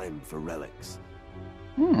 This time for relics.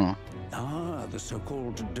 Ah, the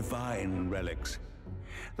so-called divine relics.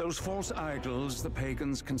 Those false idols the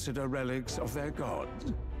pagans consider relics of their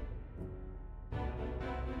gods.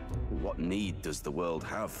 What need does the world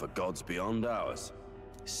have for gods beyond ours?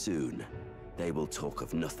 Soon, they will talk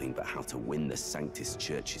of nothing but how to win the Sanctus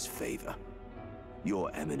Church's favor.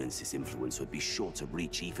 Your Eminence's influence would be sure to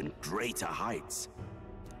reach even greater heights.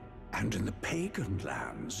 And in the pagan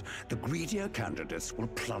lands, the greedier candidates will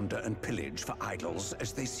plunder and pillage for idols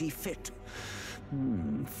as they see fit.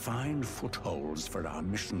 Fine footholds for our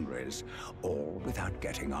missionaries, all without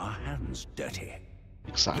getting our hands dirty.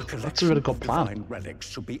 Exactly, that's a really good plan. Divine relics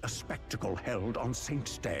should be a spectacle held on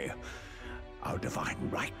Saint's Day. Our divine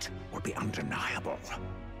right will be undeniable.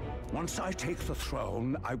 Once I take the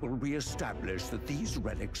throne, I will re-establish that these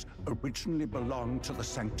relics originally belonged to the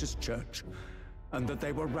Sanctus Church, and that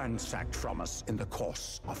they were ransacked from us in the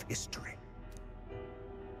course of history.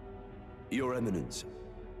 Your Eminence,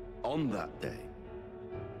 on that day,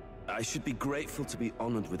 I should be grateful to be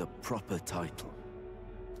honored with a proper title.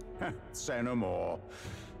 Say no more.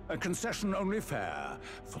 A concession only fair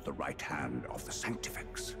for the right hand of the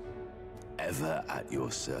Sanctifex. Ever at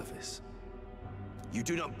your service. You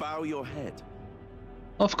do not bow your head.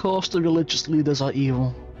 Of course, the religious leaders are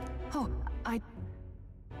evil. Oh,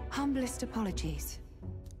 humblest apologies.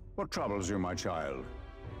 What troubles you, my child?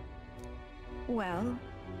 Well,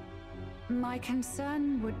 my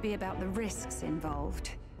concern would be about the risks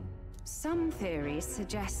involved. Some theories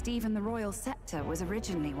suggest even the royal scepter was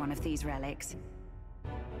originally one of these relics.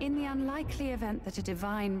 In the unlikely event that a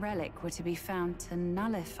divine relic were to be found to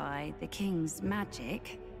nullify the king's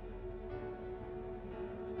magic...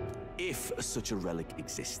 If such a relic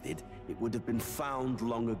existed, it would have been found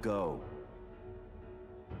long ago.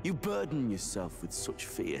 You burden yourself with such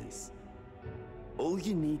fears. All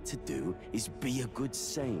you need to do is be a good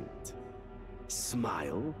saint.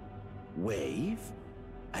 Smile, wave,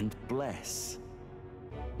 and bless.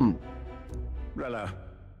 Rella,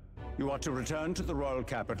 you are to return to the royal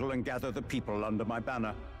capital and gather the people under my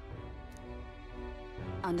banner.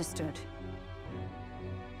 Understood.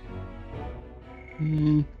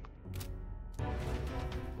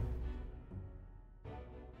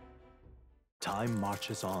 Time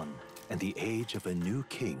marches on, and the age of a new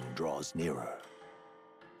king draws nearer.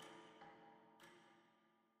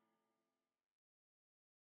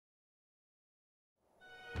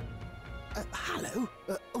 Hello?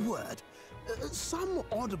 A word. Some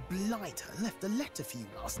odd blighter left a letter for you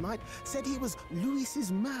last night. Said he was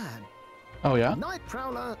Luis's man. Oh, yeah? Night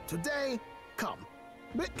Prowler, today, come.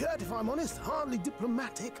 Bit curt if I'm honest, hardly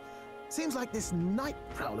diplomatic. Seems like this Night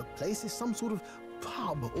Prowler place is some sort of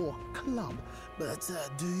pub or club. But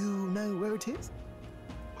do you know where it is?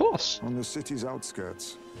 Of course. On the city's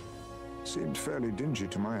outskirts. Seemed fairly dingy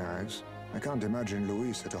to my eyes. I can't imagine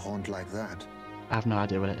Luis at a haunt like that. I have no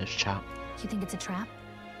idea what it is, chap. You think it's a trap?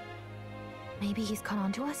 Maybe he's caught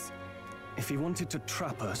on to us? If he wanted to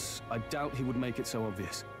trap us, I doubt he would make it so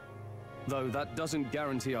obvious. Though that doesn't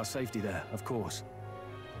guarantee our safety there, of course.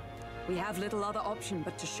 We have little other option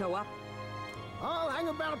but to show up. I'll hang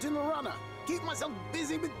about in the runner. Keep myself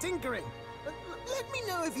busy with tinkering. Let me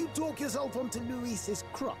know if you talk yourself onto Luis's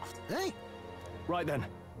craft, eh? Right then.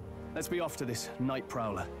 Let's be off to this Night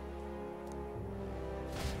Prowler.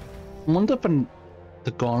 I wonder if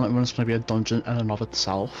the Gauntlet Run's going to be a dungeon in and of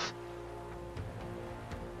itself.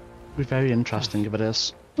 It'd be very interesting if it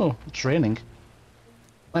is. Oh, it's raining.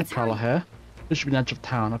 Night Prowler here. This should be the edge of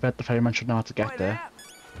town. I bet the ferryman should know how to get there.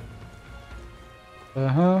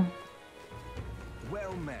 Well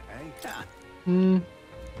met, eh?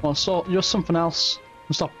 Well, so you're something else.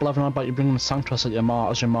 And stop blathering about you bringing the Sanctus at your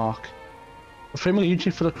as your mark. The framing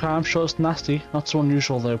usually for the crime sure is nasty. Not so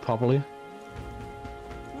unusual though, probably.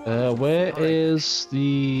 Where is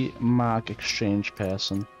the mag exchange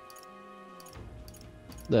person?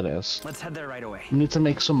 There it is. Let's head there right away. We need to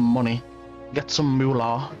make some money. Get some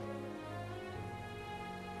moolah.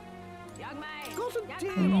 Got a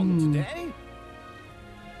deal on today.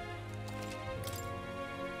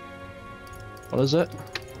 What is it?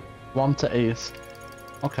 1 to 8.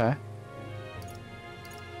 Okay.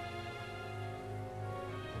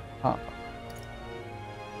 How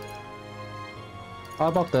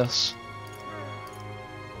about this?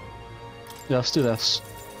 Yeah, let's do this.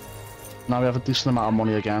 Now we have a decent amount of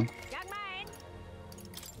money again.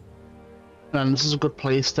 And this is a good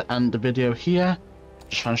place to end the video here.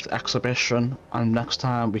 Just finish the exhibition, and next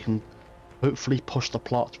time we can hopefully push the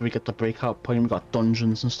plot. We get the breakout point. We got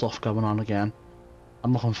dungeons and stuff going on again.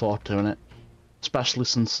 I'm looking forward to doing it, especially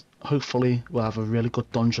since hopefully we'll have a really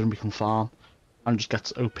good dungeon we can farm and just get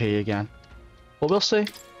to OP again. But we'll see.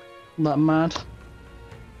 Not mad.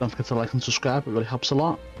 Don't forget to like and subscribe. It really helps a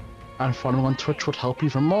lot. And following on Twitch would help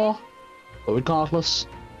even more. But regardless,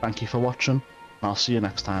 thank you for watching, and I'll see you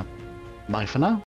next time. Bye for now.